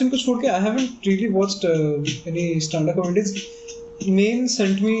Sebastian को छोड़ के I haven't really watched any stand-up comedians. Main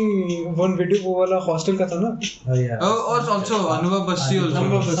sent me one video, वो वाला हॉस्टल का था ना। और also Anubhav Bassi also.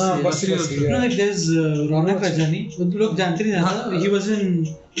 Bassi. No, like there's रौनक रजानी, वो लोग जानते नहीं था। He was in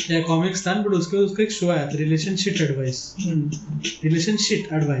कॉमिक्स था, बट उसका एक शो आया था रिलेशनशिप एडवाइस।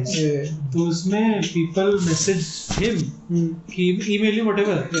 तो उसमें पीपल मैसेज हिम कि ईमेल यू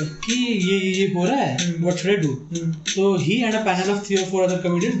व्हाटएवर कि ये हो रहा है, व्हाट शुड आई डू। तो he and a panel of 3 or 4 other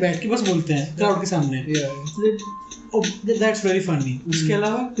comedians बैठ के बस बोलते हैं क्राउड के सामने। That's very funny. उसके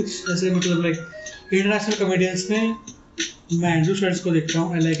अलावा कुछ ऐसे मतलब लाइक इंटरनेशनल कॉमेडियंस में मैं एंड्रू शर्ट्स को देखता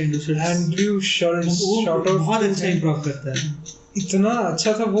हूँ। I like Andrew shirts, shout out, बहुत अच्छा इम्प्रोव करता है। इतना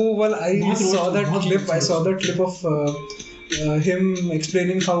अच्छा था वो वाला। I saw that clip of him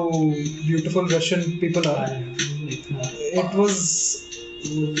explaining how beautiful Russian people are. It was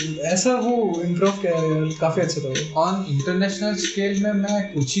ऐसा वो इम्प्रूव किया यार, काफी अच्छा था वो। On international scale में मैं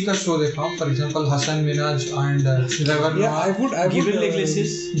कुछ ही का शो देखा हूँ, for example Hasan Minhaj and Trevor Noah. I would Gabriel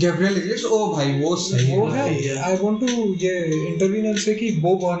Iglesias, ओ भाई वो सही वो है। I want to ये intervene and say कि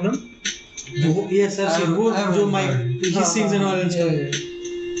Bo Burnham, yes sir, वो जो Mike he sings and all and stuff.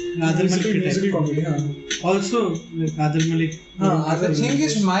 Adil Malik musical comedy, also Adil Malik. The thing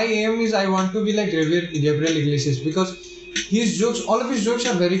is, my aim is I want to be like Gabriel Iglesias because his jokes, all of his jokes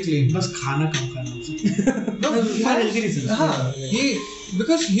are very clean. बस खाना कम खाना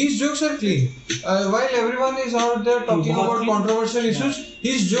because his jokes are clean. While everyone is out there talking about controversial issues,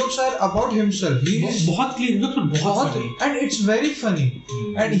 his jokes are about himself. He is बहुत clean, बहुत funny, and it's very funny.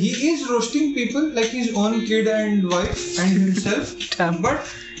 And he is roasting people like his own kid and wife and himself. But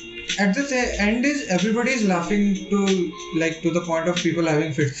at the end is everybody is laughing to the point of people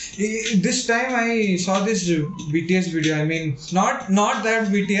having fits. This time I saw this BTS video. I mean not that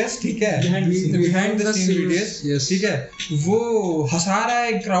BTS, ठीक है, behind the scene BTS, ठीक है, वो हंसा रहा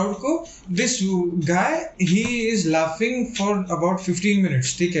है crowd को. This guy, he is laughing for about 15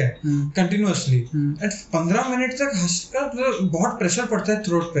 minutes, ठीक है, continuously. At 15 मिनट तक हंसकर बहुत प्रेशर पड़ता है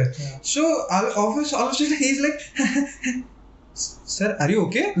throat पे. So all of a sudden he is like sir, are you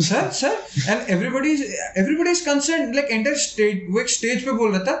okay? sir, and everybody is concerned, like entire stage, वो एक stage पे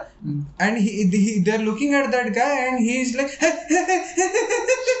बोल रहा था, and they are looking at that guy and he is like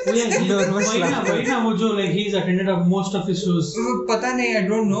वही ना वो जो like he's attended of most of his shows. पता नहीं, I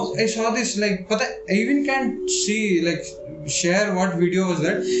don't know. I saw this like I even can't see like share what video was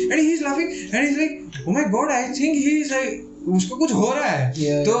that, and he's laughing and he's like, oh my god, I think he is like उसको कुछ हो रहा है.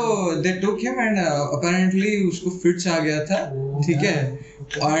 तो they took him and apparently उसको fits आ गया था, ठीक है,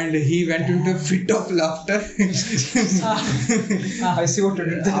 and he went into a fit of laughter. I see what you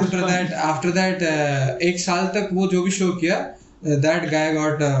did. After that एक साल तक वो जो भी शो किया that guy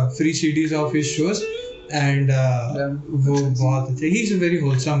got free CDs of his shows and वो बहुत अच्छे, he is a very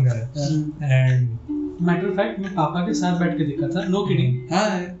wholesome guy and matter of fact मैं पापा के साथ बैठ के देखा था, नो किडिंग।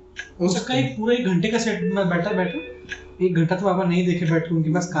 हाँ उसका एक पूरा 1 घंटे का सेट में बैठा 1 घंटा तो पापा नहीं देखे बैठ के,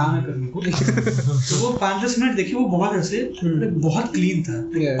 उनके पास काम है करने को। तो वो 5-10 मिनट देखे, वो बहुत ऐसे बहुत क्लीन था।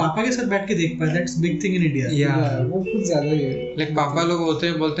 पापा के साथ बैठ के देख पाया, that's big thing in India. वो कुछ ज्यादा ही है। लाइक पापा लोग होते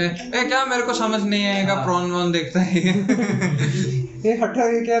हैं, बोलते हैं ए क्या मेरे को समझ नहीं आएगा, प्रॉन वॉन देखता है ये हटा,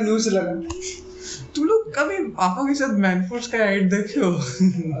 ये क्या न्यूज़ लगा। तुम लोग कभी पापा के साथ मैनफोर्स का ऐड देखे हो?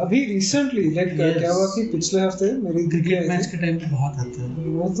 अभी रिसेंटली लाइक क्या हुआ कि पिछले हफ्ते मेरी क्रिकेट मैच के टाइम पे बहुत आता है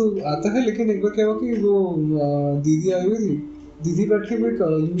वो तो आता है, लेकिन एक बार क्या हुआ कि वो दीदी आई हुई थी, दीदी बैठ के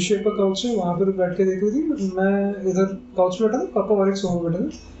यू शेप का काउच है वहाँ पर बैठ के देख रही थी। मैं इधर काउच पे बैठा था, पापा और एक सोफा बैठे थे।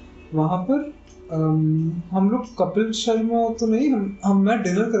 वहाँ पर हम लोग कपिल शर्मा तो नहीं, हम मैं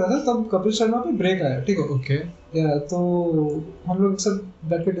डिनर कर रहा था तब कपिल शर्मा पे ब्रेक आया, ठीक है ओके या तो हम लोग सब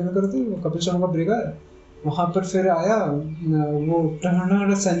बैठ के डिनर कर रहे थे, कपिल शर्मा का ब्रेक आया। वहाँ पर फिर आया वो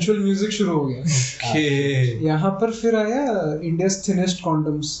सेंशुअल म्यूजिक शुरू हो गया। ओके यहाँ पर फिर आया India's thinnest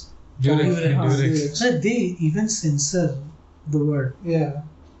condoms, they even censor the word.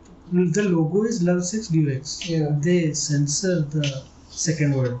 The logo is Love Sex Durex. They censor the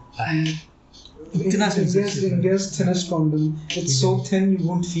second word. India's thinnest condom. It's so thin you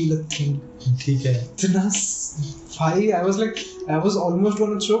won't feel a thing. ठीक है। इतना भाई I was almost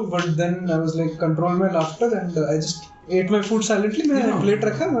gonna choke, but then I was like control my laughter and I just ate my food silently. मैंने plate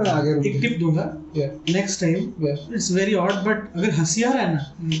रखा, मैं आगे रुक गया। एक टिप दूंगा, next time it's very odd, but अगर हंसी आ रहा है ना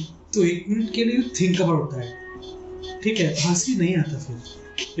तो 1 मिनट के लिए think about that, ठीक है? हंसी नहीं आता फिर,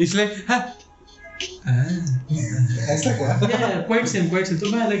 इसलिए ऐसा क्या? quite same. तो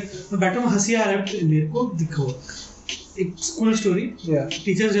मैं बैठा हूँ, हंसी आ रहा है मेरे को, दिखाओ एक स्कूल स्टोरी।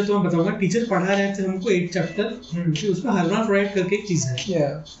 टीचर जो तो मैं बताऊंगा, टीचर पढ़ा रहे थे हमको 8 चैप्टर, उसमें हर्माफ्रोडाइट करके एक चीज है।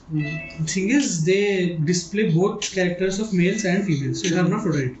 Thing is they display both characters of males and females, so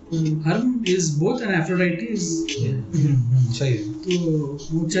hermaphrodite, Herm is both and Aphrodite is सही है। तो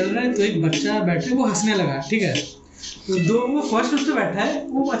वो चल रहा है, तो एक बच्चा बैठे, वो हंसने लगा, ठीक है? तो वो फर्स्ट उस पे बैठा है,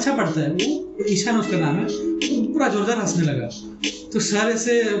 वो अच्छा पढ़ता है, वो ईशान उसका नाम है, वो पूरा जोरदार हंसने लगा। तो सर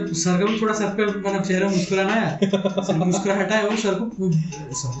ऐसे, सर का भी थोड़ा सर पे मतलब चेहरा मुस्कुराना है, सर मुस्कुराहटा है, वो सर को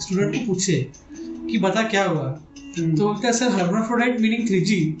स्टूडेंट को पूछे कि बता क्या हुआ, तो बोलता है सर हर्माफ्रोडाइट मीनिंग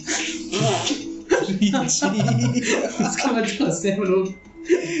 3G। उसका मतलब हंसते हैं लोग।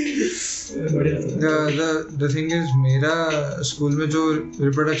 The thing is, मेरा स्कूल में जो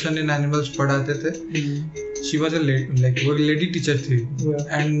रिप्रोडक्शन इन एनिमल्स पढ़ाते थे, she was a like वो लेडी टीचर थी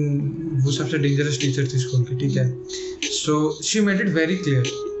एंड वो सबसे डेंजरस टीचर थी स्कूल की, ठीक है? So she made it very clear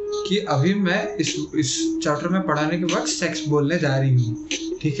कि अभी मैं इस चैप्टर में पढ़ाने के वक्त सेक्स बोलने जा रही हूँ,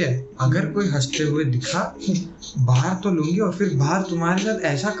 ठीक है? अगर कोई हंसते हुए दिखा, बाहर तो लूंगी और फिर बाहर तुम्हारे साथ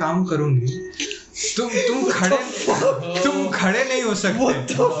ऐसा काम करूंगी, तुम खड़े नहीं हो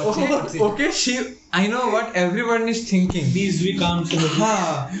सकते। Okay I know what everyone is thinking. These we can't. हाँ,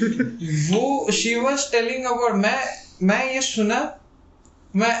 वो she was telling about, मैं ये सुना,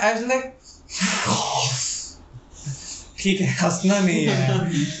 मैं as like ठीक है, हंसना नहीं है,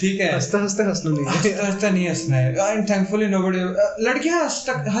 ठीक है, हंसता नहीं हंसना है, and thankfully nobody, लड़कियां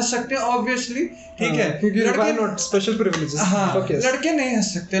हंस सकते हैं obviously, ठीक है, लड़के not special privileges. हाँ, लड़के नहीं हंस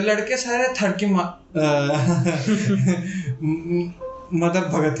सकते, लड़के सारे थर्ड की मदर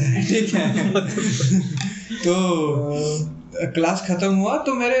भगत है, ठीक है? तो क्लास खत्म हुआ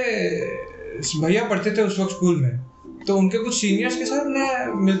तो मेरे भैया पढ़ते थे उस वक्त स्कूल में, तो उनके कुछ सीनियर्स के साथ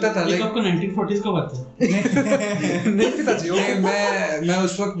मैं मिलता था। लाइक आपको 1940s का बात है? नहीं पिताजी, मैं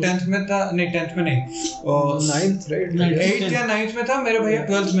उस वक्त 10th में था, नहीं 10th में नहीं, और 8th या 9th में था, मेरे भैया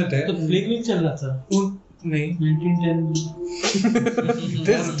 12th में थे। तो प्लेग वीक चल रहा था? नहीं,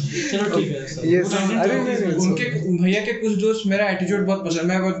 1910। चलो ठीक है। ये अरे उनके भैया के कुछ दोस्त, मेरा एटीट्यूड बहुत पसंद,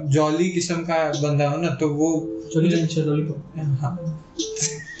 मैं बहुत जॉली किस्म का बंदा हूँ ना, तो वो हाँ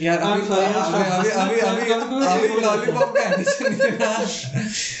यार अभी लॉलीपॉप का एडिशन था।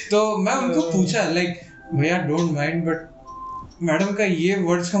 तो मैं उनको पूछा लाइक भैया डोंट माइंड, बट मैडम का ये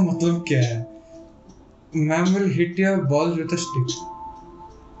वर्ड्स का मतलब क्या है? Ma'am will hit your ball with a stick.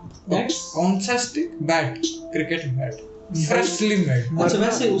 कौन सा stick? Bat, cricket bat, freshly made. अच्छा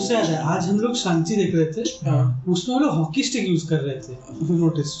वैसे उससे याद है, आज हम लोग शांति देख रहे थे, उसमें वो लोग हॉकी स्टिक यूज कर रहे थे,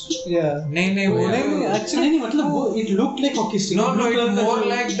 नोटिस? नहीं वो नहीं एक्चुअली नहीं, मतलब वो it look like hockey stick. No it more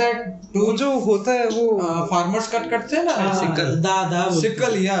like that वो जो होता है वो फार्मर्स कट करते हैं ना,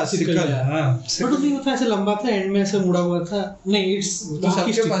 सिकल या सिकल, हां, बट नहीं होता, ऐसे लंबा था, एंड में ऐसे मुड़ा हुआ था। नहीं इट्स तो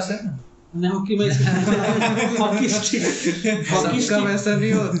सबके पास है ना। हॉकी मैच हॉकी स्टिक सबका वैसा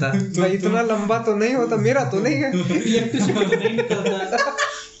नहीं होता भाई इतना लंबा तो नहीं होता, मेरा तो नहीं है। इलेक्ट्रिसिटी तो नहीं निकलता।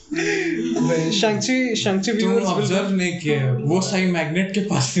 शंक्ची तुम ऑब्जर्व नहीं किया, वो सही मैग्नेट के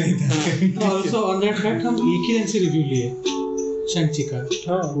पास नहीं था। ऑल्सो ऑन दैट फैक्ट हम एक ही दिन से रिव्यू लिए शंक्ची का।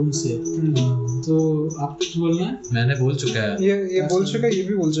 हाँ उनसे तो आप कुछ बोलना है? मैंने बोल चुका है ये बोल चुका है, ये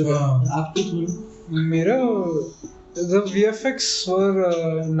भी बोल चुका है। आप कुछ बोलो। मेरा the VFX were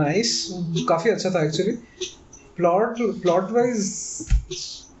nice, काफी अच्छा था actually. Plot wise,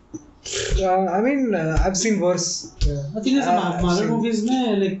 I mean I've seen worse. I think Marvel movies में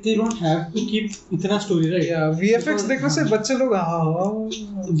like they don't have to keep इतना story, right? Yeah, VFX देखने से बच्चे लोग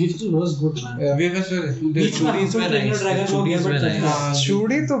VFX was good man. Chudi's में nice.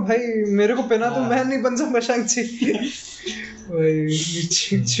 चूड़ी तो भाई मेरे को पहना तो मैं नहीं बन जाऊंगा शंक्ची।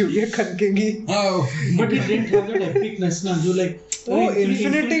 चूड़ियाँ खनकेंगी। But it didn't have that epicness ना, जो like वो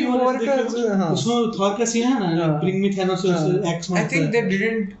Infinity War का उसमें थॉर का सीन है ना, bring me Thanos X I think they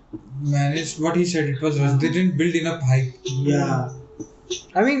didn't manage what he said. It was they didn't build enough hype. Yeah.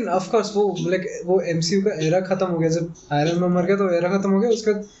 I mean of course वो like वो MCU का era खत्म हो गया, जब आयरन मैन मर गया तो एरा खत्म हो गया,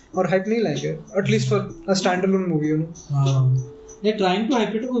 उसके बाद और हाइप नहीं लाएंगे at least for a standalone movie, you know. They're trying to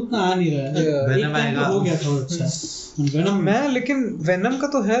hype it, उतना आ नहीं रहा है। एक टाइम तो हो गया था अच्छा। वेनम मैं लेकिन वेनम का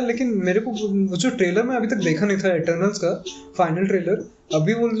तो है, लेकिन मेरे को वो जो ट्रेलर में अभी तक देखा नहीं था इटर्नल्स का फाइनल ट्रेलर,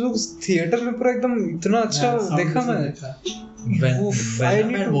 अभी वो जो थिएटर में पूरा एकदम इतना अच्छा देखा मैं।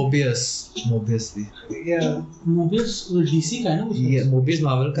 Mobius भी Mobius DC का है ना, ये Mobius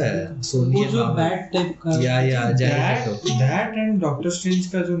Marvel का है, Sony वो है जो बैट टाइप का that and Doctor Strange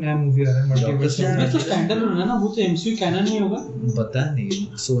का जो नया मूवी आ रहा है मल्टीवर्स में, तो स्टैंडअलोन है ना, वो तो MCU कैनन नहीं होगा, पता नहीं,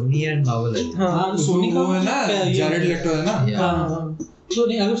 Sony एंड Marvel है। हां सोनी का वो है ना, जैरेड लेटो है ना। हां तो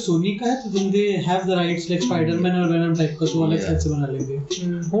नहीं, अगर सोनी का है तो then they have the rights like Spider-Man और Venom टाइप का, तो अलग से बना लेंगे।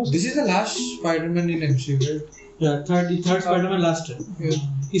 This is the last Spider-Man in MCU, right? Yeah, third Spider-Man last है।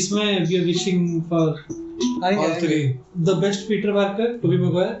 इसमें we are wishing for all three. The best Peter Parker, Tobey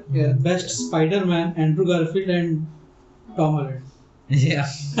Maguire, best Spider-Man, Andrew Garfield and Tom Holland. Yeah.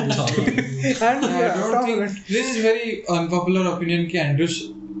 And I don't think this is very unpopular opinion कि Andrew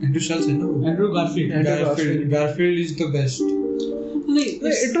Schultz है ना, Andrew Garfield is the best.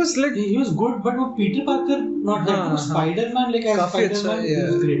 it was like he was good, but वो Peter Parker not that good. Spider-Man like as Spider-Man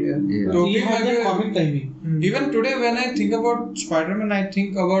was great. He had that comic timing. Even today when I think about Spider-Man, I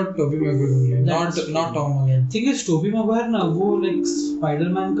think about Tobey Maguire only, not Tom Holland. Thing is Tobey Maguire ना वो like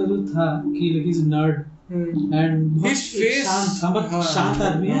Spider-Man का जो था कि like he's nerd and his face शांत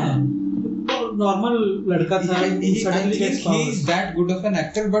आदमी है, normal लड़का था, suddenly gets he is that good of an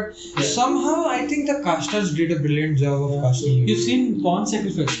actor, but somehow I think the casters did a brilliant job of casting him. You've seen Pawn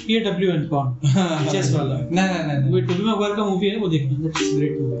Sacrifice, PAWN Pawn, chess वाला। No. वो Tobey Maguire का movie है, वो देखना, that's a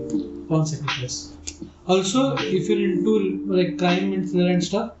great movie, Pawn Sacrifice. Also, if you're into like crime and thriller and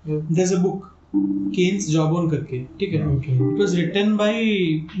stuff, there's a book, Kane's Jawbone करके, ठीक है? Okay. It was written by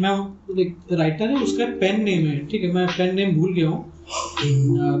मैं like writer है, उसका पेन नेम है, ठीक है? मैं पेन नेम भूल गया हूँ।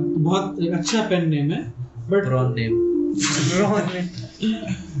 बहुत अच्छा पेन नेम है, but Ron name.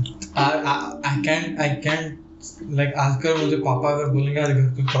 I can't like आजकल मुझे पापा अगर बोलेंगे आज घर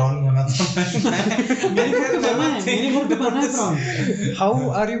पे प्रॉन बना था, मेरे घर पे बना है prawn. how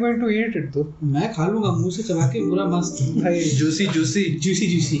are you going to eat it though? मैं खा लूँगा मुंह से चबा के पूरा मस्त, भाई Juicy.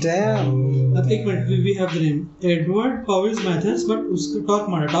 damn. एक minute, we have the name Edward Powell Mathers, but उसका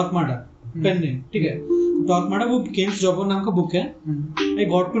Torquemada पेन नेम, ठीक है? Torquemada वो Kane's Jawbone नाम का बुक है। I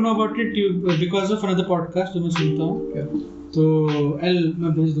got to know about it because of another podcast जो मैं सुनता हूँ, तो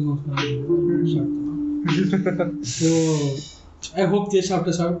मैं भेज दूँगा उसका। So I hope they shout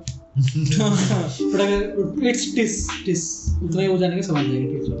us out. But अगर it's tis उतना ही हो जाने के समझ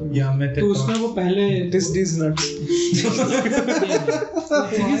जाएंगे। तो उसमें वो पहले this nuts.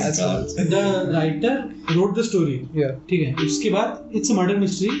 The writer wrote the story. Yeah. ठीक है? उसके बाद it's a murder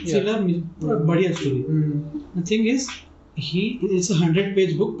mystery thriller, बढ़िया story. The thing is it's a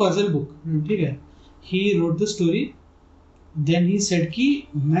 100-page book, puzzle book. ठीक है? He wrote the story. Then he said कि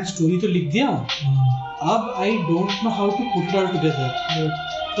मैं story तो लिख दिया हूँ, अब I don't know how to put it all together.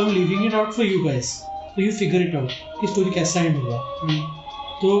 So I'm leaving it out for you guys. So you figure it out कि story कैसा end होगा.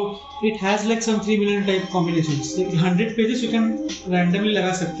 तो it has like some 3 million type combinations. Like 100 pages you can randomly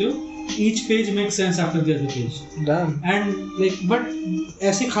लगा सकते हो. Each page makes sense after the other page. Damn. And like but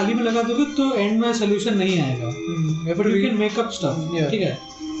ऐसे खाली में लगा दोगे तो end में solution नहीं आएगा. But you can make up stuff. ठीक है?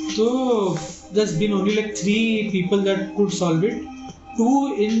 तो there's been only like 3 people that could solve it. 2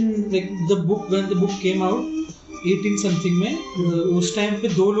 in like the book, when the book came out 18 something में, उस टाइम पे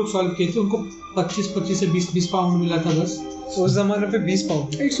 2 लोग सॉल्व किए थे, उनको 25 से 20 पाउंड मिला था बस उस जमाने पे 20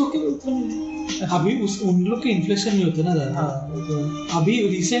 पाउंड। It's okay. अभी उन लोग के इन्फ्लेशन नहीं होता ना ज़्यादा। अभी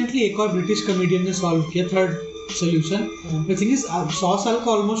रिसेंटली एक और ब्रिटिश कॉमेडियन ने सॉल्व किया third solution. The thing is 100 साल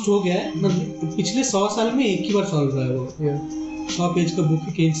का ऑलमोस्ट हो गया है, मतलब पिछले 100 साल में एक ही बार सॉल्व हुआ है वो। 100 पेज का बुक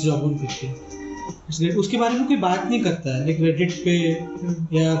है केन्स जॉब ऑन करके, उसके बारे में कोई बात नहीं करता है। लाइक रेडिट पे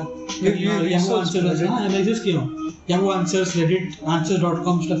या याहू आंसर्स, हाँ मैं यूज किया हूँ Yahoo answers, Reddit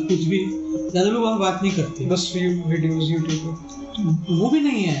answers.com stuff, कुछ भी ज़्यादा लोग वहाँ बात नहीं करते। बस वीडियोस यूट्यूब पे वो भी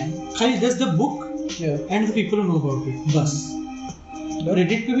नहीं है, खाली just the book and the people know about it बस।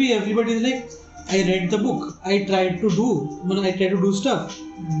 रेडिट पे भी everybody is like I read the book, I tried to do stuff,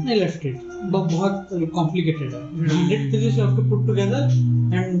 I left it. बहुत complicated है। 100 pages you have to put together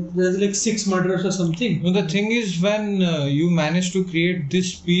and there's like 6 murders or something. No, the thing is when you manage to create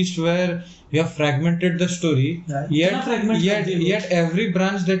this piece where you have fragmented the story, yet every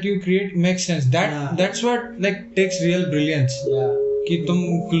branch that you create makes sense. That's what like takes real brilliance. कि तुम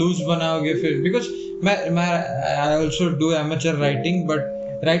clues बनाओगे फिर, because I also do amateur writing, but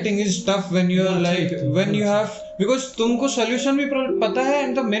writing is tough when you are like when you have, because तुमको solution भी पता है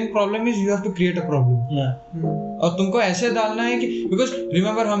and the main problem is you have to create a problem. और तुमको ऐसे डालना है कि because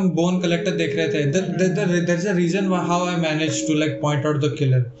remember हम bone collector देख रहे थे, there's a reason how I managed to like point out the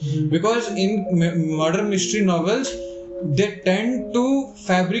killer, because in murder mystery novels they tend to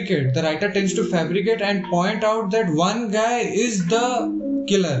fabricate, the writer tends to fabricate and point out that one guy is the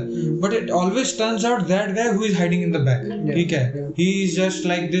killer, but it always turns out that guy who is hiding in the back. ठीक है, he is just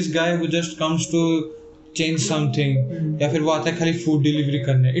like this guy who just comes to change something, या फिर वो आता है खाली food delivery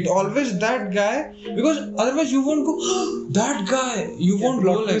करने. It always that guy, because otherwise you won't go that guy, you won't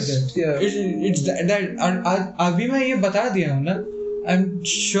go like that. It's that अभी मैं ये बता दिया हूँ ना, I'm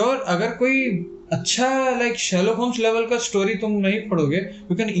sure अगर कोई अच्छा लाइक शेरलॉक होम्स लेवल का स्टोरी तुम नहीं पढ़ोगे,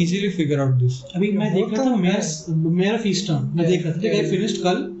 you can easily figure out this. अभी मैं देख रहा था मेयर ऑफ ईस्टर्न, मैं देख रहा था, आई फिनिश्ड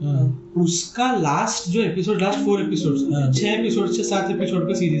कल। उसका लास्ट जो एपिसोड, लास्ट 4 एपिसोड्स, 6 एपिसोड से 7 एपिसोड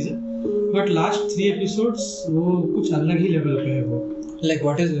का सीरीज है, बट लास्ट 3 एपिसोड्स वो कुछ अलग ही लेवल पे है। वो like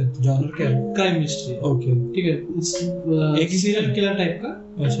what is it, genre क्या है? Crime mystery. ओके, ठीक है, एक सीरियल किलर टाइप का।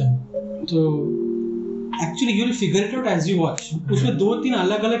 अच्छा, तो actually you will figure it out as you watch. उसमें 2-3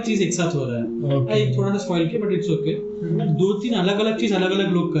 अलग-अलग चीज एक साथ हो रहा है। एक थोड़ा सा स्पॉइल किया बट इट्स ओके। 2-3 अलग-अलग चीज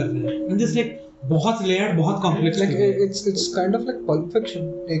अलग-अलग लोग कर रहे हैं, एंड दिस लाइक बहुत लेयर्ड, बहुत complex, like it's kind of like pulp fiction,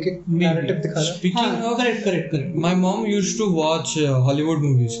 एक नैरेटिव दिखा रहा है। Speaking of correct, my mom used to watch Hollywood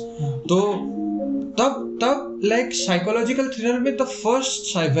movies, तो तब लाइक साइकोलॉजिकल थ्रिलर में the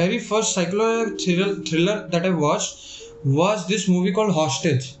very first psychological thriller that I watched was this movie called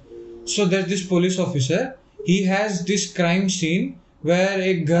Hostage. So there's this police officer, he has this crime scene where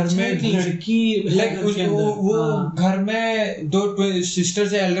एक घर में लड़की like वो घर में 2 sisters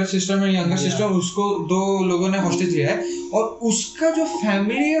है, elder sister में younger sister, उसको 2 लोगों ने hostage लिया है, और उसका जो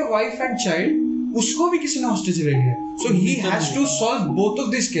family है, wife and child, उसको भी किसी ने hostage ले लिया है. So he has to solve both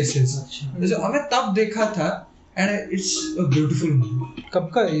of these cases. जैसे हमें तब देखा था and it's a beautiful movie. कब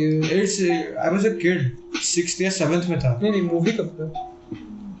का ये? I was a kid, 6th या 7th में था. नहीं movie कब का?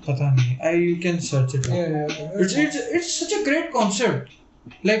 पता नहीं, you can search it. It's such a great concept.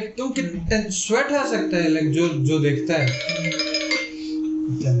 Like तुम sweat आ सकता है, like जो देखता है.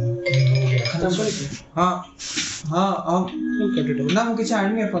 हाँ ना मुझे किसी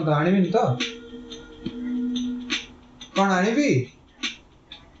आने में पता आने में नहीं तो कौन आने भी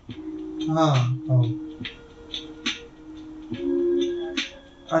हाँ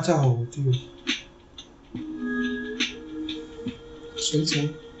अच्छा हो ठीक है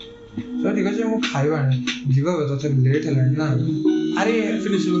सर ठीक है, मैं खाइबा नहीं जीवा बता तो लेट है ना, अरे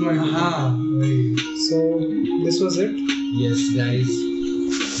फिनिश हो गया। हाँ, so this was it. Yes guys,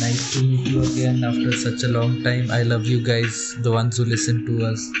 nice to meet you again after such a long time. I love you guys, the ones who listen to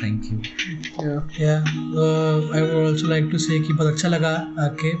us. Thank you. Yeah. I would also like to say कि बहुत अच्छा लगा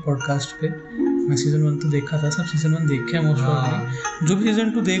आके podcast पे। मैं season 1 तो देखा था, सब सीजन 1 देखे हैं मोस्ट ऑफ। जो भी सीजन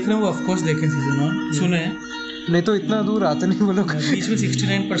 2 देख रहे हो ऑफ कोर्स देखें सीजन 1, सुने हैं, नहीं तो इतना दूर आते नहीं वो लोग। बीच में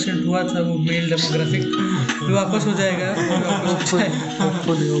 69% हुआ था वो मेल डेमोग्राफिक, वो वापस हो जाएगा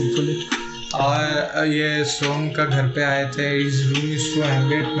होपफुली। और ये सोम का घर पे आए थे, इस रूम इज टू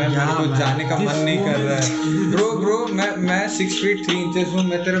एम्बिएंट, मेरे को जाने का मन नहीं कर रहा है। ब्रो मैं 6 फीट 3 इंचेस हूँ,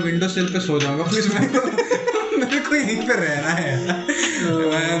 मैं तेरे विंडो सिल पे सो जाऊंगा प्लीज, मेरे को यहीं पे रहना है।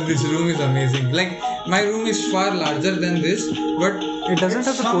 This room is amazing. Like my room is far larger than this, but it doesn't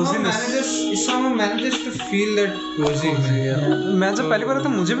have the coziness. Somehow manages to feel that cozy. मैं जब पहली बार था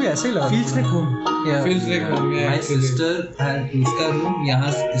मुझे भी ऐसे ही लगा, feels like home. Yeah. Feels like home. Yeah, My actually. sister had उसका room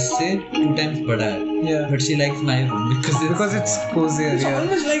यहाँ इससे 2 times बड़ा है. Yeah. But she likes my room because it's cozier. It's Yeah.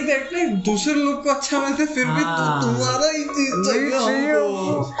 almost like that. Like दूसरे लोग को अच्छा मिलता है फिर भी तुम्हारा ही चीज चाहिए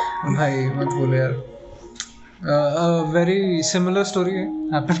हमको. भाई मत बोलो यार. A very similar story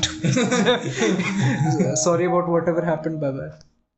happened to me. Sorry about whatever happened. Bye bye.